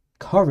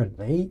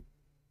currently,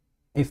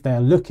 if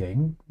they're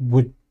looking,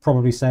 would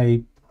probably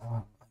say,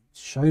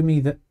 show me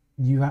that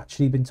you've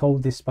actually been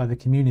told this by the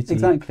community.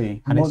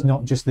 Exactly. And it's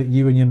not just that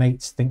you and your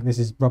mates think this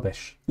is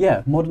rubbish.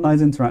 Yeah,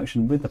 modernise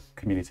interaction with the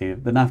community.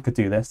 The NAF could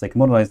do this. They could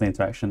modernise the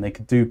interaction. They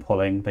could do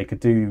polling. They could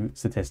do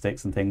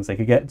statistics and things. They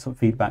could get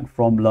feedback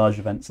from large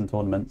events and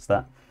tournaments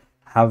that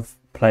have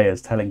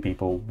players telling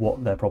people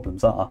what their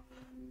problems are,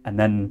 and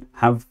then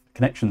have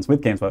connections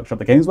with Games Workshop.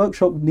 The Games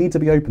Workshop need to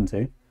be open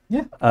to.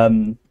 Yeah.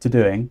 To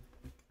doing.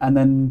 And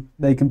then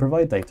they can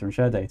provide data and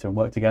share data and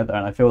work together.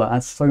 And I feel like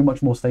that's so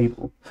much more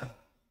stable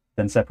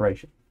than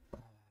separation.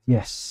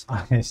 Yes,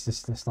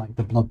 it's like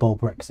the Blood Bowl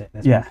Brexit.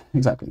 Yeah,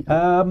 exactly.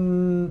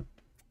 I'm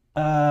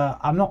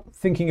not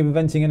thinking of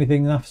inventing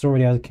anything. NAF's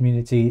already has a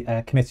committee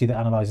that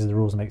analyses the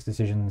rules and makes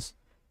decisions.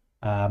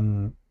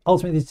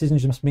 Ultimately, the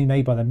decisions must be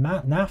made by the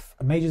NAF.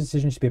 A major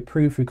decision should be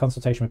approved through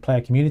consultation with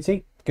player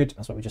community. Good,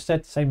 that's what we just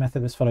said. Same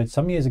method was followed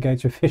some years ago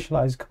to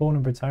officialise Corn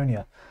and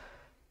Bretonia.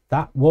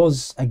 That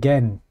was,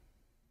 again,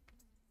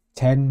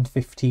 10,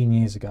 15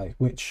 years ago,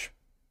 which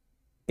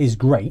is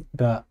great,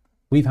 but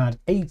we've had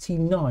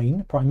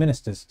 89 prime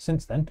ministers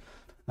since then.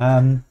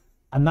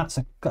 and that's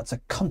a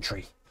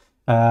country.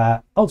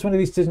 Ultimately,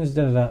 these decisions,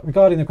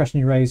 regarding the question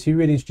you raised, who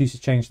really introduces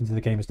change into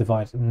the game is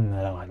divided.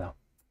 I don't like that.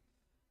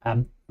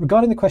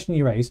 Regarding the question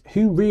you raised,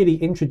 who really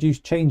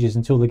introduced changes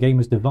until the game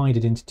was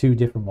divided into two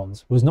different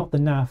ones was not the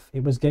NAF,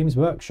 it was Games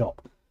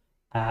Workshop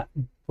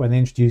when they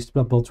introduced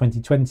Blood Bowl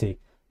 2020.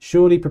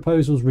 Surely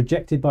proposals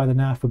rejected by the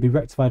NAF would be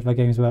rectified by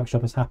Games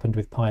Workshop, as happened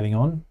with Piling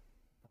On.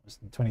 That was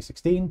in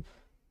 2016.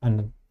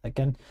 And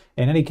again,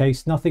 in any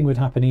case, nothing would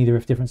happen either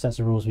if different sets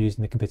of rules were used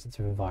in the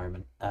competitive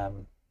environment.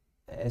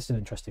 It's an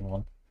interesting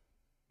one.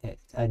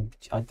 I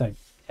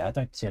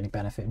don't see any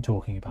benefit in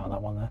talking about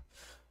that one there.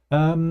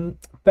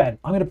 Ben,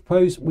 I'm going to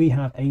propose we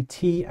have a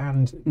tea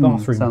and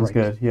bathroom sounds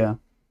break. good, yeah.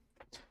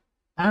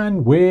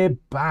 And we're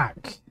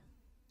back.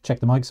 Check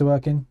the mics are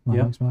working.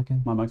 My mic's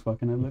working. My mic's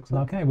working, it looks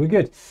like. Okay, we're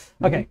good.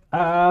 Okay.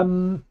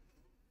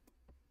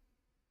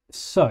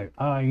 So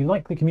I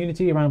like the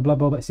community around Blood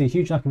Bowl, but I see a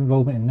huge lack of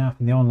involvement in NAF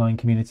and the online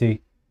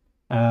community.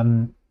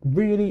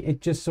 Really,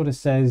 it just sort of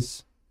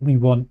says we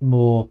want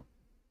more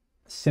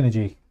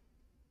synergy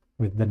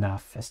with the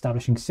NAF.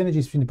 Establishing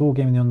synergies between the board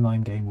game and the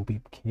online game will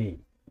be key.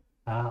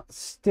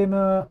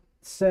 Stimmer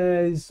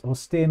says, or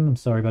Stim, I'm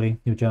sorry, buddy,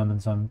 you're German,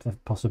 so I'm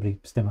possibly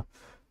Stimmer.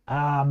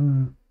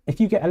 If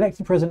you get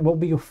elected president, what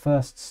will be your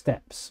first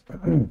steps?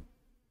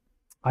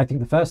 I think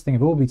the first thing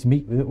of all will be to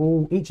meet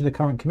with each of the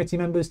current committee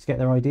members to get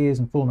their ideas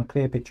and form a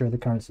clear picture of the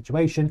current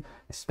situation,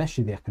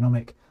 especially the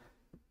economic.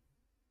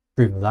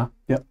 Proof of that.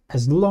 Yep.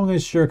 As long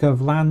as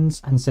Shurikov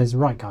lands and says,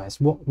 right guys,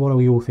 what are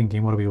we all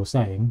thinking? What are we all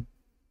saying?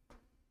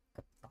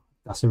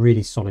 That's a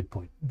really solid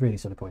point. Really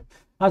solid point.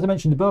 As I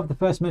mentioned above, the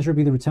first measure would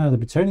be the return of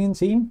the Bretonian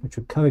team, which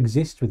would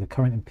coexist with the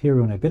current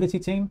Imperial Nobility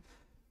team.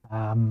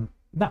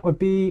 That would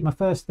be my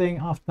first thing.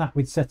 After that,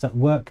 we'd set up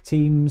work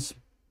teams,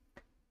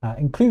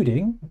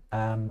 including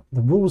the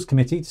Rules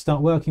Committee, to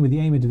start working with the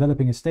aim of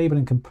developing as stable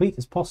and complete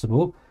as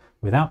possible,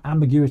 without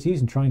ambiguities,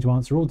 and trying to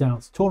answer all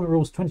doubts. Tournament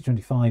Rules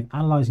 2025,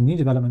 analysing new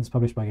developments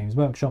published by Games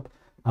Workshop.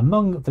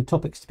 Among the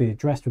topics to be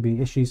addressed would be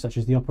issues such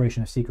as the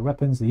operation of secret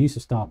weapons, the use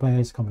of star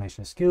players,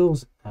 combination of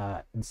skills,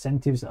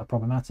 incentives that are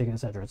problematic,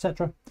 etc.,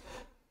 etc.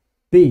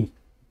 B,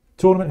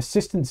 Tournament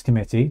Assistance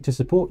Committee, to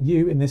support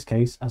you, in this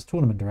case, as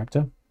tournament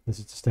director. This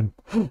is just him.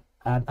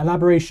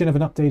 Elaboration of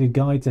an updated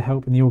guide to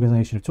help in the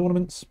organisation of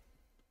tournaments.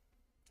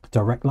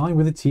 Direct line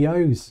with the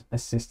TOs,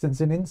 assistance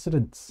in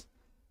incidents.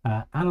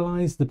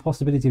 Analyse the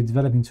possibility of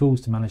developing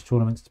tools to manage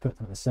tournaments to put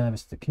them at the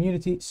service of the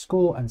community.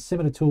 Score and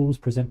similar tools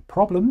present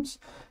problems,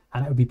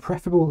 and it would be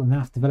preferable that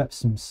NAF develop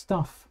some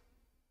stuff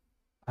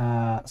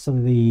so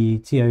that the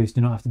TOs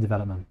do not have to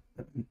develop them.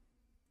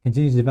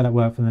 Continue to develop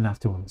work from the NAF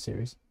tournament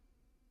series.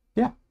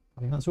 Yeah,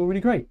 I think that's all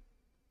really great.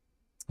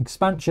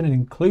 Expansion and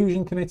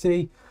Inclusion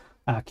Committee,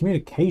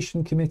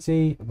 Communication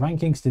Committee,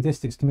 Ranking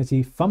Statistics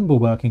Committee, Fumble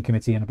Working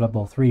Committee, and a Blood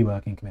Bowl 3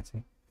 Working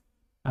Committee.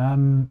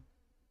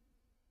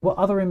 What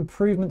other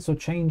improvements or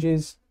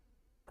changes?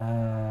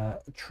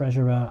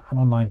 Treasurer and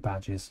online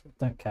badges.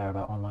 Don't care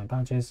about online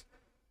badges.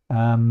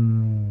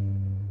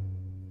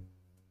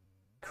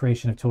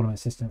 Creation of Tournament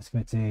Assistance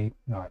Committee.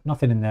 All right,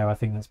 nothing in there I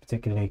think that's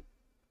particularly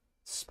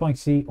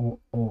spicy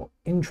or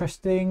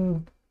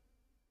interesting.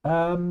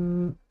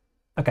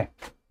 Okay.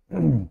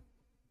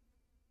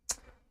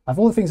 Of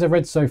all the things I've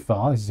read so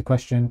far, this is a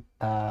question,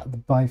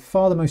 by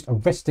far the most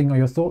arresting are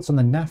your thoughts on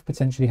the NAF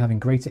potentially having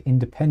greater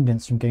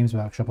independence from Games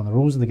Workshop on the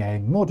rules of the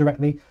game, more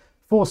directly,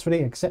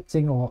 forcefully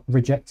accepting or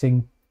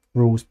rejecting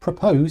rules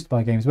proposed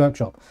by Games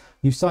Workshop.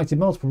 You've cited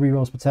multiple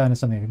rerolls per turn as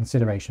something of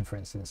consideration, for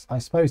instance. I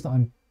suppose that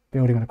I'm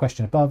building on a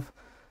question above.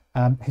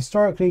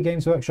 Historically, the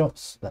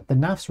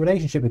NAF's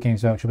relationship with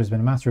Games Workshop has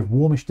been a matter of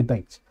warmish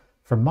debate.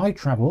 From my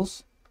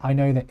travels, I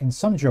know that in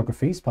some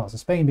geographies, parts of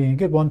Spain being a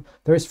good one,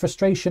 there is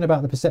frustration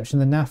about the perception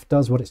the NAF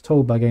does what it's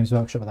told by Games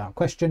Workshop without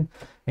question.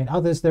 In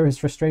others, there is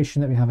frustration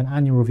that we have an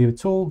annual review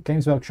at all.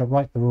 Games Workshop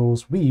write the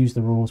rules, we use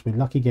the rules, we're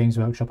lucky Games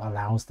Workshop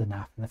allows the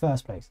NAF in the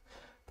first place.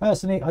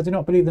 Personally, I do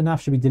not believe the NAF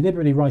should be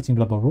deliberately writing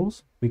Blood Bowl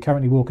rules. We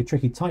currently walk a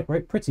tricky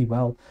tightrope pretty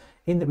well,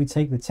 in that we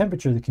take the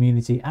temperature of the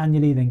community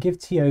annually, then give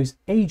TOs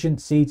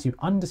agency to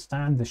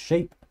understand the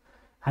shape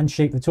and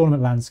shape the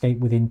tournament landscape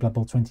within Blood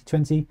Bowl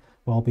 2020,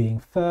 while being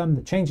firm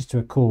that changes to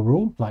a core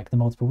rule, like the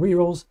multiple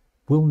rerolls,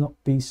 will not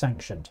be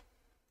sanctioned.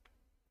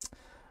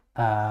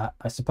 I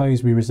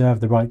suppose we reserve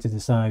the right to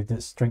decide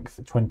that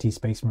strength 20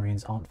 Space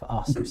Marines aren't for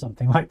us if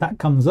something like that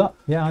comes up.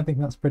 Yeah, I think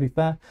that's pretty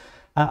fair.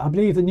 I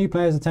believe that new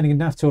players attending a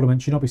NAF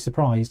tournament should not be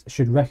surprised,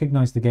 should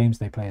recognise the games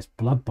they play as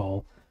Blood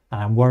Bowl,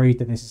 and I'm worried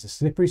that this is a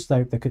slippery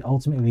slope that could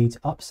ultimately lead to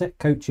upset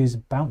coaches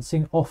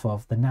bouncing off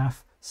of the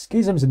NAF,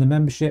 schisms in the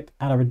membership,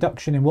 and a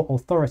reduction in what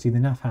authority the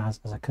NAF has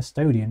as a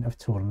custodian of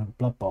tournament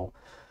Blood Bowl.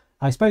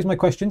 I suppose my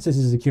question, since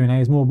this is a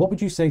Q&A, is more, what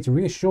would you say to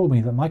reassure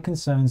me that my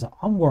concerns are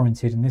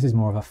unwarranted and this is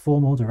more of a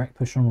formal direct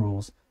push on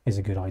rules is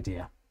a good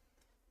idea?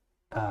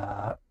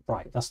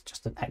 Right, that's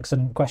just an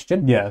excellent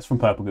question. Yeah, it's from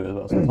Purple Goo as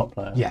well, it's the top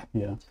player. Yeah.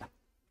 Yeah.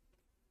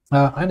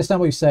 I understand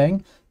what you're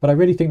saying, but I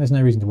really think there's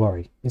no reason to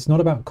worry. It's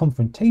not about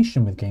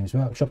confrontation with Games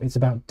Workshop, it's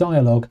about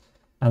dialogue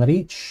and that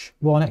each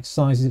one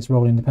exercises its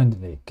role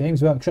independently.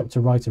 Games Workshop to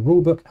write a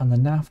rulebook, and the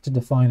NAF to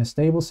define a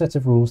stable set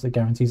of rules that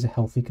guarantees a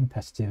healthy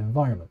competitive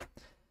environment.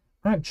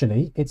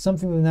 Actually, it's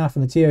something the NAF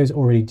and the TO is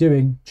already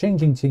doing,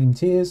 changing team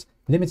tiers,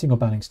 limiting or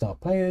banning star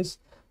players,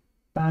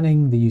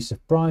 banning the use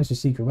of bribes for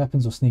secret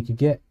weapons or sneaky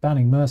get,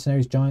 banning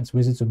mercenaries, giants,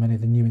 wizards, or many of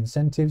the new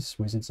incentives.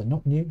 Wizards are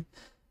not new.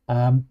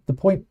 The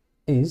point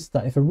is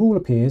that if a rule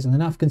appears and the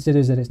NAF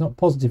considers that it's not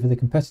positive for the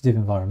competitive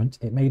environment,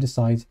 it may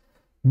decide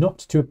not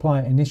to apply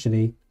it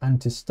initially and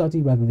to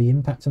study whether the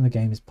impact on the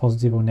game is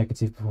positive or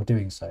negative before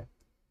doing so.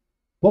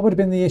 What would have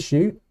been the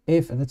issue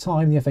if at the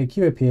time the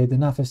FAQ appeared, the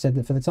NAF have said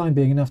that for the time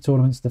being in NAF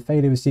tournaments, the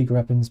failure with secret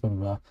weapons, blah, blah,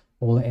 blah,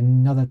 or that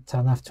in other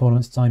NAF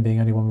tournaments, time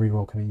being only one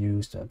reroll can be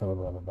used, blah, blah,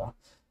 blah, blah, blah.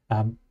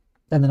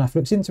 Then the NAF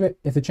looks into it.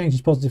 If the change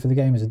is positive for the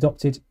game, is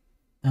adopted,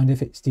 and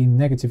if it's deemed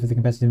negative for the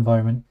competitive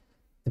environment,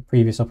 the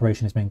previous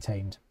operation is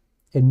maintained.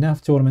 In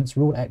NAF tournaments,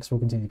 Rule X will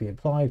continue to be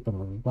applied, blah,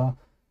 blah, blah, blah.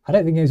 I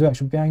don't think Games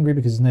Workshop will be angry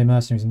because there's no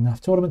mercenaries in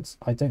NAF tournaments.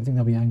 I don't think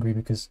they'll be angry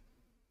because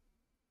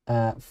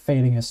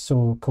failing a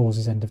saw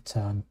causes end of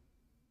turn.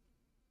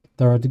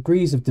 There are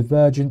degrees of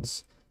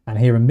divergence, and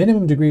here a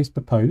minimum degree is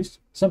proposed.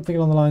 Something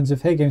along the lines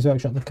of, hey Games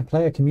Workshop, the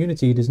player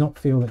community does not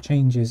feel that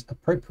change is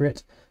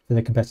appropriate for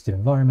the competitive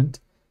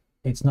environment.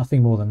 It's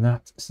nothing more than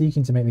that,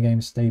 seeking to make the game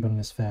as stable and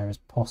as fair as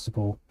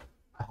possible.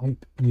 I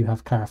hope you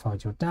have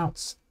clarified your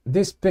doubts.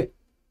 This bit,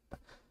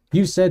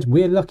 you said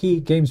we're lucky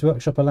Games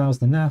Workshop allows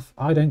the NAF.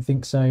 I don't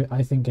think so.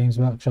 I think Games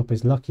Workshop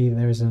is lucky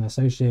there is an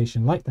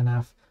association like the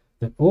NAF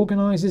that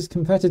organises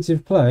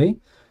competitive play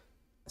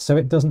so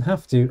it doesn't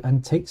have to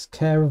and takes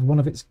care of one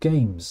of its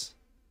games.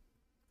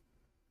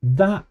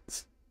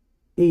 That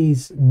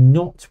is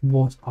not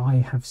what I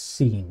have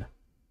seen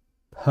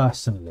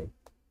personally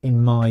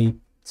in my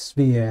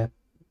sphere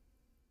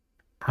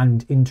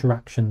and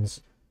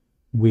interactions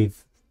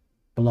with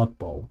Blood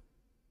Bowl.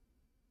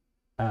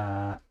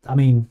 I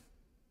mean,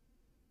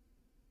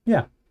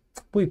 yeah,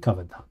 we've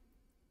covered that.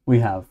 We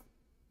have.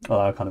 Well,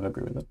 I kind of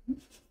agree with it.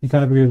 You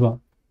kind of agree with what?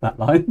 That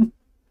line.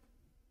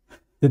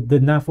 The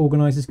NAF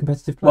organises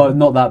competitive play? Well,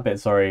 not that bit,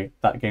 sorry.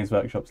 That Games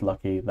Workshop's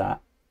lucky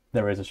that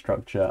there is a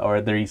structure, or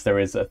there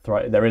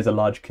is a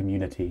large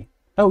community.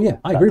 Oh yeah,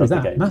 I agree with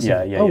that.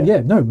 Massively.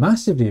 Yeah, no,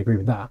 massively agree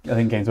with that. I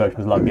think Games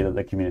Workshop is lucky that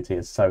the community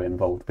is so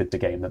involved with the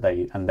game that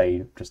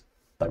they just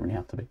don't really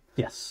have to be.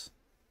 Yes.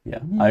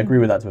 Yeah, I agree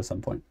with that to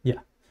some point. Yeah.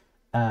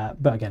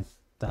 But again,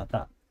 that's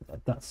But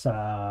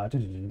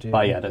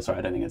yeah, sorry,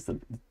 I don't think it's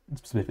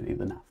specifically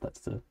the NAF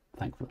that's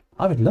thankfully.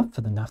 I would love for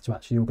the NAF to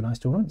actually organise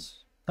tournaments.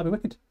 That'd be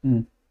wicked.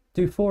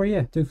 Do 4 a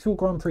year. Do 4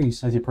 Grand Prix.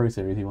 As your Pro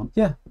Series you want.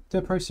 Yeah, do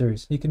a Pro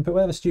Series. You can put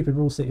whatever stupid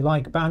rules that you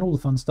like, ban all the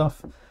fun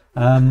stuff,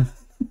 and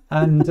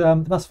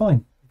that's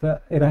fine.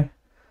 But, you know,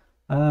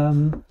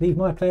 leave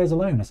my players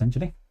alone,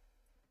 essentially.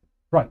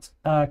 Right,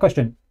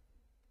 question.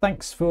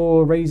 Thanks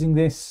for raising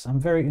this. I'm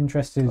very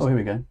interested here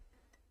we go.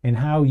 in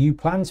how you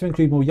plan to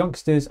include more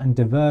youngsters and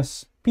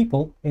diverse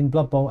people in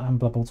Blood Bowl and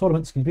Blood Bowl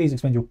tournaments. Can you please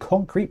explain your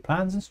concrete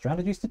plans and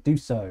strategies to do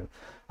so?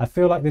 I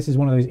feel like this is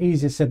one of those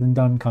easier said than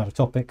done kind of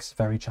topics.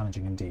 Very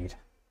challenging indeed.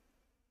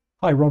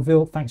 Hi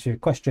Rodville, thanks for your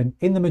question.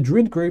 In the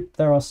Madrid group,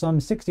 there are some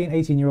 16,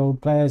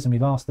 18-year-old players, and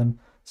we've asked them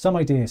some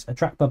ideas.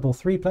 Attract Blood Bowl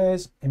 3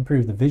 players,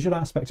 improve the visual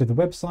aspect of the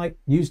website,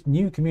 use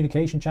new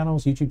communication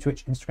channels, YouTube,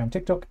 Twitch, Instagram,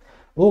 TikTok,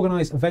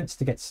 organise events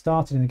to get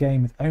started in the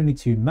game with only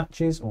 2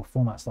 matches or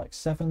formats like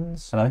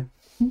sevens. Hello.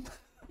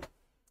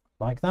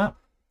 Like that.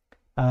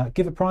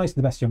 Give a prize to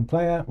the best young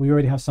player. We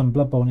already have some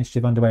Blood Bowl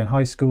initiative underway in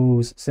high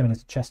schools, similar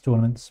to chess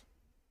tournaments.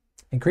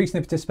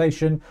 Increasing the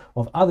participation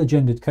of other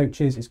gendered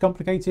coaches is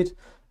complicated.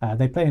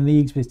 They play in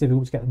leagues, but it's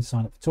difficult to get them to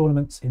sign up for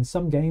tournaments. In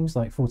some games,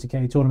 like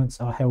 40k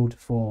tournaments, are held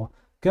for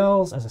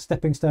girls as a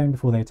stepping stone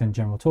before they attend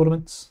general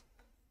tournaments.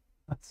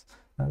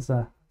 That's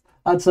a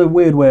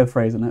weird way of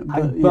phrasing it.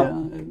 But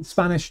yeah,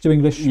 Spanish to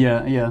English.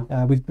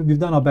 Yeah. We've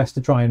done our best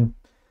to try and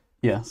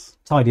yes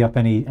tidy up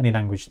any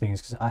language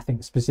things, because I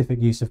think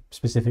specific use of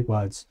specific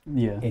words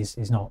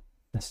is not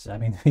necessary. I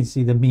mean, you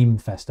see the meme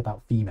fest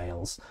about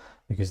females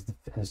because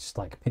there's just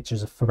like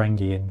pictures of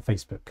Ferengi in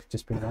Facebook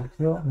just being like,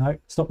 oh, no,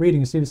 stop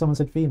reading as soon as someone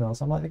said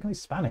females. I'm like, they're going to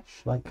be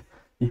Spanish. Like,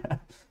 yeah.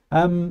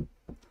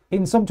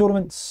 In some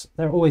tournaments,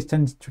 there are always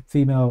 10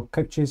 female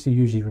coaches who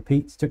usually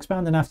repeat. To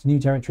expand the NAF to new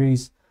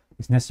territories,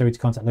 it's necessary to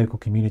contact local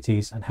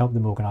communities and help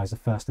them organise the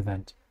first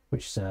event,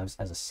 which serves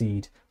as a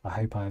seed. I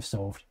hope I have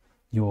solved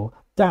your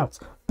doubts.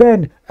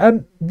 Ben,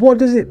 what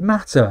does it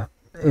matter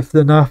if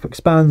the NAF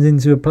expands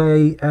into a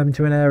play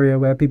to an area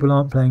where people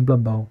aren't playing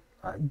Blood Bowl?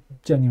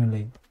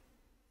 Genuinely.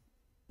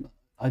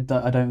 I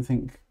don't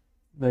think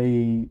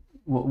they...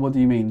 What do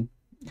you mean?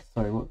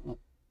 Sorry, what?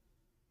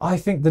 I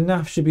think the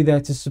NAF should be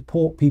there to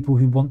support people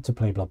who want to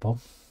play Blood Bowl.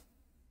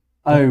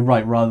 Oh,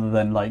 right, rather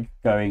than like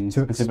going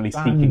to specifically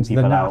seeking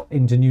people the NAF out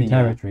into new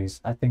territories.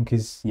 I think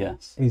is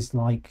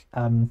like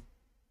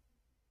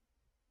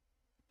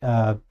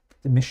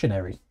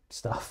missionary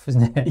stuff,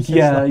 isn't it?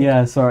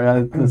 Yeah. Sorry,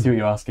 I see what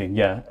you're asking.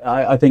 Yeah,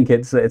 I think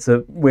it's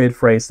a weird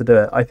phrase to do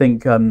it. I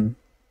think yeah,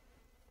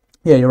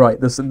 you're right.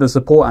 The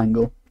support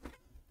angle.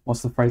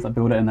 What's the phrase? Like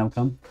build it and they'll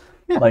come.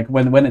 Yeah. Like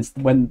when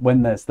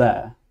there's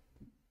there,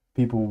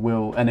 people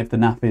will, and if the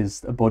NAF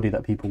is a body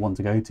that people want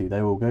to go to,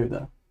 they will go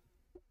there.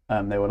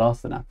 They will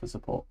ask the NAF for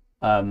support.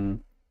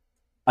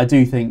 I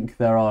do think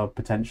there are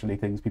potentially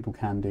things people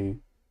can do.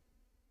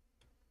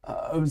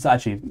 It was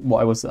actually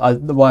why I was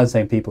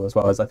saying people as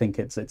well, is I think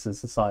it's a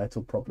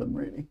societal problem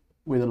really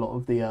with a lot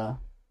of the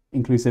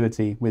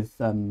inclusivity with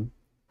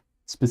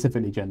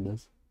specifically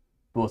genders,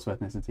 but also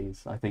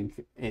ethnicities. I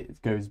think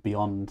it goes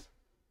beyond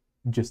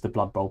just the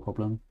Blood Bowl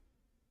problem.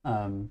 I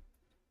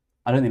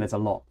don't think there's a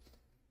lot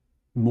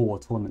more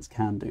tournaments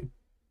can do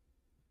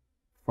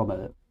from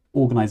an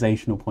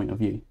organisational point of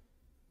view.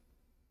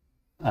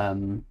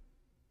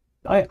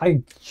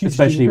 I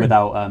especially agree.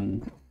 without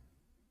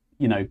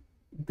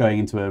going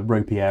into a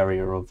ropey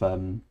area of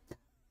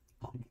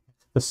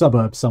The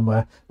suburbs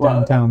somewhere,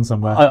 downtown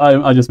somewhere.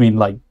 I just mean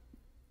like,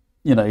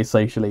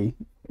 socially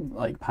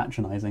like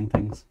patronising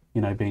things,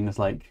 being just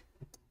like,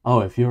 oh,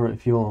 if you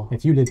live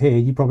here,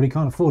 you probably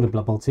can't afford a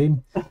Blood Bowl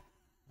team.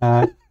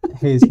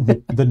 Here's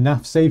the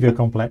NAF saviour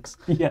complex.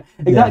 Yeah,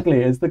 exactly.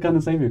 Yeah. It's the kind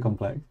of saviour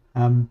complex.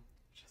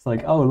 Just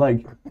like, oh,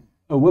 like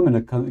a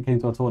woman came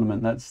to our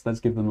tournament, let's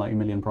give them like 1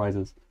 million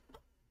prizes.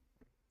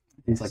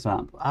 Things like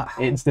that.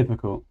 It's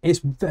difficult. It's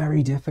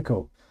very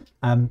difficult.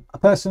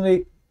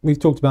 Personally, we've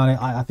talked about it.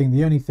 I think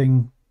the only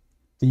thing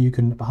that you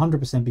can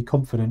 100% be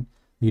confident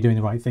that you're doing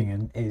the right thing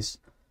in is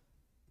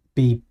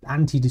be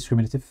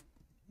anti-discriminative.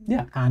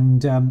 Yeah.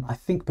 And I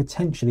think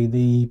potentially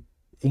the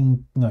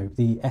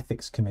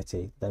ethics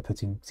committee they're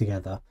putting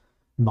together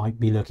might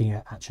be looking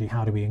at actually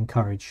how do we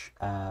encourage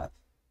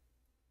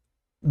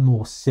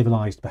more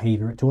civilized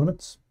behavior at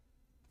tournaments.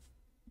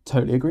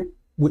 Totally agree.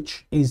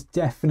 Which is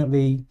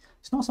definitely,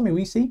 it's not something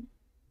we see.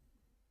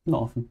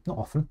 Not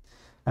often.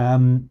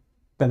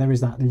 But there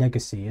is that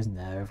legacy, isn't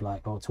there, of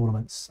like,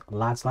 tournaments,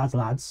 lads.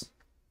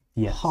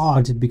 Yes.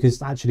 Hard,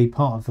 because actually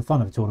part of the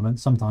fun of a tournament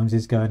sometimes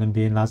is going and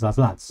being lads.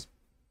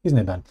 Isn't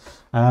it, Ben?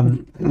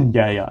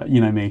 Yeah, you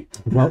know me.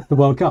 The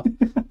World Cup.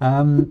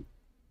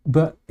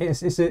 But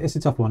it's a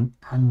tough one,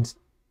 and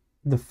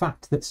the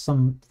fact that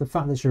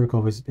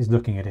Shirokov is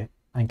looking at it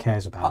and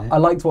cares about it. I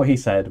liked what he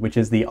said, which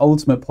is the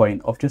ultimate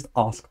point of just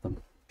ask them.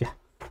 Yeah.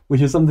 Which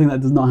is something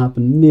that does not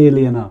happen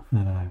nearly enough.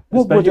 No.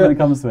 Especially when it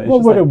comes to it.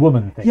 What would a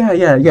woman think?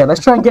 Yeah.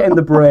 Let's try and get in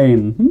the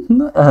brain.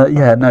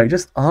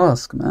 Just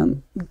ask,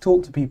 man.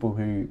 Talk to people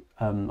who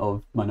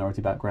of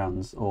minority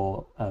backgrounds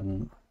or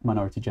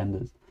minority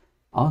genders.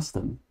 Ask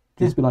them.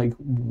 Just be like,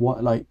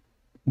 what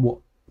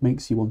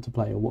makes you want to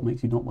play, or what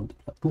makes you not want to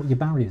play? What are your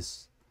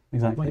barriers?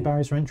 Exactly. What are your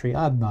barriers for entry?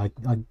 So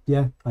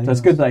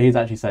it's good that he's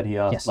actually said he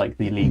asked like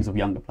the leagues of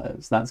younger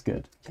players. That's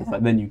good.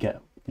 Because then you get,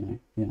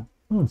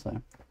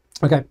 So.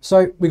 Okay,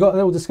 so we got a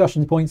little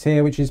discussion points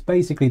here, which is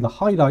basically the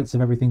highlights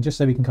of everything, just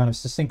so we can kind of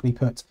succinctly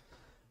put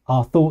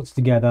our thoughts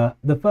together.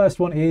 The first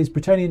one is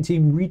Bretonian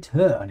team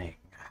returning.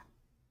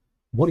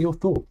 What are your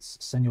thoughts,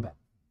 Senor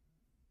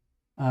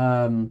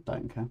Ben?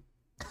 Don't care.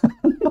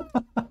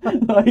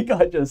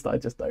 I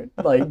just don't.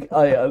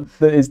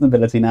 There is an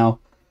ability now.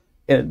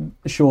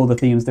 Sure, the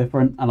theme's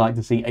different. I like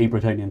to see a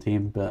Bretonian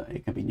team, but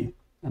it can be new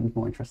and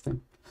more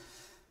interesting.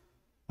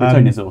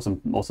 Bretonnia is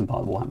an awesome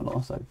part of Warhammer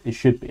lore, so it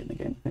should be in the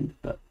game, I think,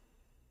 but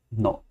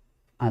not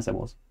as it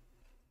was.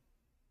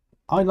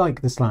 I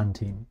like the Slan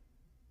team.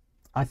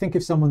 I think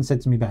if someone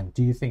said to me, Ben,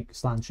 do you think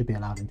Slan should be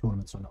allowed in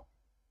tournaments or not?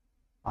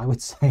 I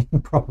would say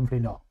probably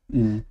not.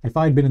 If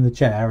I'd been in the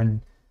chair,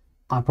 and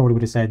I probably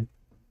would have said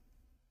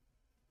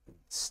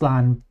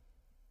Slan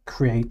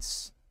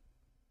creates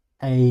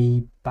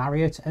a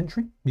barrier to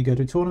entry. You go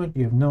to a tournament,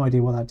 you have no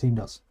idea what that team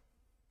does.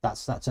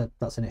 That's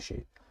an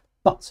issue.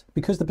 But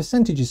because the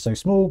percentage is so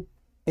small,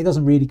 it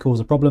doesn't really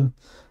cause a problem.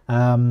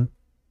 And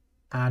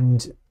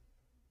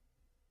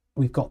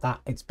we've got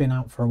that. It's been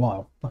out for a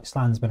while. Like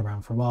Slan's been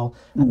around for a while.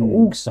 And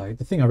also,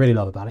 the thing I really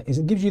love about it is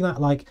it gives you that,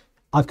 like,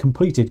 I've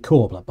completed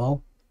core Blood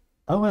Bowl.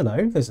 Oh,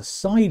 hello, there's a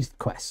side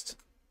quest.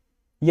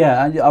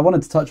 Yeah, and I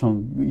wanted to touch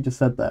on what you just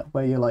said there,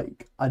 where you're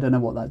like, I don't know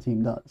what that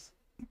team does.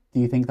 Do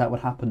you think that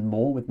would happen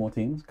more with more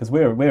teams? Because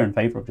we're in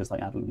favour of just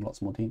like adding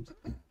lots more teams.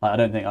 I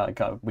don't think, like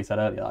we said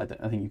earlier, I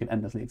think you can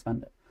endlessly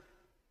expand it.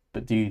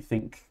 But do you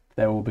think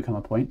there will become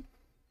a point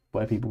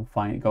where people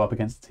go up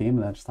against a team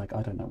and they're just like,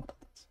 I don't know what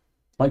that does?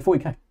 Like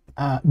 40k.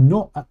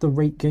 Not at the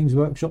rate Games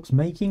Workshop's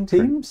making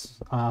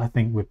teams. I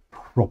think we're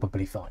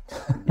probably fine.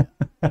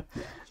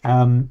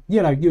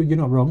 You're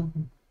not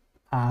wrong.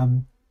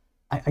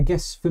 I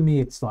guess for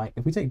me, it's like,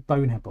 if we take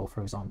Bonehead Bowl,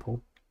 for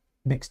example,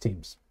 mixed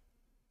teams,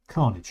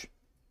 carnage.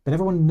 But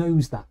everyone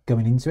knows that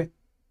going into it.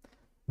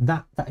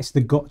 That is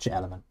the gotcha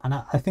element. And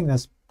I think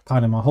that's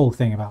kind of my whole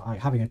thing about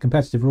like having a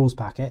competitive rules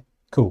packet.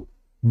 Cool.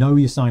 Know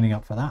you're signing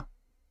up for that.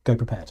 Go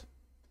prepared.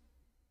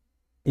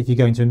 If you're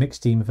going to a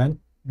mixed team event,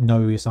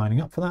 know you're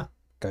signing up for that.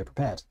 Go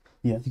prepared.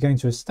 Yeah. If you're going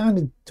to a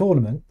standard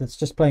tournament that's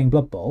just playing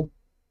Blood Bowl,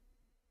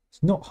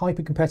 it's not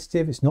hyper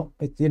competitive. It's not,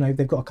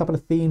 they've got a couple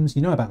of themes.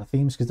 You know about the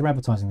themes because they're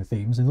advertising the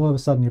themes. And all of a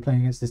sudden you're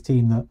playing against this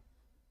team that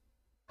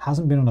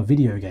hasn't been on a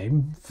video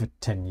game for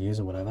 10 years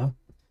or whatever.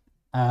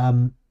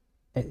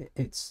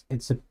 It's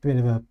a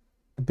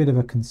bit of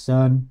a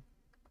concern.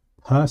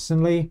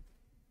 Personally,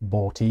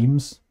 more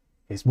teams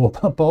is more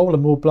Blood Bowl,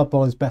 and more Blood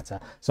Bowl is better.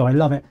 So I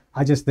love it.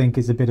 I just think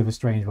it's a bit of a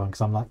strange one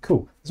because I'm like,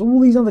 cool, there's all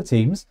these other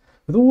teams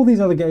with all these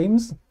other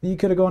games that you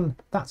could have gone,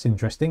 that's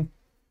interesting.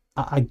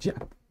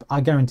 I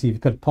guarantee if you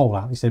put a poll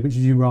out, you said, which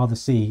would you rather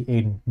see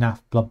in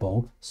NAF Blood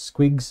Bowl,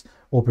 Squigs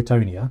or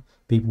Bretonia?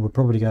 People would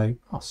probably go,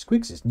 oh,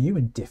 Squigs is new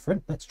and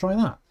different, let's try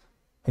that.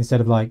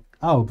 Instead of like,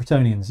 oh,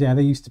 Bretonians, yeah,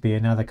 they used to be,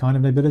 and now they're kind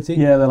of nobility.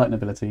 Yeah, they're like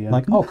nobility, yeah.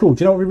 Like, oh, cool,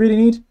 do you know what we really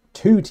need?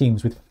 2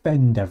 teams with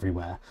Fend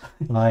everywhere.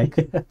 Like,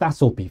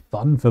 that'll be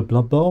fun for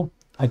Blood Bowl.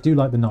 I do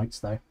like the Knights,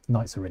 though.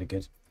 Knights are really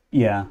good.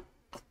 Yeah.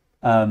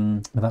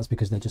 But that's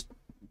because they're just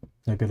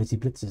nobility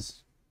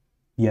blitzers.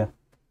 Yeah.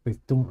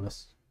 With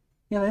Dauntless.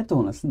 Yeah, they're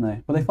Dauntless, didn't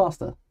they? Were they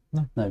faster?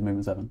 No. No,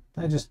 movement 7.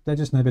 They're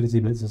just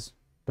nobility blitzers,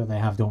 but they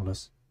have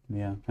Dauntless.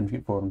 Yeah, and you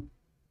get 4 of them.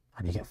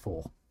 And you get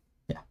 4.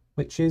 Yeah,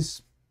 which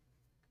is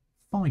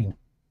fine.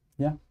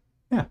 Yeah.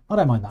 Yeah, I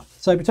don't mind that.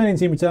 So Bretonian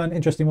team return,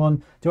 interesting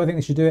one. Do I think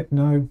they should do it?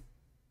 No.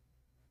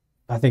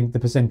 I think the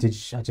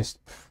percentage, it's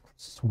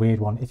a weird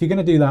one. If you're going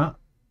to do that,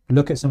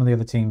 look at some of the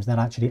other teams that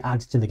actually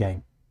add to the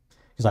game.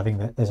 Because I think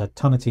that there's a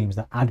ton of teams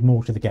that add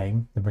more to the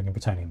game than bringing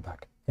Bretonian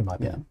back, in my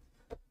opinion.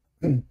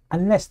 Yeah.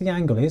 Unless the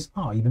angle is,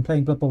 oh, you've been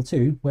playing Blood Bowl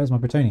 2, where's my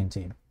Bretonian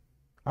team?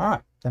 All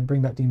right, then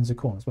bring back Demons of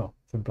Khorne as well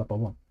from Blood Bowl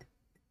 1.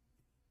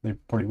 They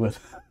probably would.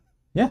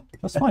 Yeah,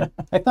 that's fine.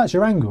 If that's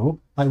your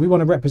angle, like we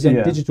want to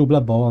represent digital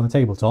Blood Bowl on the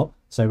tabletop,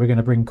 so we're going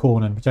to bring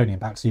Khorne and Bretonian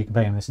back so you can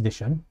play in this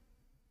edition.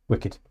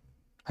 Wicked.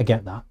 I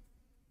get that.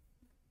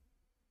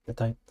 But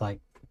don't,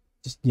 like,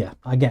 just, yeah,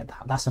 I get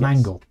that. That's an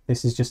angle.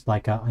 This is just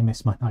like, I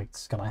miss my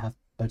Knights. Can I have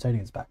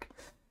Bretonians back?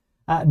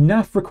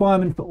 NAF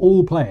requirement for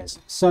all players.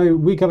 So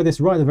we covered this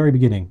right at the very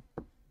beginning.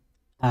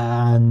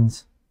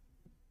 And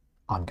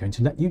I'm going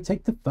to let you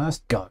take the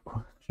first go.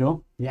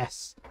 Sure.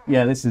 Yes.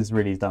 Yeah, this is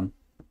really dumb.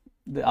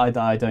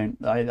 I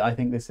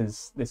think this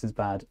is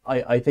bad.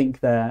 I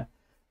think a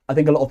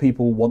lot of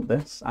people want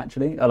this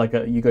actually.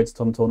 You go to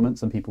some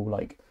tournaments and people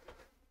like,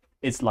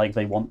 it's like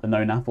they want the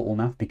no NAF or all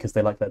NAF because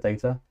they like their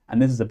data. And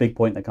this is a big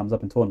point that comes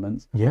up in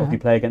tournaments. Yeah. If you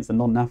play against a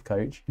non-NAF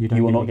coach, you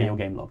will not get your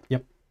game logged.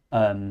 Yep.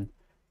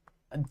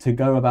 To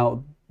go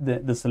about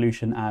the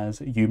solution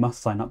as you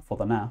must sign up for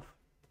the NAF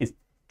is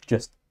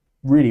just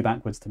really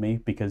backwards to me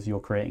because you're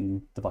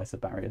creating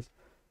divisive barriers.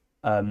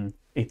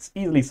 It's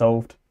easily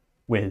solved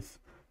with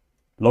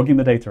logging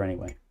the data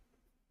anyway.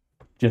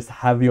 Just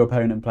have your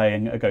opponent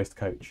playing a ghost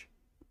coach.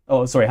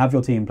 Oh, sorry, have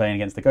your team playing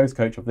against the ghost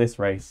coach of this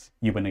race.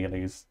 You win or you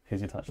lose.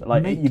 Here's your touchdown.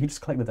 Like, you can just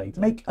collect the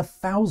data. Make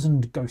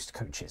 1,000 ghost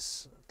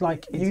coaches.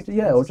 Like, you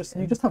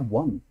just have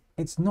one.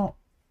 It's not.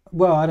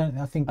 Well, I don't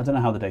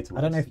know how the data works.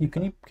 I don't know if you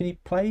can you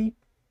play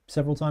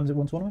several times at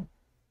one tournament.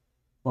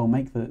 Well,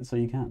 make so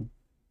you can.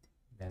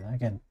 Yeah,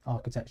 again,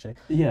 architecture.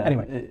 Yeah.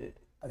 Anyway,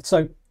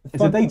 so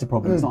it's a data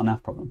problem. It's not a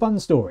NAF problem. Fun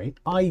story.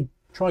 I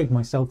tried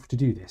myself to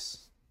do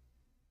this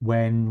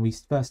when we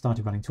first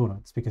started running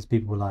tournaments because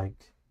people were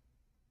like,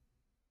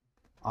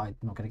 I'm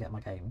not going to get my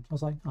game. I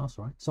was like, oh, that's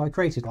all right. So I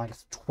created like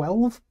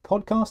 12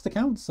 podcast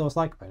accounts. So I was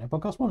like, Bonehead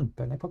Podcast 1,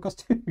 Bonehead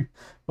Podcast 2,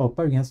 or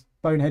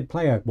Bonehead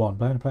Player 1,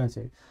 Bonehead Player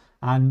 2.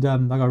 And I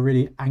got a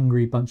really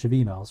angry bunch of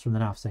emails from the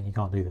NAF saying you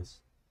can't do this.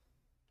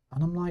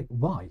 And I'm like,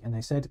 why? And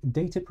they said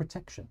data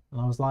protection.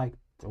 And I was like,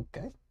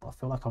 okay, I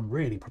feel like I'm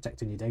really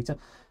protecting your data.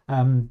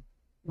 And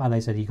they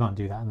said you can't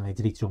do that. And then they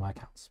deleted all my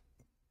accounts.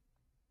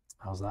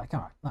 I was like, all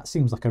right, that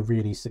seems like a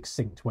really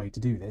succinct way to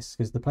do this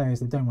because the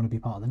players that don't want to be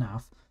part of the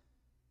NAF.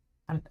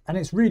 And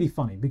it's really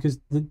funny because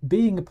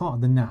being a part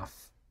of the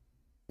NAF,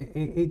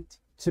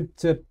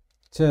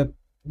 to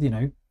you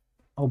know,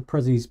 old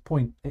Prezzy's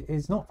point,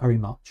 it's not very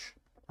much.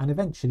 And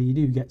eventually you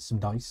do get some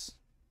dice.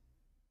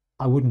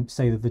 I wouldn't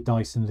say that the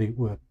dice and loot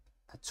were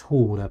at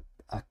all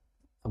a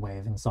way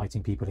of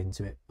inciting people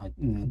into it.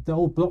 The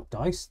old block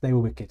dice, they were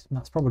wicked. And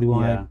that's probably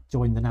why I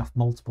joined the NAF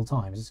multiple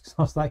times. Because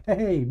I was like,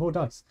 hey, more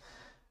dice.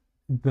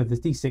 But the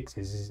D6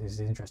 is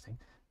interesting.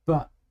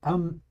 But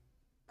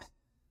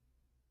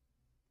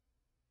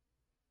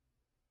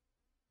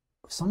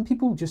some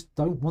people just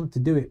don't want to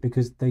do it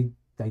because they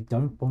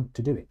don't want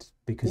to do it.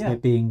 Because they're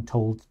being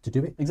told to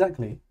do it.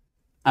 Exactly.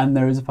 And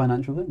there is a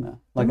financial thing there.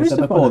 Like I said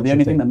before, the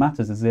only thing that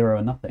matters is 0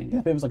 and nothing. Yeah.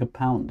 If it was like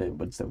 £1, it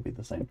would still be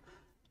the same.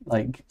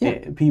 Like,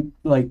 people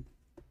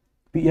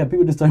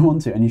just don't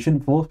want to, and you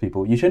shouldn't force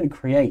people. You shouldn't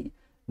create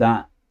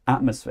that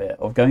atmosphere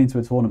of going to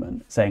a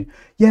tournament saying,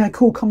 yeah,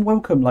 cool, come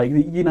welcome. Like,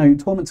 you know,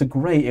 tournaments are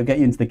great. It'll get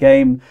you into the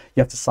game.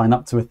 You have to sign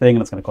up to a thing,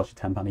 and it's going to cost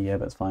you £10 a year,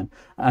 but it's fine.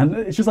 And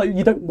it's just like,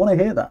 you don't want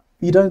to hear that.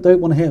 You don't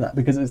want to hear that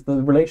because it's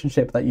the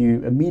relationship that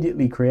you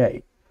immediately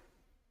create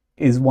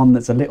is one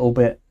that's a little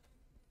bit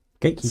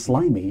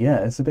slimy.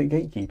 Yeah, it's a bit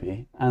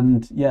gatekeepy.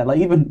 And yeah, like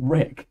even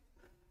Rick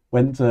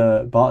went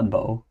to Barton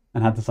Bowl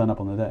and had to sign up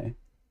on the day.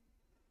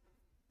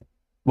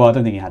 Well, I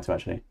don't think he had to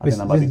actually. I think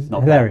that might be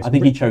not hilarious. I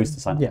think he chose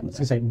to sign up. Yeah, I was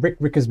going to say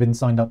Rick has been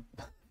signed up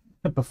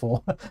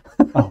before.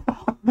 Oh,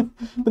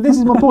 but this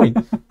is my point.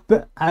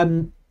 But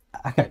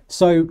okay,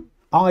 so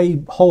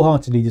I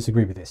wholeheartedly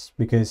disagree with this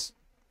because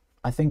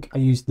I think I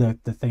used the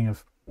thing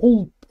of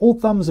all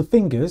thumbs are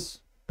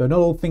fingers, but not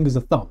all fingers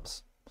are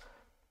thumbs.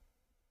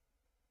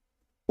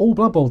 All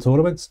Blood Bowl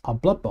tournaments are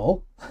Blood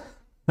Bowl,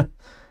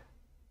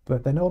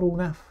 but they're not all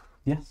NAF.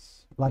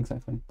 Yes, Like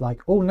exactly.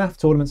 Like all NAF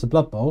tournaments are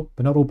Blood Bowl,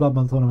 but not all Blood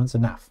Bowl tournaments are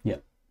NAF. Yeah.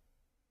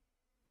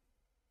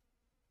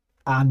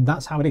 And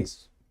that's how it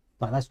is.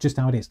 Like that's just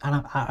how it is.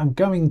 And I'm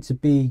going to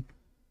be.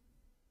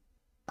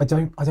 I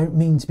don't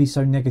mean to be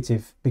so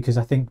negative because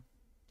I think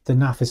the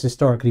NAF has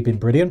historically been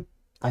brilliant.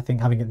 I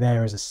think having it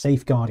there as a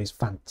safeguard is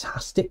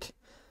fantastic.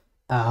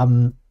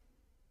 The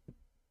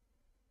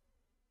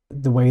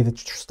way the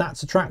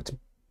stats are tracked,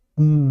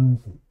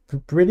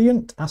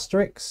 brilliant.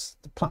 Asterix.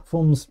 The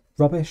platform's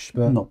rubbish,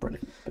 but Not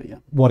brilliant, but yeah.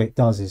 what it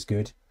does is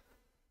good.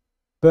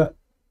 But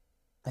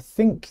I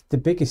think the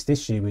biggest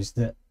issue is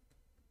that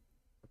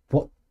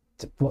what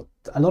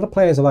a lot of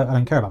players are like, I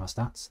don't care about my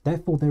stats.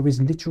 Therefore, there is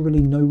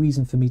literally no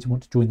reason for me to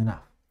want to join the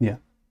NAF. Yeah.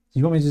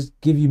 You want me to just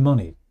give you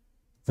money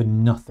for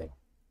nothing?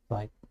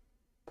 Like,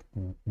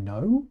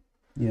 no.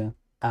 Yeah.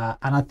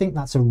 And I think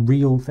that's a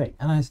real thing.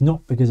 And it's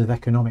not because of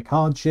economic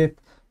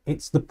hardship.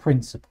 It's the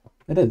principle.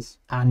 It is.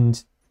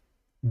 And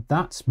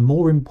that's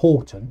more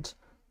important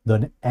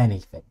than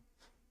anything.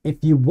 If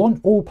you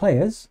want all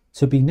players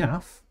to be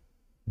NAF,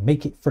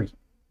 make it free.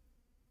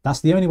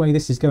 That's the only way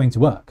this is going to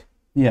work.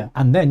 Yeah.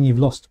 And then you've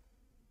lost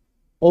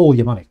all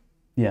your money.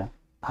 Yeah.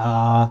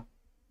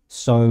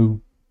 So,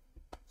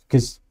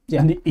 because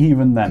yeah, And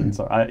even then,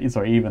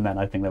 even then,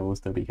 I think there will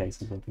still be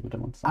cases where people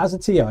don't want to sign. as a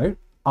TO,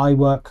 I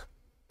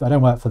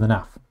don't work for the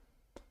NAF.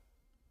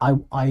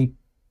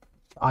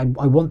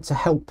 I want to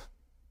help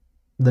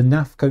the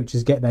NAF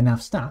coaches get their NAF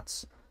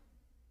stats,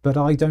 but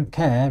I don't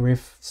care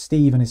if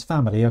Steve and his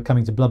family are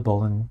coming to Blood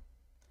Bowl, and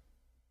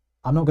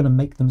I'm not going to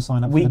make them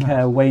sign up. We for the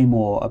care NAF. way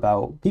more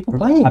about People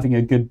playing. having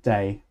a good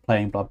day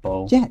playing Blood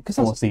Bowl. Yeah, because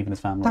for Steve and his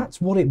family. that's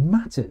what it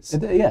matters.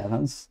 Yeah,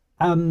 that's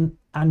And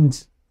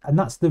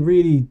that's the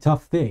really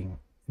tough thing.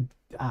 And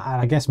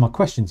I guess my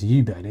question to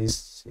you, Ben,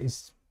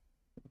 is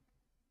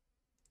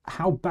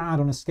how bad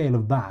on a scale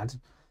of bad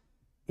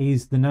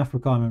is the NAF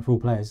requirement for all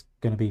players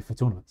going to be for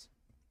tournaments?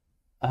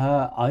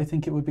 I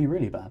think it would be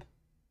really bad.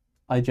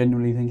 I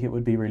genuinely think it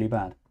would be really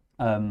bad.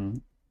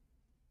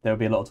 There will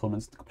be a lot of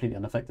tournaments completely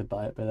unaffected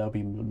by it, but there'll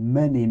be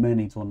many,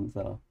 many tournaments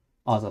that are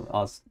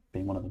ours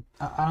being one of them.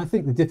 And I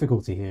think the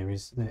difficulty here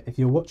is that if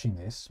you're watching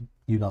this,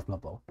 you love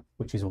Blood Bowl,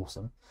 which is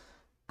awesome.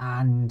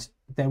 And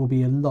there will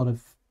be a lot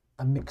of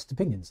mixed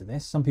opinions of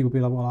this. Some people will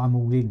be like, well, I'm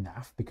all in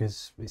NAF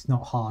because it's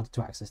not hard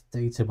to access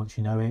data once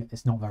you know it.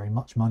 It's not very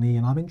much money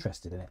and I'm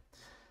interested in it.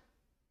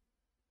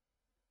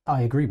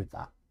 I agree with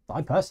that.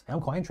 I personally,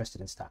 I'm quite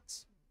interested in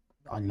stats.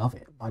 I love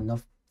it. I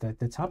love the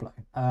tableau.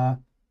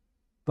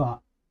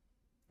 But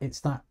it's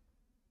that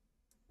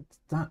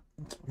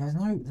there's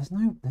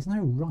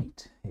no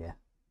right here.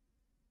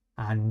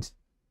 And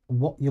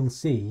what you'll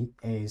see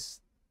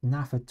is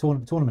NAF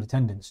tournament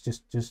attendance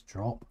just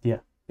drop. Yeah,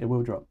 it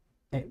will drop.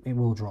 It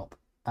will drop.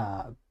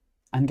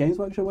 And Games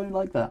Workshop won't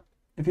like that.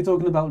 If you're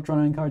talking about trying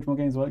to encourage more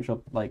Games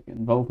Workshop like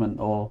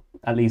involvement or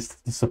at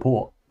least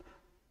support,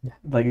 yeah.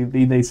 Like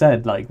they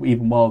said, like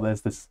even while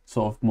there's this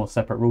sort of more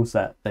separate rule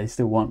set, they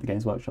still want the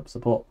Games Workshop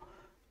support.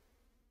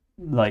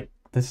 Like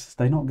this,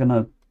 they're not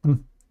gonna.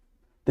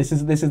 This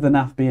is the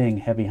NAF being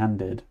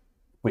heavy-handed,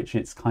 which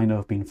it's kind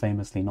of been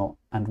famously not,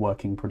 and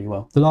working pretty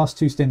well. The last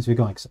two stints we've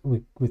got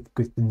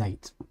with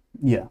Nate,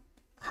 yeah,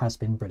 has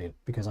been brilliant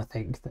because I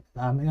think that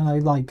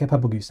like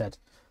Purple Goose said,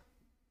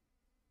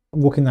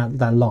 walking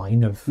that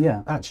line of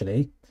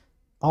actually,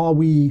 are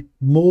we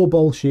more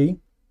bolshy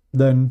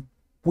than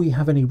we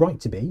have any right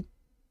to be?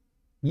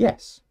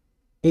 Yes.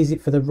 Is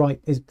it for the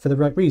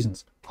right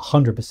reasons?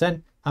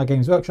 100%. Our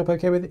Games Workshop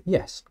okay with it?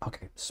 Yes.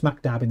 Okay.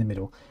 Smack dab in the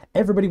middle.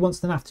 Everybody wants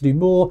the NAF to do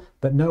more,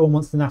 but no one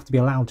wants the NAF to be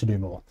allowed to do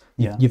more.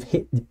 You've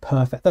hit the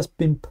perfect. That's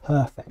been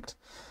perfect.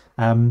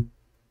 I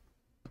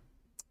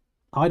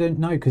don't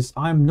know because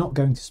I'm not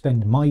going to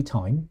spend my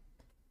time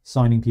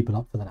signing people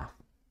up for the NAF.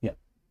 Yeah.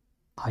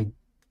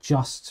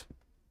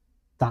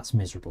 That's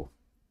miserable.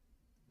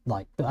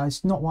 Like,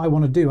 it's not what I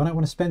want to do. I don't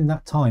want to spend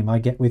that time I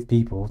get with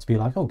people to be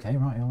like, okay,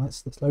 right, well,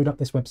 let's load up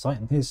this website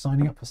and here's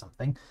signing up for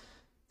something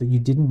that you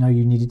didn't know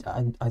you needed.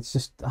 That's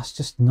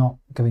just not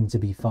going to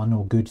be fun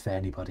or good for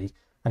anybody.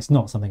 It's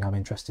not something I'm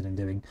interested in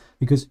doing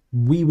because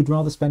we would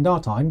rather spend our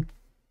time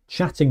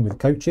chatting with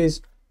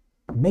coaches,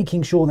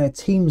 making sure their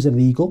teams are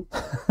legal,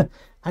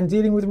 and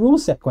dealing with rule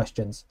set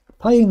questions,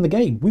 playing the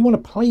game. We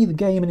want to play the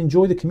game and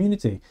enjoy the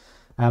community.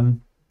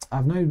 I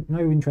have no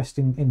interest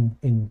in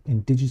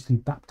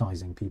digitally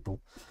baptizing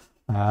people.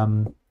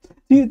 Do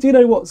you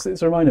know what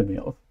it's reminded me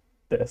of?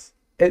 This.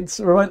 And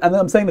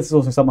I'm saying this is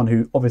also someone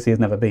who obviously has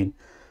never been,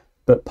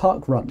 but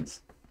park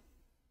runs.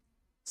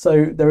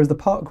 So there is the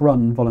park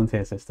run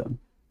volunteer system,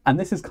 and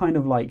this is kind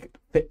of like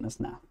fitness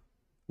now,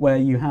 where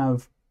you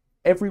have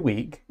every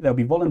week there'll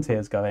be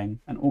volunteers going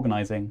and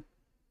organising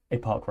a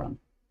park run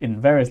in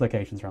various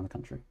locations around the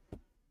country,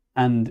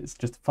 and it's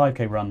just a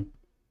 5k run,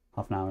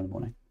 half an hour in the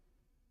morning.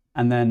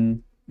 And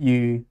then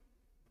you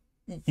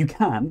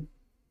can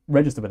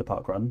register with a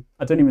park run.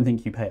 I don't even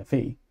think you pay a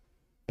fee,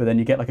 but then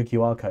you get like a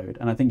QR code,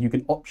 and I think you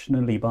can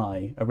optionally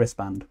buy a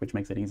wristband, which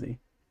makes it easy.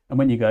 And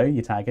when you go,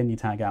 you tag in, you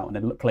tag out, and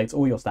it collates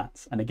all your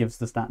stats, and it gives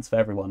the stats for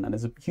everyone, and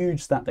there's a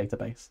huge stat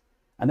database.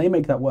 And they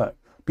make that work.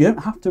 But you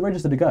don't have to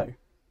register to go.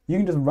 You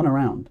can just run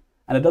around,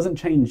 and it doesn't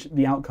change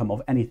the outcome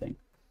of anything.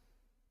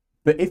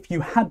 But if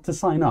you had to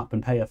sign up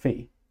and pay a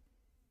fee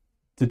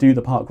to do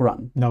the park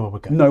run, no one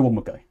would go. No one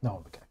would go. No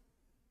one would go.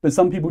 But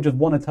some people just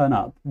want to turn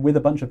up with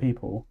a bunch of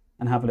people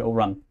and have a little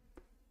run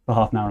for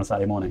half an hour on a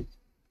Saturday morning.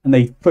 And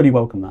they fully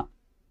welcome that.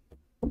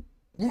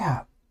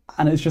 Yeah.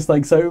 And it's just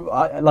like, so,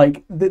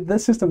 the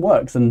system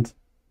works, and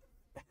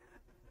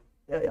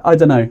I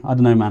don't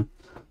know, man.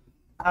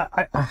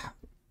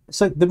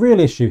 So the real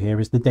issue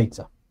here is the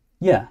data.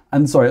 Yeah,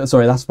 and sorry,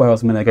 that's where I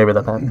was going to go with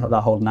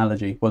that whole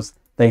analogy, was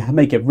they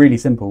make it really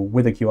simple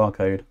with a QR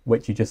code,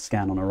 which you just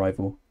scan on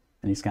arrival,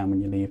 and you scan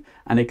when you leave.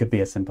 And it could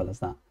be as simple as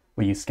that,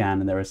 where you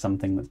scan and there is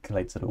something that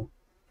collates it all.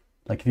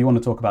 Like, if you want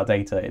to talk about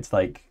data, it's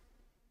like,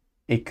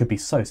 it could be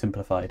so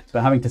simplified.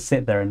 But having to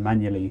sit there and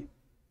manually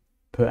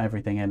put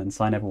everything in and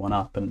sign everyone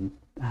up and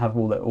have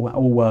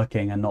all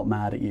working and not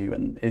mad at you,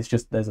 and it's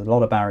just, there's a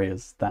lot of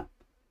barriers that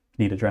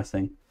need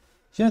addressing.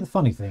 Do you know the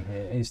funny thing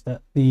here is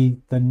that the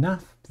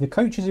NAF, the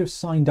coaches who have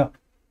signed up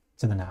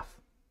to the NAF,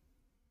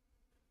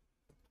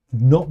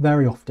 not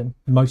very often,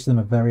 most of them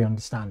are very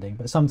understanding,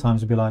 but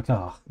sometimes it'll be like,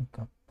 oh, I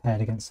got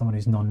paired against someone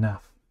who's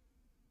non-NAF,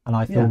 and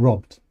I feel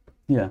robbed.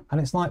 Yeah. And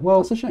it's like,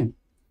 well, that's a shame.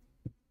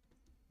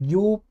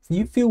 You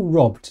feel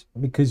robbed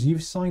because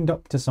you've signed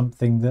up to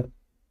something that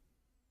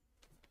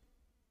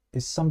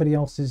is somebody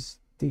else's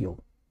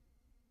deal.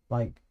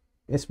 Like,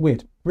 it's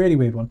weird, really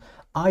weird one.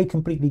 I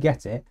completely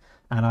get it,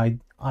 and I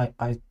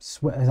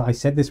swear, I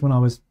said this when I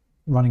was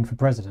running for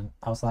president.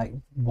 I was like,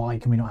 why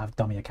can we not have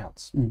dummy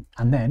accounts?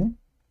 And then,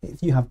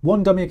 if you have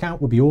one dummy account,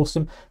 would be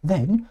awesome.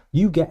 Then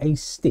you get a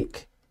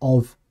stick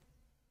of,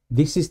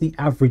 this is the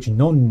average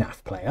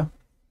non-NAF player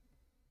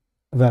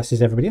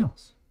versus everybody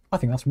else. I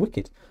think that's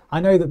wicked. I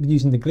know that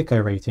using the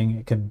Glicko rating,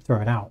 it can throw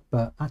it out,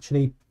 but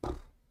actually,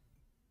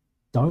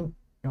 don't.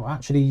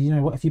 Actually, you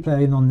know what? If you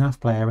play a non-NAF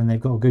player and they've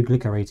got a good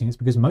Glicko rating, it's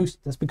because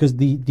that's because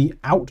the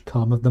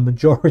outcome of the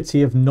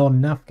majority of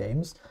non-NAF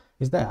games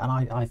is there, and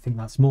I think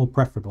that's more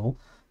preferable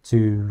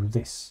to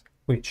this,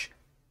 which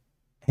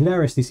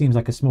hilariously seems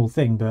like a small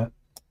thing, but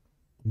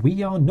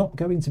we are not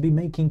going to be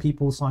making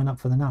people sign up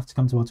for the NAF to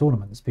come to our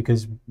tournaments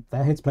because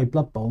they're here to play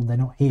Blood Bowl. They're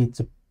not here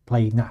to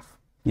play NAF.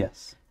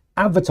 Yes.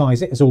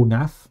 Advertise it as all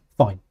NAF.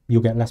 Fine,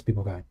 you'll get less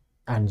people going,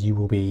 and you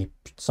will be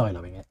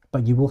siloing it,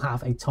 but you will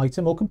have a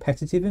tighter, more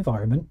competitive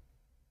environment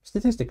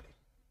statistically.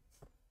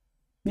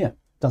 Yeah.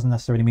 Doesn't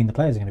necessarily mean the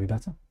players are going to be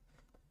better.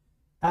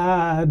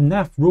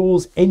 NAF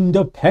rules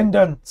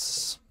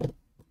independence.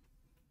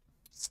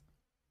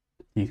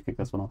 You kick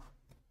this one off.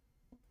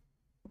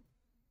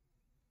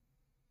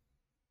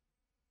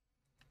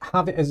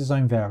 Have it as its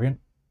own variant.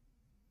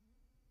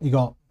 You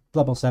got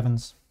Blood Bowl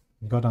 7s,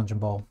 you've got Dungeon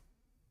Bowl,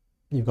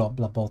 you've got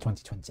Blood Bowl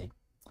 2020.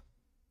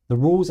 The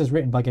rules as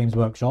written by Games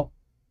Workshop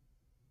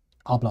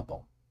are Blood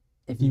Bowl.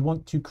 If you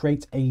want to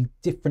create a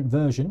different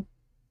version,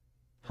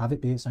 have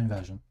it be its own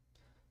version.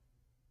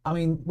 I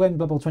mean, when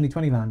Blood Bowl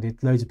 2020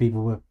 landed, loads of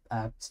people were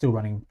still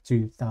running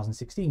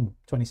 2016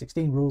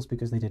 rules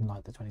because they didn't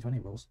like the 2020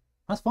 rules.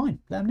 That's fine,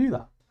 let them do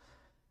that.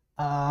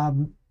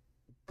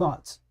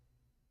 But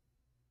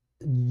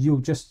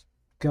you're just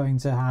going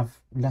to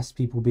have less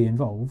people be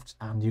involved,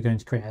 and you're going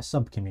to create a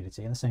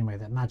sub-community in the same way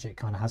that Magic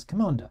kind of has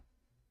Commander.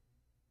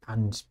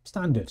 And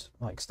Standard,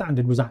 like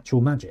Standard was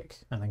actual Magic,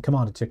 and then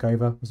Commander took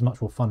over. It was a much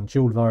more fun,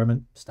 chilled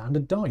environment.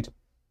 Standard died.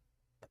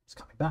 It's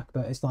coming back,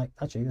 but it's like,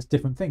 actually, there's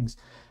different things.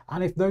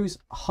 And if those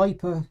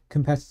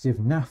hyper-competitive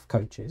NAF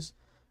coaches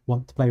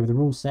want to play with a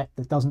rule set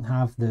that doesn't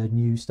have the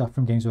new stuff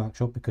from Games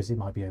Workshop because it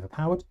might be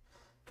overpowered,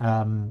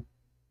 run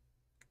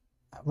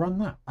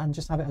that and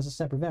just have it as a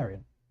separate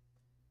variant.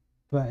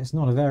 But it's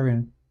not a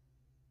variant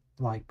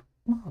like,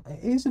 well, it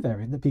is a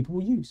variant that people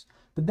will use.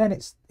 But then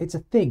it's a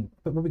thing.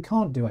 But what we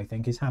can't do, I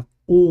think, is have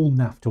all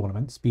NAF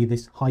tournaments be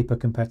this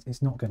hyper-competitive.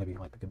 It's not going to be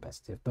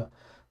hyper-competitive, but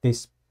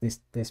this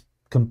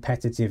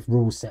competitive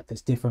rule set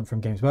that's different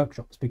from Games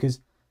Workshops,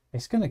 because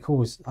it's going to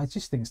cause, I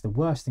just think it's the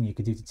worst thing you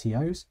could do to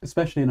TOs.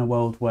 Especially in a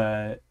world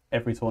where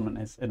every tournament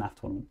is a NAF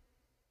tournament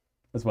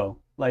as well.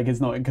 Like,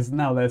 it's not, because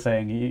now they're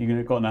saying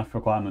you've got a NAF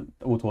requirement,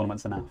 all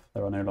tournaments are NAF.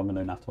 There are no longer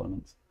no NAF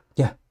tournaments.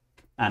 Yeah.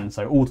 And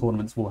so all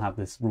tournaments will have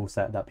this rule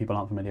set that people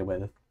aren't familiar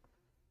with.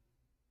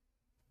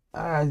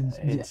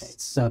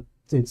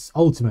 It's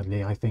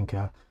ultimately, I think,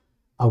 a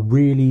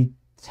really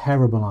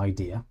terrible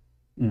idea.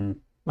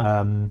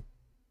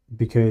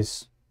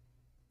 Because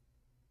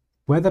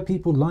whether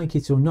people like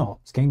it or not,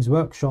 Games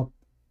Workshop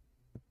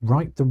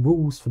write the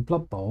rules for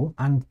Blood Bowl,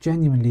 and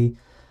genuinely,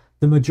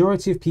 the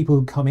majority of people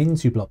who come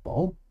into Blood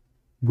Bowl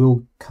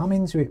will come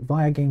into it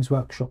via Games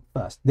Workshop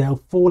first.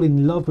 They'll fall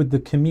in love with the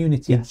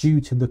community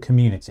due to the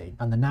community.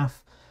 And the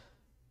NAF,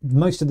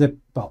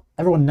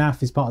 everyone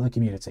NAF is part of the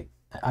community.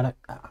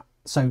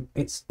 So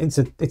it's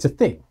a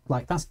thing.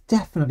 Like, that's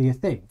definitely a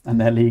thing.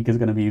 And their league is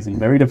going to be using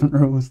very different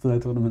rules to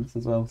their tournaments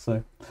as well.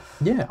 So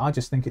yeah, I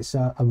just think it's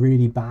a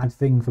really bad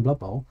thing for Blood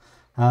Bowl.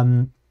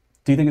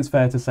 Do you think it's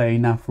fair to say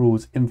NAF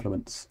rules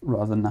influence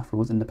rather than NAF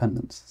rules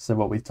independence? So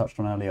what we touched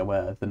on earlier,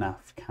 where the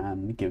NAF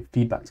can give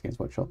feedback to Games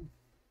Workshop,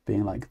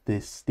 being like,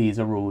 these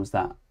are rules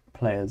that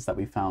players that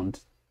we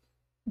found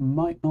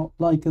might not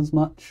like as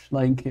much.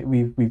 Like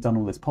we've done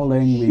all this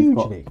polling,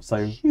 Hugely.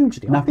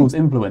 NAF rules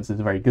influence is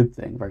a very good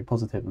thing, very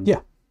positive. And,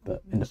 Yeah.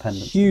 But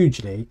independence.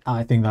 Hugely,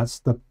 I think that's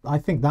the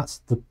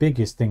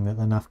biggest thing that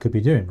the NAF could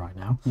be doing right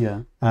now.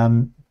 Yeah.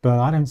 But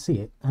I don't see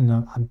it,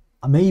 and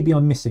maybe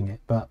I'm missing it.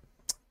 But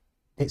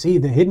it's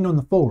either hidden on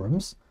the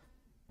forums,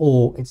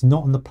 or it's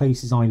not on the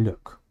places I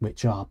look,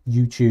 which are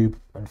YouTube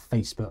and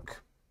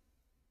Facebook,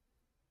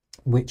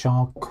 which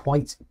are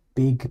quite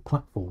big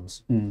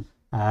platforms.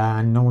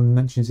 And no one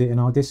mentions it in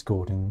our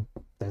Discord, and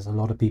there's a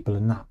lot of people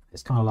in that.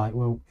 It's kind of like,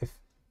 well, if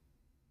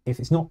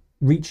it's not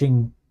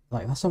reaching,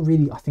 like, that's a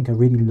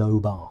really low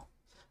bar.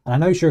 And I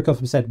know Shirokov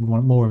have said we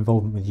want more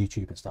involvement with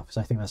YouTube and stuff,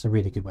 so I think that's a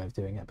really good way of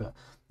doing it. But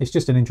it's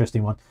just an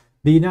interesting one.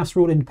 The NAF's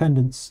rule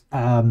independence,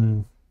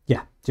 I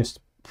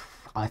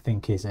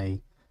think is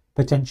a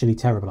potentially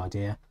terrible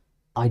idea.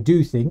 I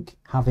do think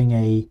having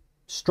a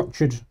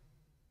structured,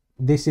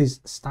 this is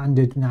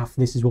standard NAF,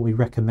 this is what we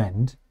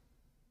recommend,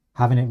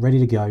 having it ready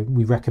to go.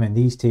 We recommend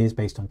these tiers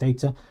based on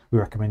data. We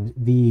recommend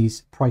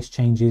these price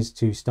changes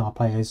to star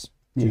players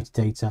due to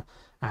data.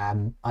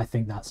 I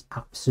think that's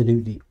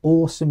absolutely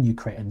awesome. You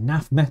create a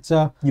NAF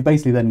meta. You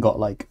basically then got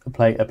like a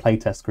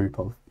playtest group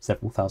of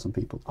several thousand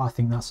people. I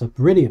think that's a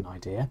brilliant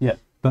idea. Yeah.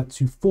 But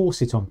to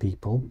force it on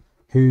people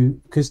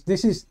because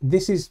there's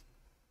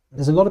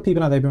a lot of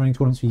people out there who've been running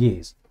tournaments for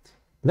years.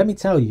 Let me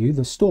tell you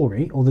the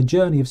story or the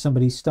journey of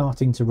somebody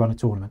starting to run a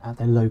tournament at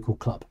their local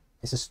club.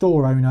 It's a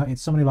store owner.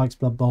 It's somebody who likes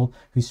Blood Bowl,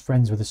 who's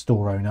friends with a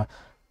store owner.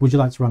 Would you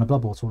like to run a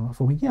Blood Bowl tournament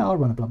for me? Yeah, I'll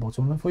run a Blood Bowl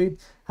tournament for you.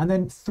 And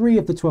then 3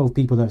 of the 12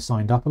 people that have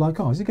signed up are like,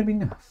 oh, is it going to be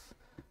NAF?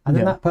 And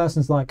then that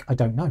person's like, I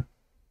don't know.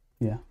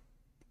 Yeah.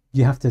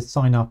 You have to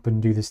sign up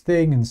and do this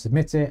thing and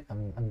submit it.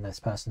 And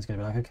this person's going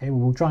to be like, okay, well,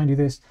 we'll try and do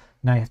this.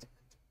 Now you have to.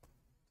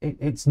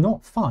 It's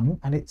not fun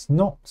and it's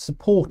not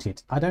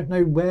supported. I don't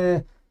know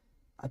where.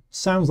 It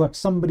sounds like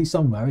somebody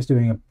somewhere is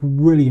doing a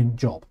brilliant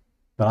job,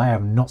 but I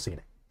have not seen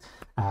it.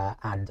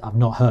 And I've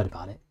not heard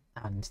about it.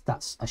 And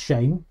that's a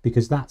shame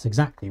because that's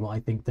exactly what I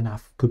think the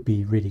NAF could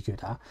be really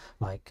good at.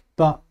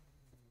 But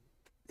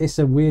it's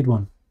a weird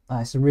one.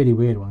 It's a really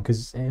weird one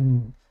because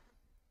I'm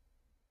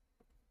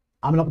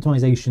an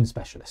optimization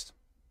specialist.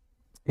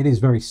 It is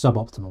very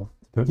suboptimal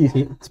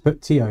to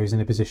put TOs in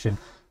a position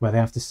where they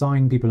have to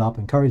sign people up,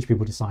 encourage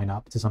people to sign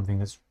up to something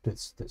that's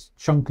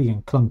chunky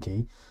and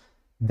clunky,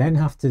 then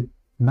have to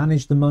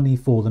manage the money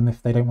for them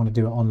if they don't want to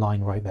do it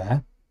online right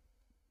there.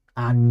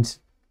 And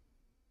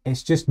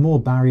it's just more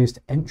barriers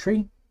to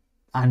entry.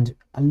 And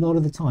a lot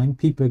of the time,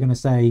 people are going to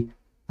say,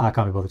 I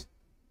can't be bothered.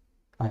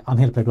 I'm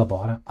here to play Blood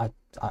Bowl.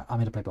 I'm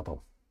here to play Blood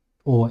Bowl.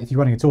 Or if you're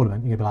running a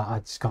tournament, you're going to be like, I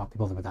just can't be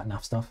bothered with that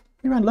NAF stuff.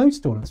 We ran loads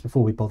of tournaments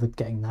before we bothered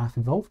getting NAF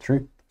involved.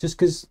 True. Just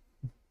because...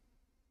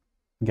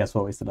 Guess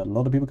what? We still had a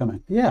lot of people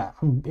coming. Yeah.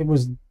 It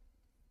was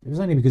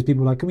only because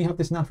people were like, can we have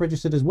this NAF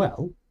registered as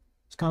well?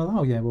 It's kind of like,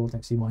 oh yeah, well,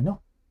 don't see why not.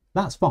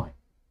 That's fine.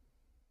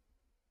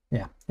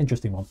 Yeah,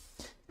 interesting one.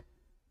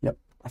 Yep.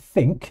 I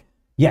think...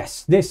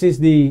 Yes, this is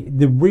the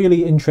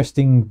really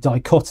interesting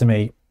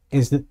dichotomy,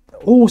 is that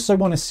also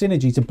want a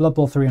synergy to Blood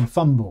Bowl 3 and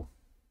Fumble.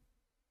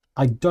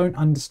 I don't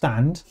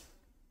understand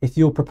if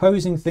you're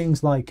proposing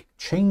things like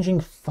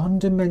changing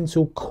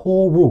fundamental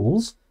core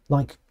rules,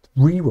 like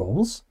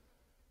rerolls,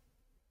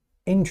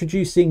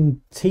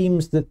 introducing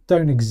teams that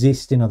don't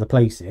exist in other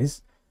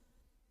places,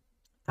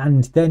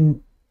 and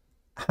then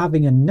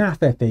having a NAF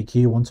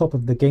FAQ on top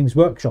of the Games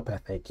Workshop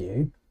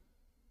FAQ.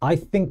 I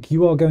think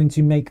you are going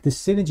to make the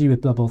synergy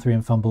with Blood Bowl 3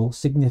 and Fumble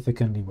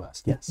significantly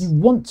worse. Yes. You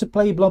want to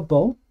play Blood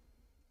Bowl?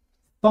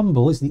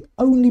 Fumble is the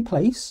only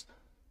place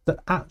that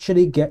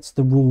actually gets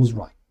the rules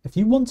right. If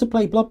you want to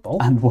play Blood Bowl...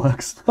 And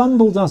works.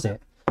 Fumble does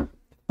it.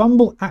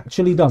 Fumble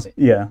actually does it.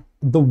 Yeah.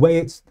 The way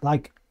it's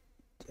like...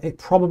 It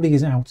probably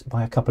is out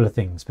by a couple of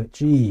things, but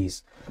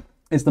geez.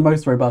 It's the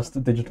most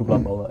robust digital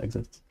Blood Bowl that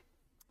exists.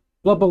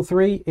 Blood Bowl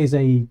 3 is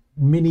a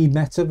mini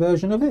meta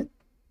version of it.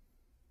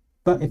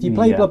 But if you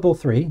play Blood Bowl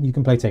 3, you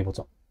can play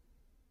tabletop.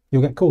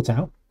 You'll get caught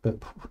out,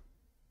 but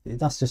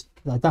that's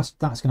going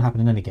to happen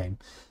in any game.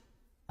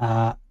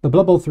 But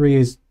Blood Bowl 3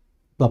 is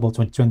Blood Bowl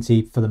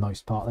 2020 for the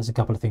most part. There's a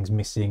couple of things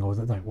missing or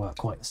that don't work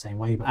quite the same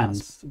way. But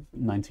and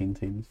 19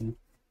 teams.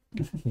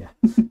 Yeah,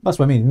 that's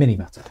what I mean. Mini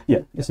meta. Yeah,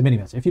 it's a mini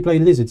meta. If you play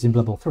lizards in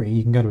Blood Bowl 3,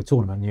 you can go to a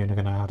tournament and you're going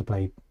to know how to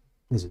play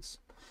lizards.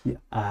 Yeah.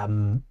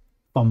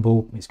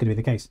 Fumble, it's going to be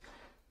the case.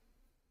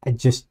 And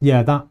just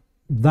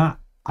that.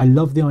 I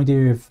love the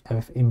idea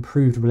of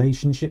improved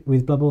relationship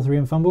with Blood Bowl 3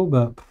 and Fumble,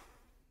 but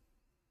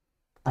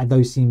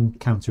those seem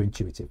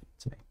counterintuitive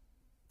to me.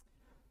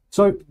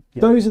 So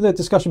those are the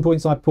discussion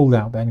points I pulled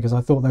out, Ben, because I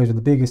thought those were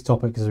the biggest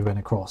topics we went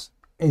across.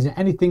 Is there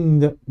anything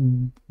that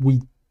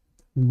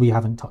we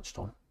haven't touched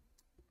on?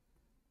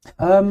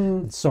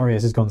 Sorry,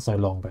 this has gone so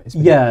long, but it's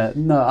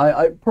been...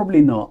 I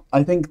probably not.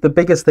 I think the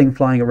biggest thing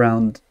flying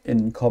around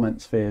in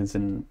comment spheres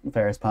in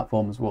various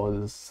platforms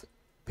was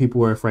people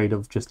were afraid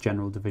of just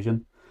general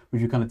division.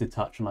 which you kind of did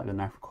touch on, like the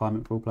NAF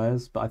requirement for all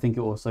players, but I think it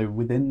also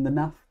within the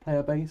NAF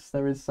player base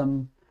there is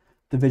some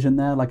division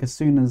there. Like as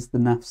soon as the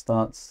NAF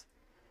starts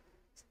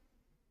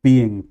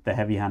being the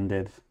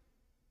heavy-handed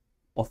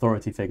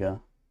authority figure,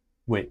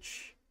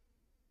 which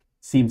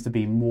seems to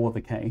be more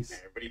the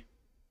case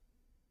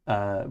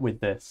with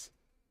this,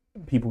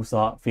 people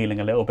start feeling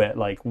a little bit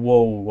like,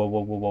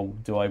 whoa,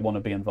 do I want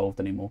to be involved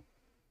anymore?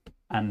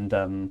 And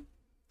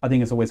I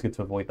think it's always good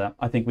to avoid that.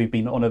 I think we've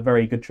been on a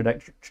very good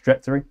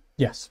trajectory.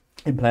 Yes.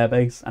 In player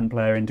base and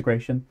player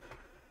integration.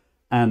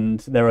 And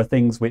there are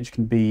things which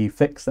can be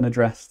fixed and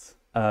addressed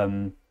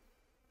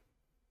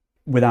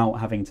without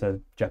having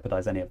to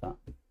jeopardize any of that.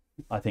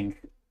 I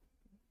think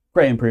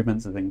great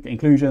improvements, I think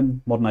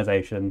inclusion,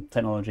 modernization,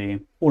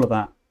 technology, all of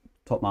that,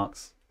 top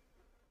marks.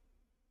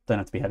 Don't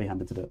have to be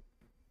heavy-handed to do it.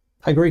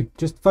 I agree.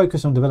 Just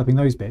focus on developing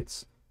those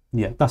bits.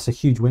 Yeah. That's a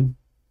huge win.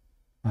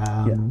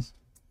 Yes.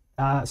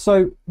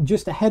 So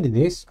just ahead of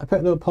this, I put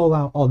a little poll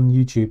out on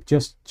YouTube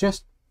just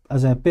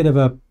as a bit of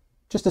a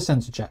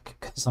sense check,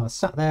 because I was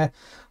sat there,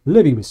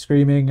 Libby was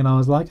screaming, and I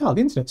was like, oh,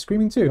 the internet's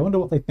screaming too. I wonder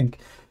what they think.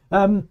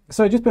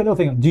 So I just put a little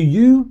thing up. Do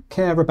you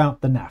care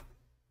about the NAF?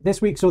 This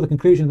week saw the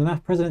conclusion of the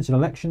NAF presidential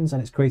elections, and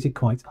it's created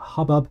quite a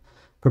hubbub.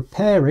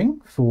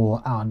 Preparing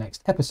for our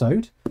next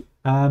episode,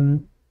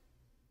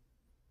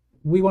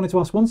 we wanted to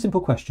ask one simple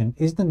question: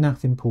 is the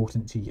NAF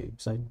important to you?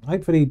 So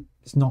hopefully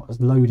it's not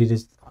as loaded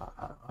as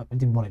I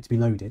didn't want it to be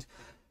loaded.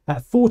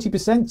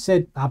 40%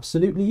 said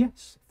absolutely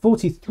yes,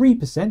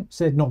 43%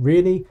 said not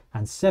really,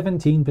 and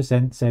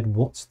 17% said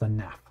what's the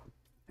NAF?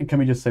 And can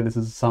we just say this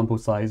is a sample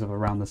size of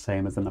around the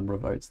same as the number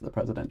of votes that the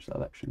presidential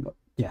election got?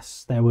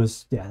 Yes, there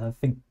was, I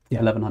think,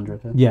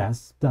 1,100.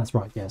 Yes, that's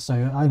right, yeah. So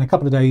in a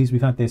couple of days,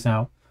 we've had this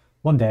out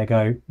one day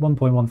ago,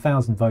 1.1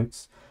 thousand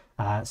votes.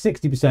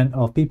 60%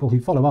 of people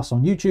who follow us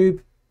on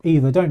YouTube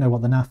either don't know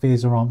what the NAF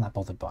is or aren't that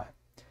bothered by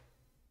it.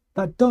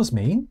 That does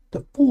mean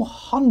that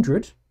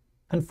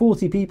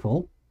 440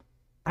 people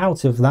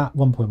out of that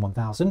 1.1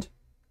 thousand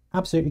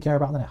absolutely care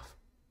about the NAF,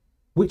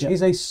 which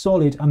is a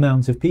solid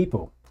amount of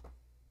people.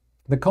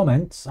 The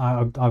comments,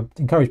 I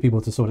encourage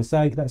people to sort of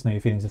say, let us know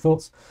your feelings and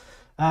thoughts.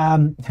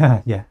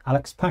 Yeah,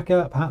 Alex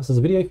Packer, perhaps there's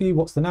a video for you.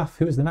 What's the NAF?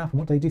 Who is the NAF? And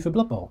what do they do for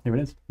Blood Bowl? Here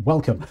it is.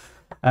 Welcome.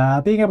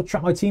 Being able to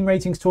track my team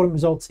ratings, tournament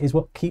results is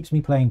what keeps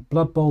me playing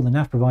Blood Bowl. The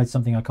NAF provides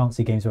something I can't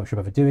see Games Workshop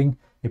ever doing.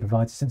 It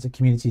provides a sense of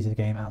community to the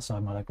game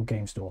outside my local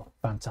game store.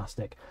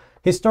 Fantastic.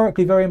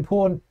 Historically very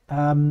important.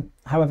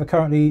 However,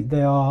 currently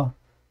they are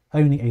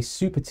only a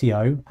super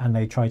TO and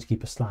they try to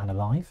keep a slan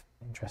alive.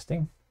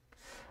 Interesting.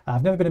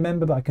 I've never been a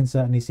member, but I can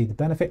certainly see the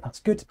benefit. That's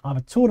good. I'm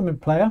a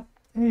tournament player.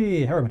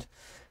 Hey, Herod.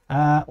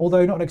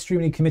 Although not an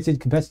extremely committed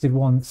competitive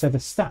one, so the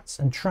stats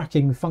and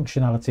tracking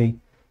functionality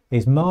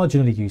is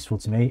marginally useful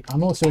to me.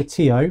 I'm also a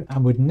TO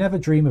and would never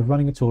dream of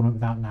running a tournament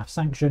without NAF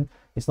sanction.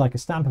 It's like a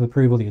stamp of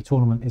approval that your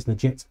tournament is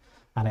legit,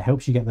 and it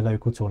helps you get the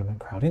local tournament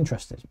crowd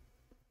interested.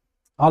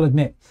 I'll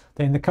admit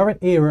that in the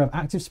current era of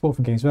active support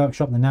from Games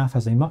Workshop, the NAF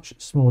has a much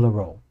smaller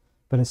role.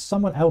 But as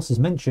someone else has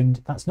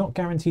mentioned, that's not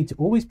guaranteed to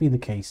always be the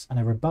case, and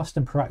a robust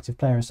and proactive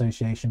player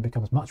association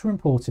becomes much more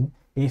important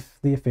if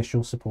the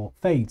official support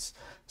fades.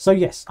 So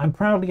yes, I'm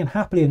proudly and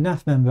happily a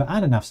NAF member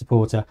and a NAF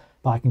supporter,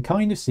 but I can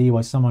kind of see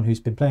why someone who's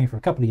been playing for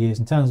a couple of years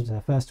and turns up to their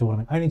first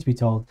tournament only to be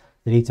told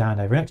they need to hand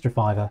over an extra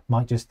 $5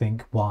 might just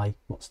think, why,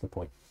 what's the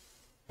point?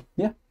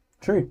 Yeah,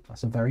 true.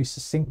 That's a very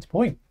succinct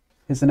point.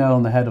 It's the nail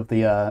on the head of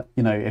the,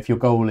 if your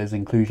goal is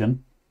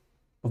inclusion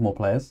of more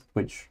players,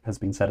 which has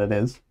been said it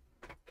is,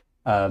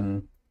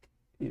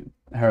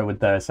 Herod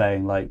there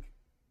saying like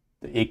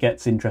it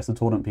gets interested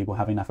tournament people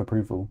having NAF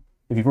approval.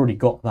 If you've already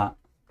got that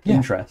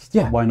interest,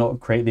 why not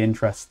create the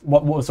interest?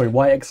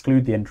 Why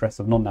exclude the interest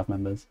of non-NAF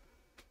members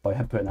by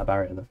putting that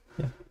barrier there?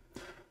 Yeah,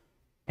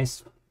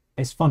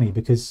 it's funny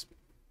because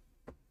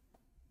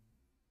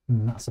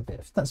that's a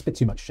bit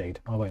too much shade.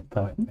 I won't.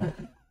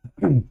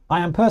 I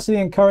am personally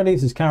and currently,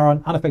 this is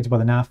Karen, unaffected by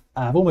the NAF.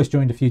 I've almost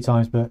joined a few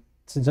times, but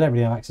since I don't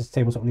really have access to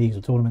tabletop leagues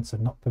or tournaments,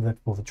 I've not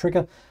pulled the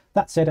trigger.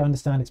 That said, I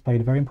understand it's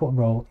played a very important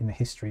role in the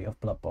history of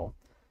Blood Bowl.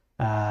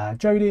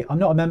 Jodie, I'm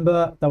not a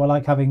member, though I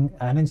like having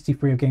an entity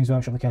free of Games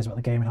Workshop that cares about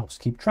the game and helps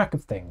keep track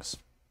of things.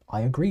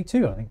 I agree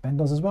too. I think Ben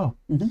does as well.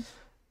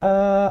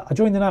 I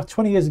joined the NAF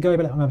 20 years ago,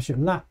 but let my membership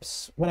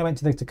lapse. When I went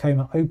to the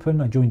Tacoma Open,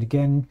 I joined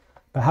again,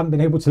 but haven't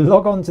been able to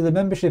log on to the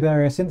membership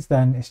area since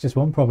then. It's just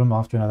one problem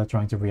after another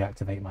trying to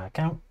reactivate my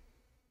account.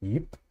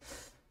 Yep.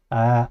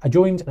 I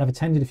joined and I've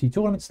attended a few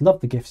tournaments, loved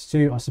the gifts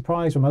too. I was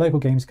surprised when my local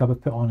games club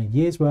have put on a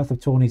year's worth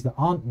of tourneys that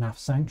aren't NAF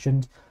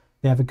sanctioned.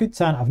 They have a good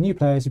turnout of new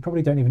players who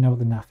probably don't even know what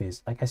the NAF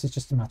is. I guess it's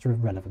just a matter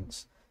of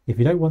relevance. If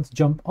you don't want to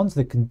jump onto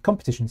the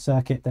competition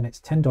circuit, then it's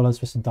 $10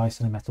 for some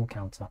dice and a metal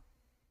counter.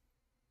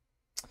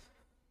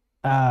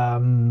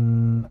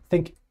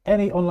 Think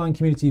any online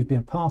community you've been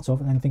a part of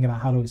and then think about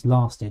how long it's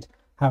lasted,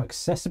 how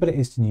accessible it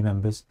is to new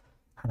members,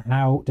 and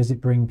how does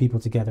it bring people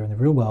together in the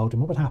real world,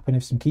 and what would happen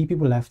if some key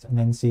people left, and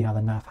then see how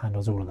the NAF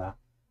handles all of that.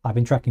 I've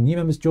been tracking new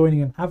members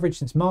joining, an average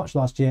since March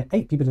last year,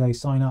 8 people a day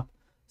sign up.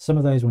 Some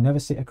of those will never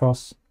sit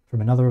across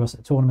from another of us at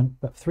a tournament,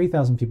 but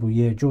 3,000 people a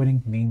year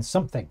joining means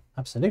something.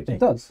 Absolutely. It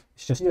does.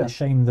 It's just Yeah. a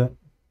shame that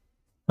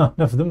none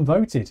of them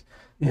voted.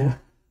 Yeah.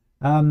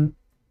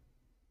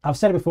 I've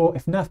said it before,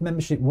 if NAF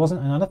membership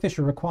wasn't an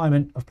unofficial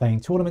requirement of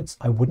playing tournaments,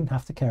 I wouldn't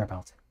have to care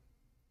about it.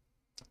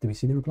 Do we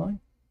see the reply?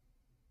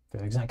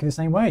 Feel exactly the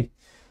same way.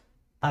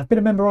 I've been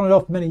a member on and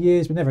off for many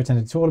years, but never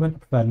attended a tournament. I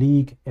prefer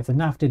League. If the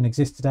NAF didn't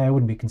exist today, I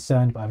wouldn't be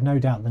concerned, but I've no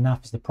doubt the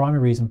NAF is the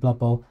primary reason Blood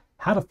Bowl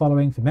had a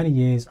following for many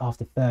years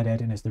after Third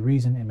Ed, and is the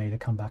reason it made a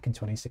comeback in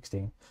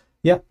 2016.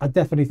 Yeah, I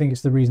definitely think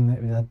it's the reason that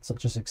it had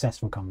such a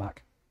successful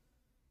comeback.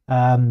 The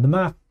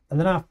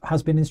NAF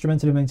has been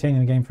instrumental in maintaining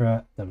the game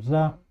for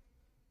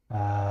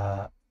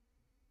I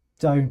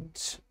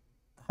don't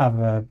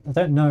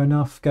know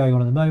enough going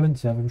on at the moment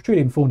to have a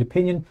truly informed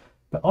opinion,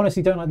 but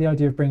honestly don't like the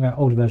idea of bringing out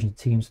older versions of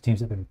teams that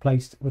have been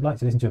replaced. Would like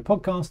to listen to a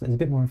podcast that is a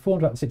bit more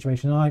informed about the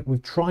situation than I.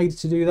 We've tried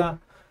to do that.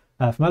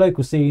 For my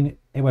local scene,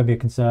 it won't be a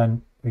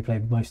concern. We play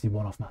mostly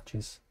one-off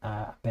matches,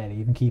 barely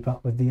even keep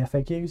up with the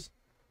FAQs.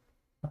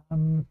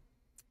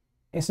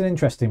 It's an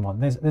interesting one.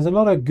 There's a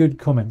lot of good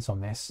comments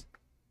on this,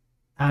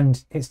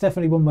 and it's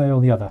definitely one way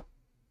or the other.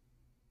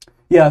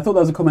 Yeah, I thought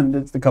there was a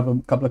comment a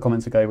couple of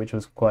comments ago which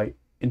was quite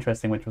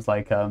interesting, which was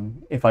like,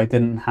 if I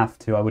didn't have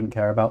to, I wouldn't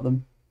care about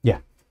them. Yeah.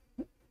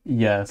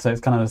 Yeah, so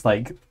it's kind of just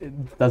like,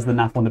 does the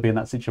NAF want to be in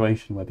that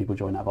situation where people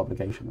join out of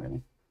obligation,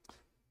 really?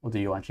 Or do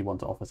you actually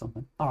want to offer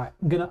something? All right,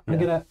 I'm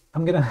gonna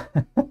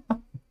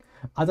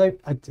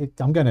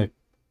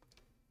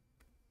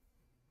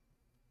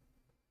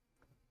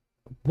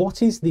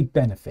what is the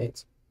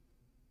benefit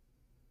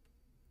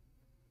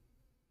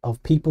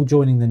of people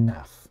joining the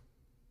NAF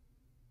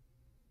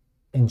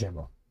in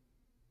general?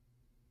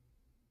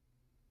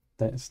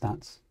 Their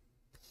stats.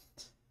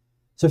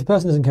 So if a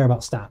person doesn't care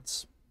about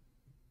stats,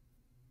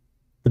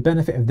 the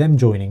benefit of them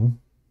joining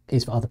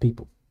is for other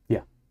people.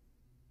 Yeah.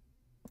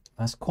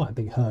 That's quite a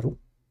big hurdle.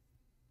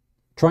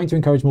 Trying to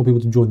encourage more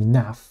people to join the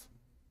NAF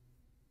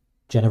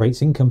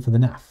generates income for the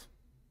NAF,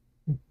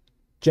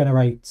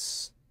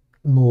 generates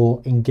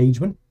more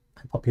engagement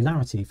and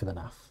popularity for the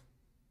NAF.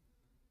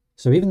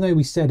 So even though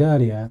we said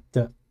earlier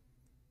that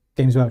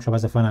Games Workshop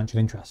has a financial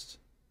interest,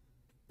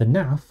 the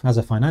NAF has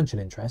a financial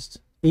interest,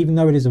 even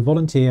though it is a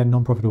volunteer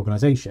non-profit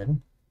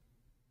organisation,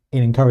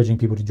 in encouraging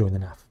people to join the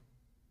NAF.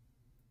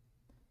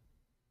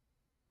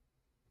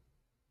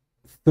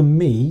 For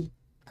me,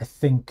 I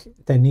think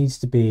there needs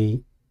to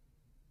be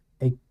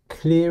a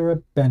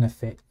clearer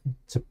benefit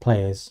to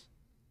players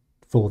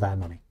for their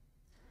money.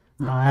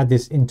 I had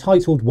this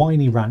entitled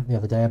whiny rant the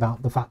other day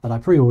about the fact that I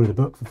pre-ordered a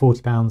book for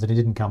 £40 and it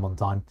didn't come on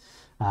time.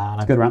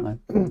 It's a good rant though.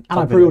 And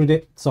I pre-ordered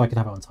it so I could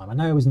have it on time. I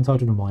know it was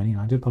entitled and whiny,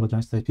 and I do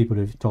apologise to those people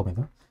who told me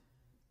that.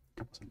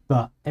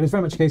 But it was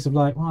very much a case of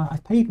like, well, I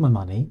paid my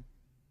money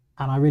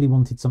and I really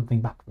wanted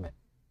something back from it.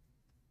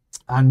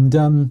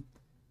 And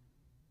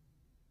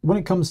when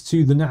it comes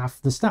to the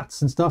NAF, the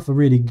stats and stuff are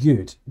really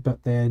good,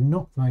 but they're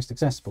not the most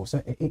accessible.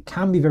 So it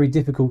can be very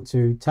difficult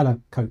to tell a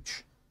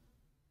coach,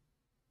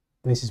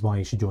 this is why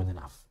you should join the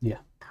NAF. Yeah.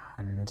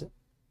 And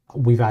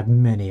we've had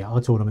many at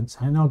our tournaments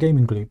and in our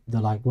gaming group,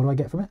 they're like, what do I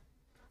get from it?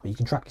 Well, you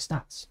can track your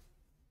stats.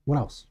 What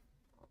else?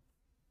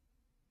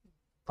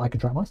 I can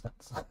track my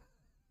stats.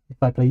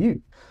 If I play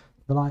you.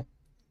 They're like,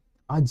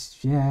 I'll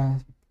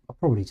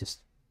probably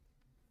just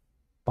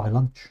buy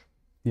lunch.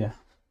 Yeah.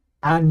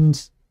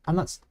 And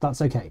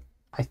that's okay.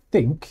 I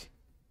think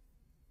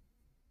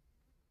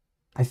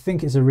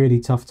it's a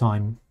really tough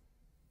time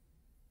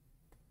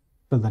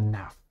for the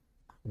NAF.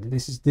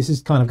 This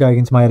is kind of going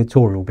into my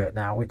editorial bit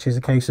now, which is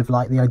a case of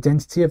like the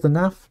identity of the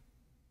NAF.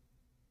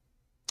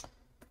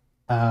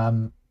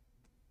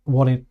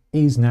 What it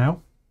is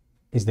now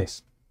is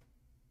this.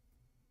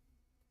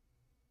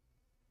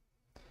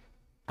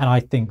 And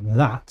I think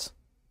that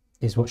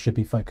is what should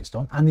be focused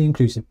on, and the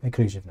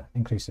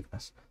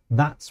inclusiveness.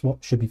 That's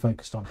what should be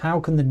focused on. How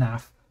can the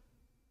NAF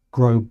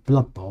grow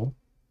Blood Bowl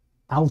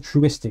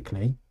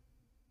altruistically,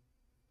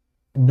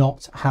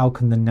 not how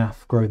can the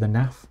NAF grow the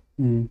NAF?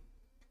 Mm.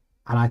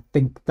 And I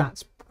think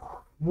that's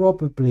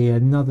probably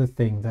another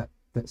thing that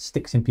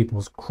sticks in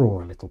people's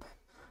craw a little bit.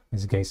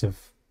 It's a case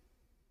of,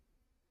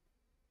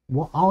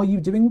 what are you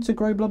doing to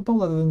grow Blood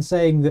Bowl other than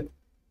saying that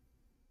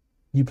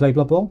you play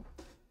Blood Bowl?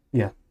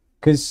 Yeah.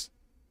 Because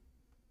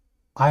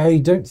I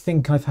don't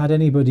think I've had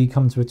anybody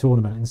come to a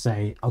tournament and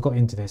say, I got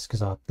into this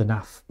because the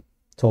NAF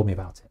told me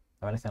about it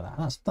or anything like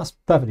that. That's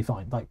perfectly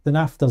fine. Like, the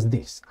NAF does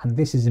this, and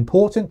this is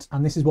important,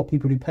 and this is what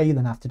people who pay the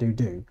NAF to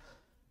do.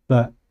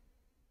 But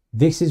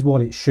this is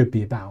what it should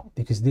be about,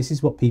 because this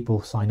is what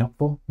people sign up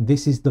for.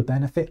 This is the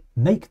benefit.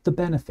 Make the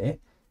benefit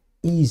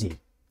easy,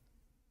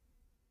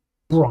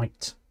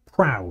 bright,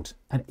 proud,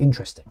 and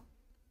interesting.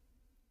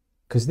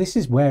 Because this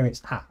is where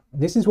it's at.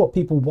 This is what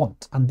people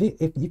want. And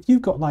if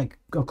you've got like,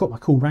 I've got my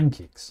cool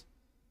rankings,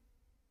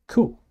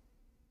 cool.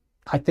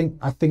 I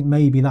think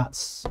maybe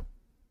that's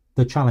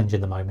the challenge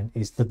in the moment,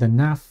 is that the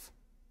NAF,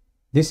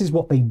 this is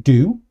what they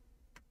do.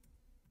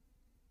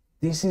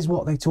 This is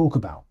what they talk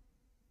about.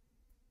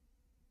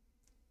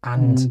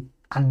 And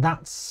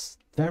that's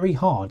very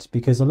hard,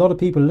 because a lot of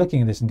people are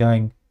looking at this and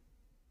going,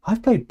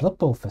 I've played Blood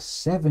Bowl for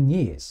 7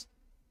 years.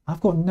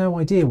 I've got no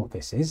idea what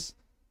this is.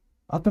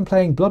 I've been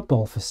playing Blood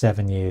Bowl for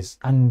 7 years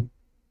and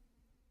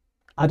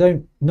I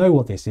don't know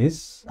what this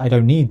is. I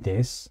don't need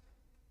this.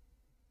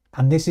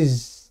 And this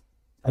is,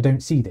 I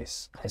don't see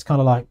this. It's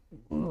kind of like,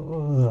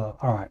 all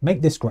right,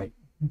 make this great.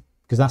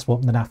 Because that's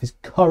what the NAF is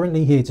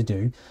currently here to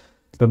do.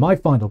 But my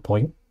final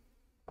point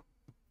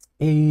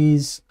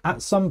is,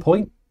 at some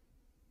point,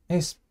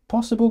 it's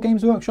possible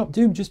Games Workshop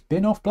do just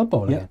bin off Blood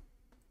Bowl again.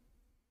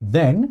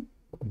 Then,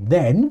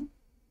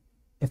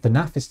 if the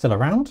NAF is still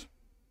around,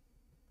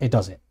 it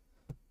does it.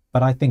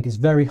 But I think it's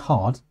very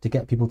hard to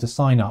get people to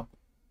sign up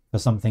for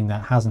something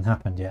that hasn't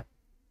happened yet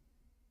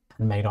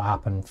and may not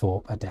happen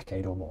for a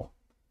decade or more.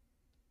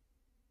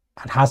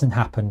 And hasn't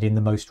happened in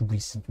the most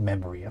recent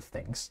memory of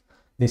things.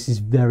 This is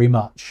very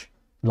much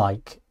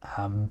like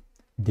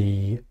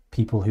the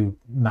people who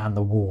man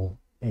the wall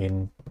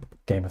in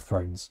Game of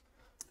Thrones,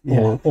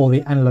 or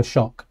the Endless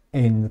Shock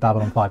in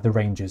Babylon 5, the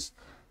Rangers.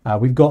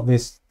 We've got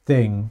this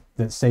thing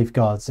that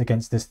safeguards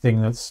against this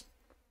thing that's,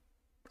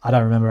 I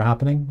don't remember it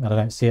happening and I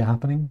don't see it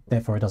happening,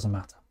 therefore it doesn't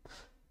matter.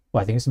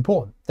 Well, I think it's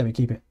important that we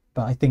keep it,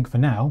 but I think for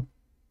now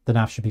the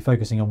NAF should be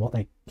focusing on what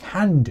they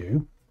can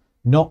do,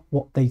 not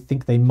what they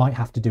think they might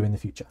have to do in the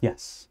future.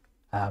 Yes.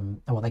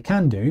 And what they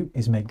can do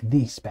is make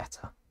this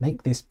better,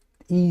 make this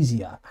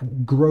easier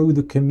and grow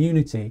the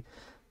community.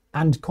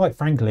 And quite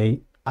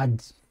frankly, I'm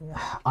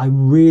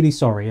really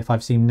sorry if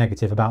I've seemed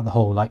negative about the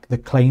whole, like the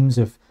claims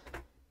of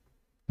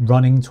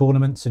running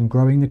tournaments and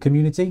growing the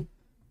community.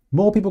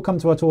 More people come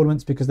to our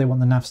tournaments because they want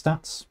the NAF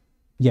stats.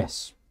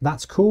 Yes,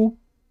 that's cool.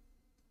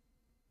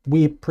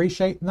 We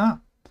appreciate that.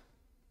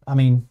 I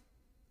mean,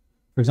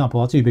 for example,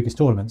 our 2 biggest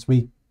tournaments,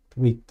 we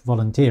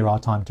volunteer our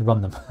time to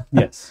run them.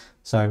 Yes.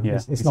 So yeah.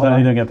 it's not not like,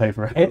 you don't get paid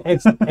for it.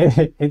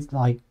 It's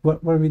like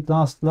what we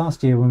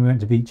last year when we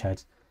went to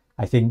Beachhead,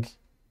 I think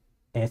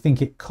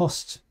it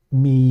cost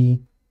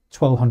me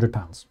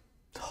 £1,200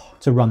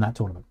 to run that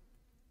tournament,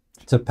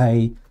 to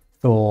pay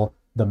for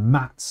the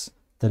mats,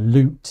 the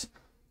loot,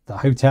 the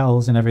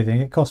hotels and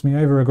everything. It cost me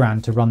over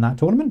 £1,000 to run that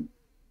tournament.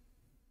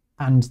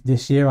 And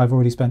this year I've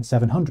already spent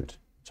 700,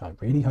 which I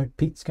really hope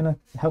Pete's gonna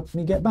help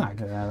me get back.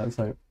 Yeah, let's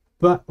hope.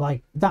 But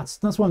like that's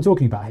what I'm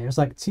talking about here. It's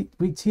like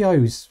we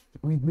TOs,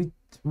 we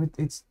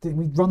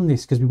run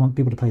this because we want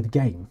people to play the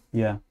game.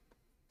 Yeah.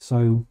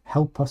 So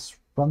help us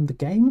run the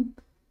game,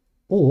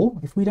 or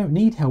if we don't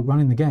need help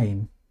running the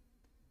game,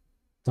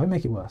 don't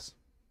make it worse.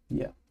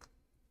 Yeah.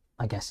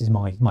 I guess is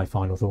my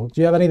final thought.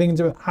 Do you have anything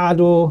to add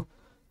or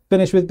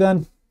finish with,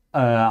 Ben?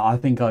 I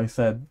think I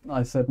said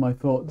my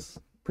thoughts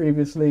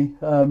previously.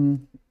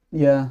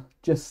 Yeah,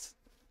 just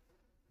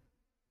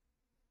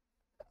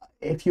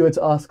if you were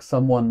to ask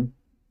someone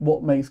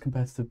what makes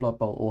competitive Blood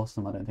Bowl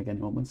awesome, I don't think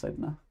anyone would say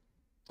that.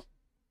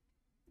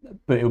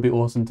 But it would be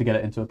awesome to get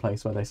it into a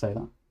place where they say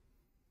that.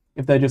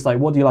 If they're just like,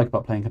 what do you like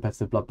about playing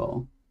competitive Blood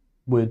Bowl?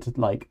 Would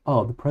like,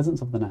 oh, the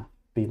presence of the NAF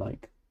be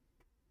like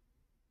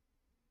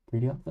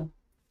really up there?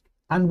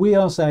 And we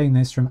are saying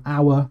this from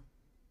our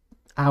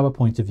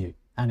point of view,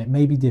 and it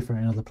may be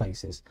different in other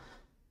places,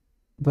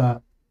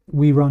 but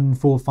we run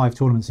 4 or 5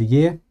 tournaments a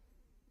year.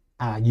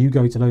 You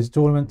go to loads of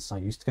tournaments. I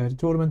used to go to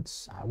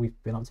tournaments. We've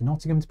been up to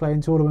Nottingham to play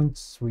in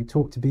tournaments. We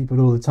talk to people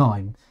all the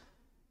time.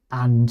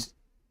 And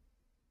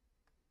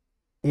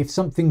if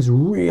something's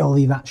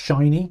really that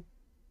shiny,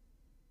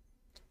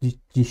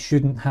 you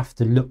shouldn't have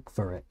to look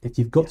for it. If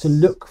you've got to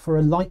look for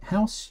a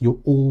lighthouse, you're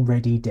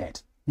already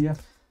dead. Yeah.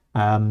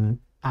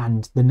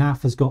 And the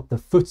NAF has got the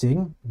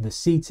footing, the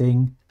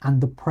seating, and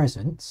the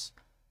presence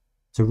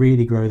to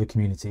really grow the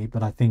community.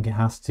 But I think it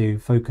has to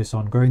focus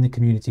on growing the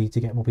community to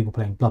get more people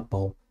playing Blood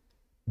Bowl,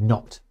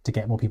 not to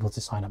get more people to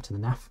sign up to the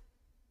NAF,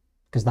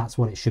 because that's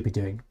what it should be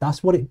doing.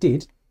 That's what it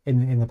did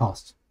in the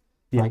past.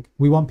 Yeah. Like,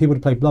 we want people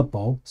to play Blood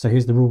Bowl, so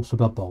here's the rules for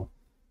Blood Bowl.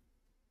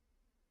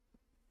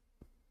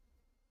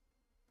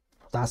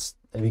 That's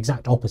the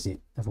exact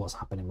opposite of what's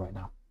happening right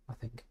now, I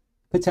think,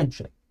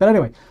 potentially. But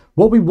anyway,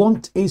 what we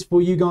want is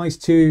for you guys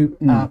to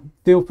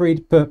feel free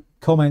to put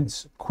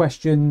comments,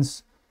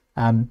 questions,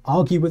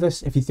 argue with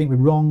us if you think we're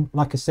wrong.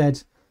 Like I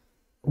said,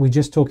 we're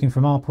just talking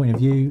from our point of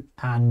view,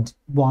 and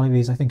while it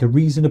is, I think, a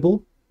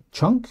reasonable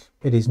chunk,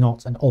 it is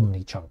not an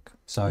omni chunk.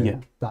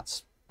 So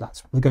that's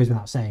that goes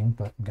without saying,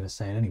 but I'm going to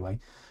say it anyway.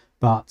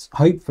 But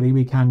hopefully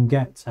we can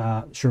get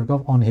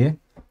Shurikov on here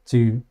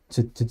to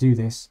do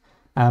this.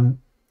 And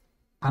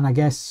I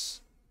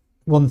guess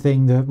one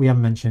thing that we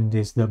haven't mentioned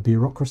is that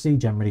bureaucracy,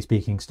 generally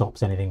speaking,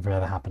 stops anything from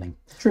ever happening.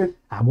 True.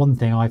 And one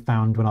thing I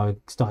found when I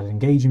started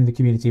engaging with the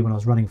community when I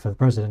was running for the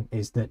president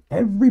is that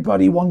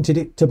everybody wanted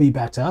it to be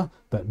better,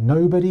 but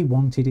nobody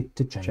wanted it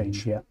to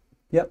change. Yeah.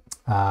 Yep.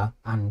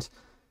 And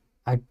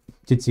I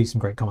did see some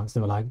great comments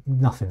that were like,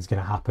 nothing's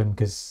going to happen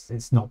because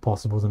it's not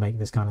possible to make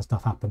this kind of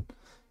stuff happen.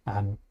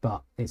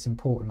 But it's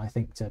important, I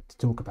think, to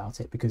talk about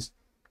it because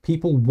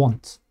people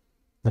want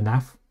the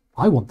NAF.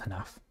 I want the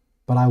NAF.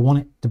 But I want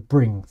it to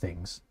bring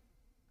things.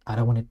 I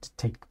don't want it to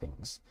take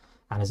things.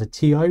 And as a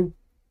TO,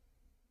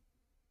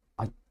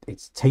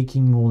 it's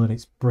taking more than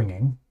it's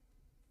bringing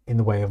in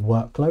the way of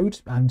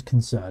workload and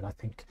concern, I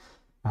think.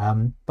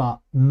 But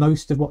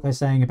most of what they're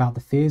saying about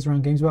the fears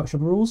around Games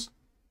Workshop rules,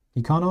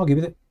 you can't argue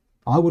with it.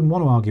 I wouldn't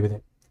want to argue with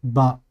it.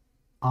 But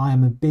I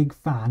am a big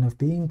fan of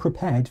being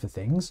prepared for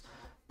things,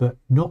 but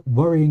not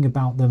worrying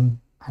about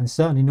them, and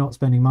certainly not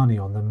spending money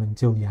on them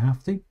until you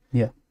have to.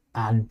 Yeah.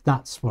 And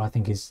that's what I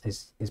think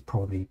is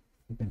probably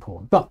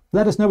important. But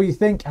let us know what you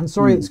think. And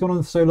sorry it's gone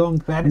on for so long,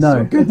 Ben. It's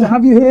so good to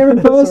have you here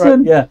in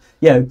person. Right.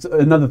 Yeah.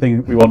 Another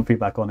thing we want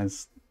feedback on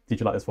is, did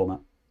you like this format?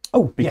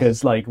 Oh,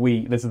 because this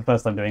is the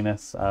first time doing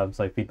this,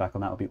 so feedback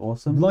on that would be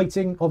awesome.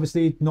 Lighting,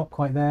 obviously not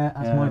quite there.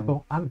 That's my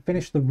fault. I haven't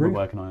finished the roof. We're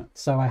working on it.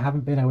 So I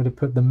haven't been able to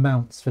put the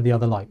mounts for the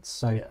other lights.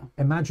 So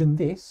imagine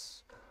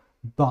this,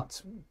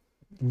 but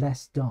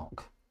less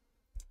dark.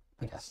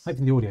 Yes.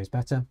 Hopefully the audio is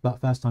better,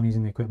 but first time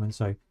using the equipment,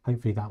 so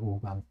hopefully that will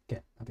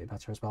get a bit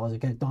better as well as it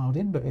gets dialed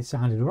in, but it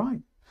sounded all right.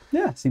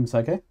 Yeah, seems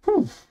okay.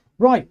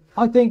 Right,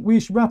 I think we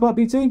should wrap up,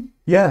 BT.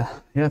 Yeah,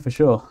 for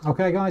sure.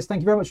 Okay, guys,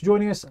 thank you very much for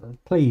joining us.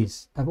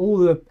 Please, of all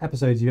the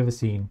episodes you've ever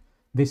seen,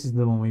 this is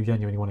the one we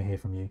genuinely want to hear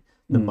from you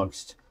the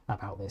most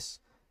about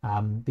this,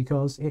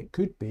 because it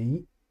could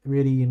be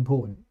really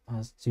important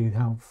as to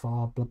how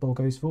far Blood Bowl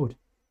goes forward.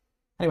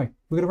 Anyway,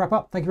 we're going to wrap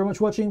up. Thank you very much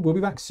for watching. We'll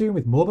be back soon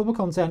with more Blood Bowl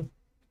content.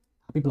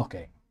 Happy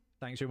blocking.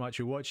 Thanks very much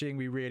for watching.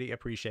 We really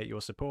appreciate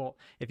your support.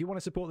 If you want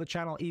to support the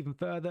channel even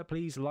further,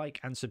 please like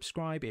and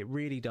subscribe. It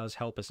really does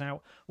help us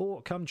out.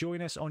 Or come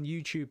join us on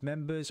YouTube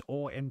members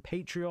or in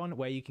Patreon,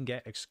 where you can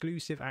get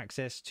exclusive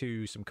access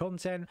to some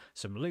content,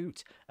 some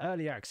loot,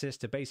 early access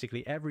to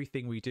basically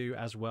everything we do,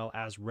 as well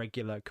as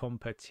regular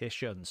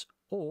competitions.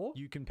 Or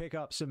you can pick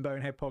up some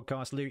Bonehead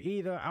Podcast loot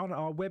either on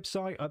our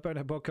website at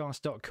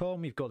boneheadpodcast.com.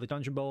 We've got the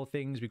Dungeon Bowl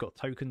things, we've got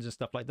tokens and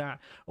stuff like that,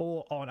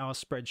 or on our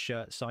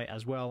Spreadshirt site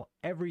as well.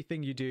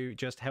 Everything you do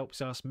just helps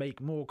us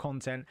make more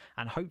content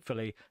and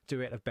hopefully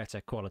do it of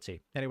better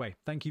quality. Anyway,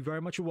 thank you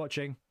very much for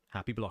watching.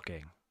 Happy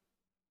blocking.